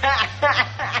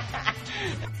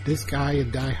 This guy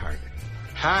in Die Hard.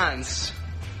 Hans.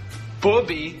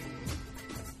 Bobby.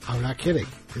 I'm not kidding.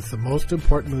 It's the most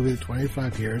important movie of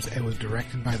 25 years and was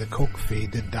directed by the coke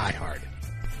fiend in Die Hard.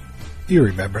 You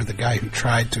remember the guy who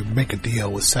tried to make a deal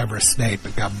with Severus Snape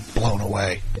and got blown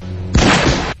away.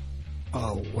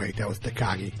 Oh, wait, that was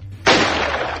Takagi.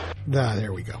 Nah,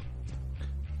 there we go.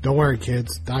 Don't worry,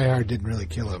 kids. Die Hard didn't really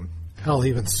kill him. Hell,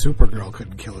 even Supergirl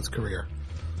couldn't kill his career.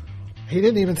 He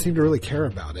didn't even seem to really care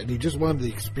about it. He just wanted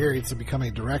the experience of becoming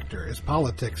a director. His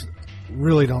politics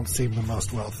really don't seem the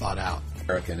most well thought out.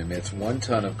 American emits 1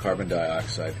 ton of carbon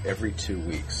dioxide every 2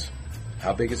 weeks.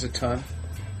 How big is a ton?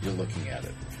 You're looking at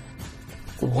it.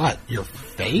 What? Your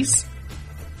face?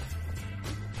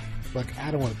 Look,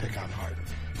 I don't want to pick on Hart.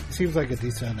 He seems like a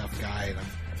decent enough guy, and I'm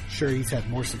sure he's had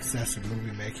more success in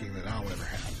movie making than I'll ever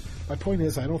have. My point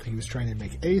is, I don't think he was trying to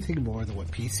make anything more than what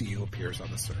PCU appears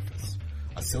on the surface.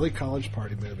 A silly college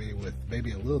party movie with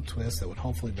maybe a little twist that would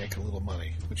hopefully make a little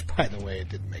money, which, by the way, it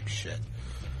didn't make shit.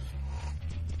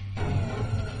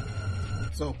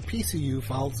 So, PCU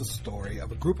follows the story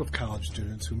of a group of college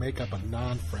students who make up a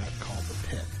non-frat called The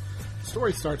Pit. The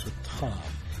story starts with Tom.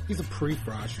 He's a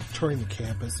pre-frosh who's touring the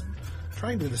campus and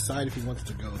trying to decide if he wants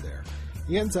to go there.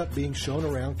 He ends up being shown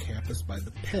around campus by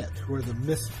The Pit, who are the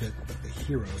misfit but the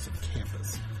heroes of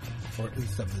campus, or at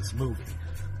least of this movie.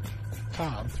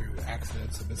 Tom, through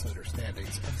accidents and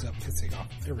misunderstandings, ends up pissing off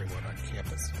everyone on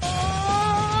campus.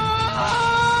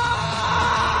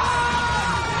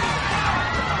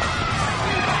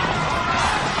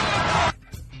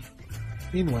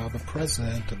 Meanwhile, the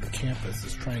president of the campus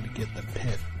is trying to get The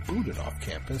Pit booted off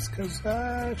campus because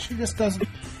she just doesn't...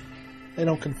 They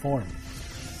don't conform.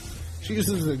 She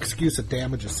uses an excuse of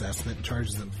damage assessment and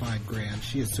charges them $5,000.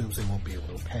 She assumes they won't be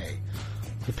able to pay.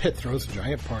 The Pit throws a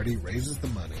giant party, raises the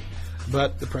money,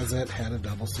 but the president had a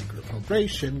double secret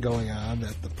probation going on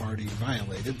that the party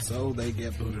violated, so they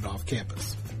get booted off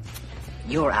campus.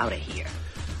 You're out of here.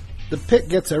 The Pit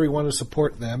gets everyone to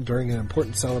support them during an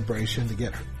important celebration to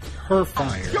get her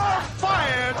fired. You're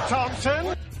fired,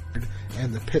 Thompson!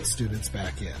 And the Pit students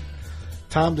back in.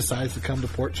 Tom decides to come to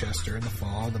Port Chester in the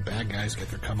fall, and the bad guys get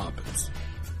their comeuppance.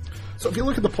 So if you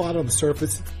look at the plot on the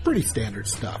surface, it's pretty standard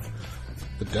stuff.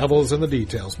 The devil's in the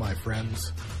details, my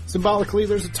friends. Symbolically,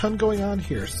 there's a ton going on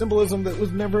here. Symbolism that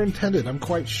was never intended, I'm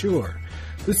quite sure.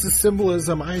 This is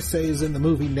symbolism I say is in the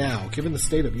movie now, given the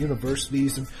state of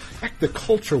universities and the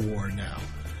culture war now.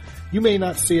 You may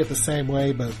not see it the same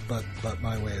way, but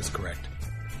my way is correct.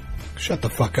 Shut the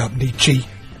fuck up, Nietzsche.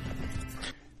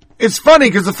 It's funny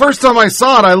because the first time I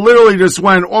saw it, I literally just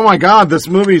went, oh my God, this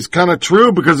movie's kind of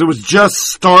true because it was just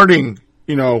starting,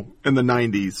 in the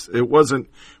 90s. It wasn't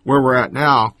where we're at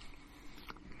now.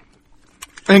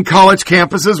 And college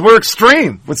campuses were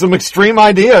extreme with some extreme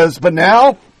ideas, but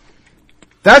now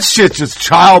that shit's just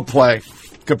child play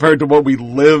compared to what we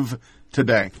live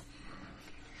today.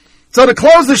 So to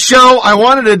close the show, I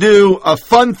wanted to do a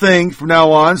fun thing from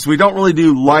now on, so we don't really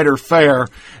do lighter fare,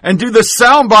 and do the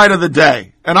soundbite of the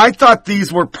day. And I thought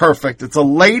these were perfect. It's a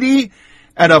lady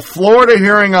at a Florida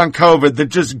hearing on COVID that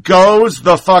just goes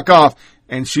the fuck off.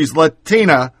 And she's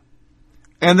Latina.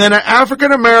 And then an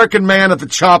African-American man at the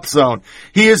chop zone.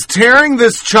 He is tearing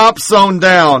this chop zone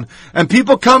down, and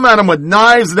people come at him with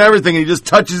knives and everything, and he just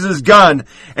touches his gun,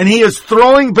 and he is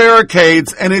throwing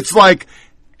barricades, and it's like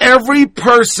every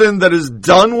person that is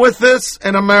done with this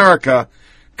in America,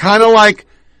 kind of like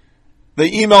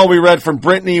the email we read from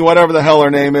Brittany, whatever the hell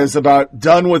her name is, about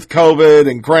done with COVID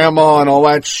and grandma and all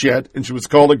that shit, and she was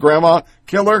called a grandma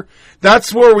killer.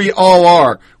 That's where we all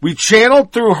are. We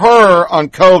channeled through her on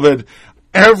COVID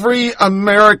every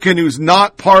American who's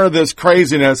not part of this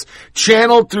craziness,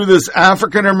 channeled through this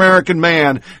African-American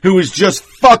man who is just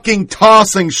fucking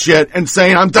tossing shit and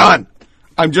saying, I'm done.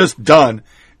 I'm just done.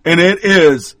 And it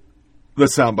is the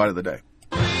soundbite of the day.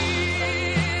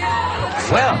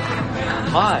 Well,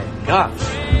 my gosh.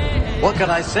 What can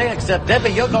I say except,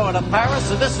 Debbie, you're going to Paris,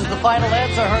 and this is the final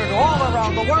answer heard all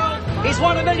around the world. He's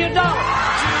won $1 million.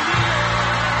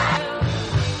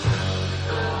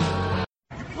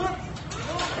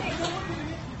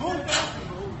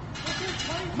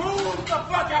 Move the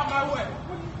fuck out my way.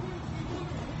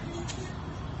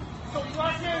 So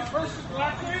black man versus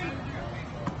black man?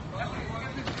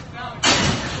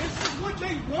 This is what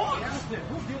they want.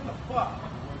 Who gives a fuck?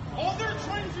 All they're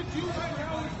trying to do right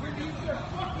now is reduce their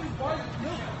fucking white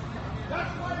milk. Fuck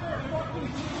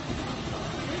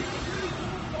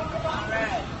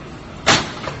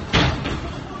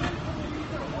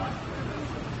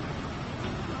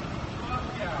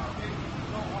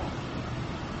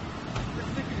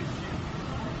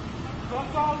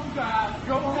all you guys.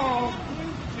 Go home.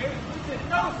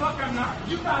 No, the fuck I'm not.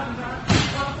 You guys are not. No, the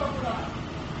fuck I'm not.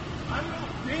 I'm not.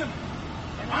 Damn.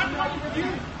 And I'm not you.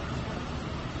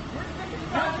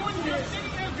 You're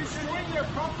sitting there destroying their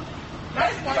property.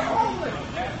 That's why you're homeless.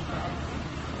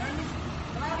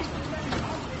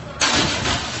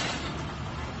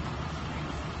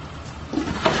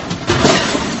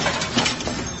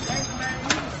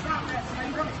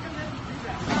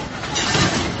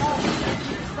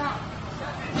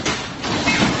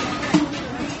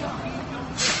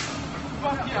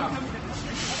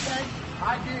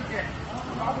 I did get it.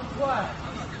 I was glad.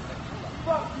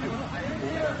 Fuck you.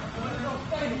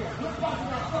 Stay here.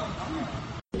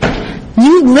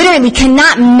 You literally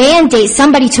cannot mandate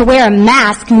somebody to wear a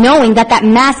mask knowing that that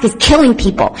mask is killing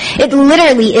people. It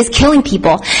literally is killing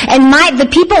people. And we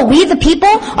the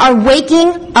people are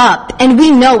waking up, and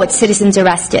we know what citizen's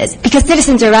arrest is, because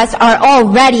citizen's arrests are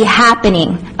already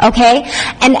happening, okay?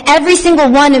 And every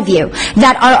single one of you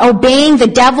that are obeying the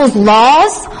devil's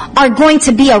laws are going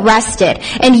to be arrested.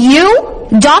 And you,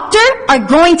 doctor, are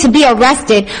going to be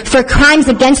arrested for crimes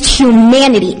against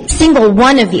humanity. Single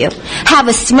one of you have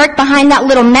a smirk behind that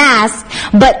little mask,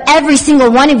 but every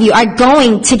single one of you are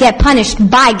going to get punished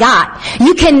by God.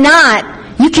 You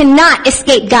cannot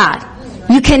escape God.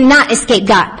 You cannot escape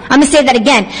God. I'm going to say that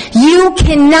again. You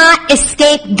cannot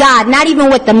escape God, not even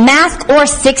with the mask or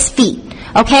 6 feet.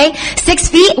 Okay? 6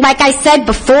 feet, like I said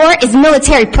before, is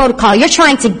military protocol. You're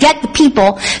trying to get the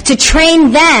people to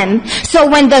train them so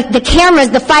when the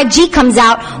cameras, the 5G comes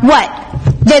out, what?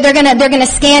 They're gonna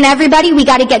scan everybody. We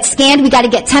gotta get scanned. We gotta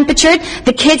get temperatured.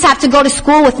 The kids have to go to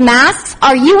school with masks.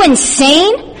 Are you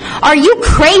insane? Are you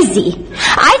crazy?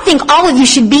 I think all of you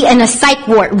should be in a psych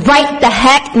ward right the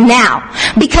heck now.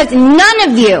 Because none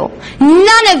of you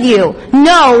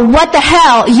know what the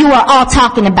hell you are all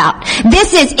talking about.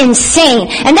 This is insane.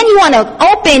 And then you want to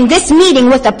open this meeting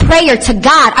with a prayer to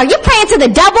God. Are you praying to the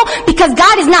devil? Because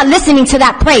God is not listening to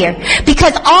that prayer.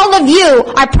 Because all of you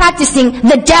are practicing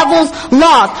the devil's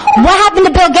laws. What happened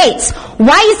to Bill Gates?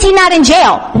 Why is he not in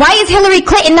jail? Why is Hillary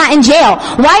Clinton not in jail?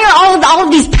 Why are all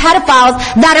of these pedophiles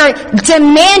that are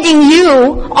demanding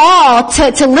you all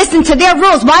to listen to their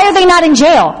rules? Why are they not in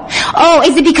jail? Oh,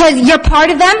 is it because you're part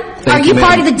of them? Are you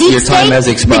part of the deep state? Your time has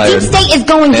expired. The deep state is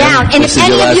going down. And if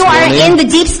any of you are in the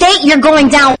deep state, you're going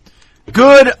down.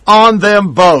 Good on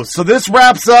them both. So this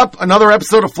wraps up another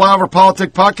episode of Flyover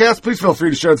Politic Podcast. Please feel free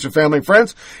to share this with your family and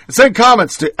friends. And send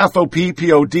comments to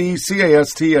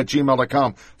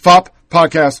foppodcast@gmail.com.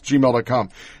 foppodcast@gmail.com.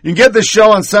 You can get this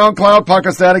show on SoundCloud,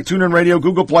 Podcast Addict, TuneIn Radio,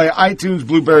 Google Play, iTunes,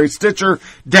 Blueberry, Stitcher,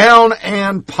 Down,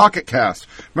 and Pocket Cast.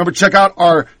 Remember, check out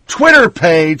our Twitter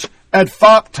page at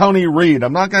Fop Tony Reed.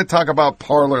 I'm not going to talk about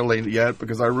Parler yet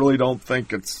because I really don't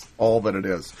think it's all that it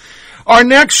is. Our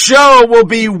next show will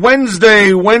be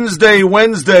Wednesday, 1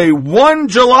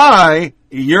 July,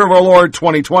 year of our Lord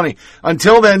 2020.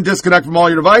 Until then, disconnect from all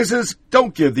your devices.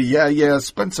 Don't give the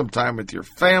spend some time with your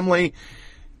family.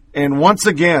 And once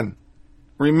again,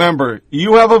 remember,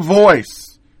 you have a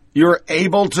voice. You're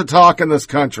able to talk in this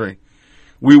country.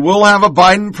 We will have a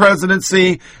Biden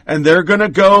presidency, and they're going to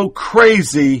go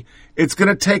crazy. It's going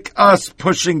to take us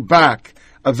pushing back.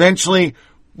 Eventually,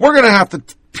 we're going to have to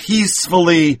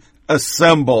peacefully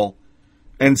assemble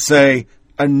and say,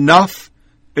 enough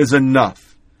is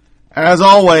enough. As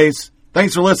always,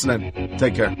 thanks for listening.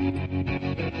 Take care.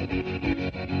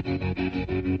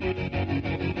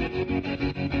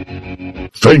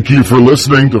 Thank you for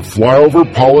listening to Flyover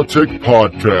Politic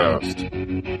Podcast.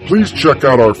 Please check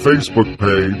out our Facebook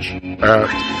page at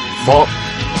FOP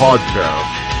Podcast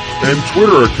and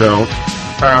Twitter account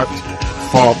at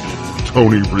FOP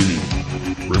Tony Reed.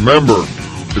 Remember,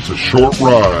 it's a short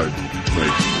ride.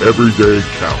 Make every day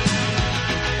count.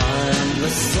 I'm the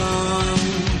sun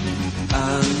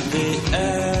and the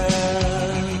air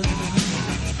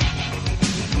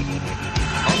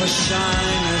of a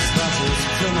shyness that is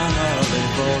criminally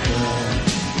vulgar.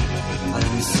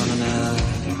 I'm sun and air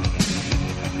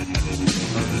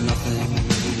of nothing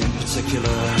in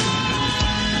particular.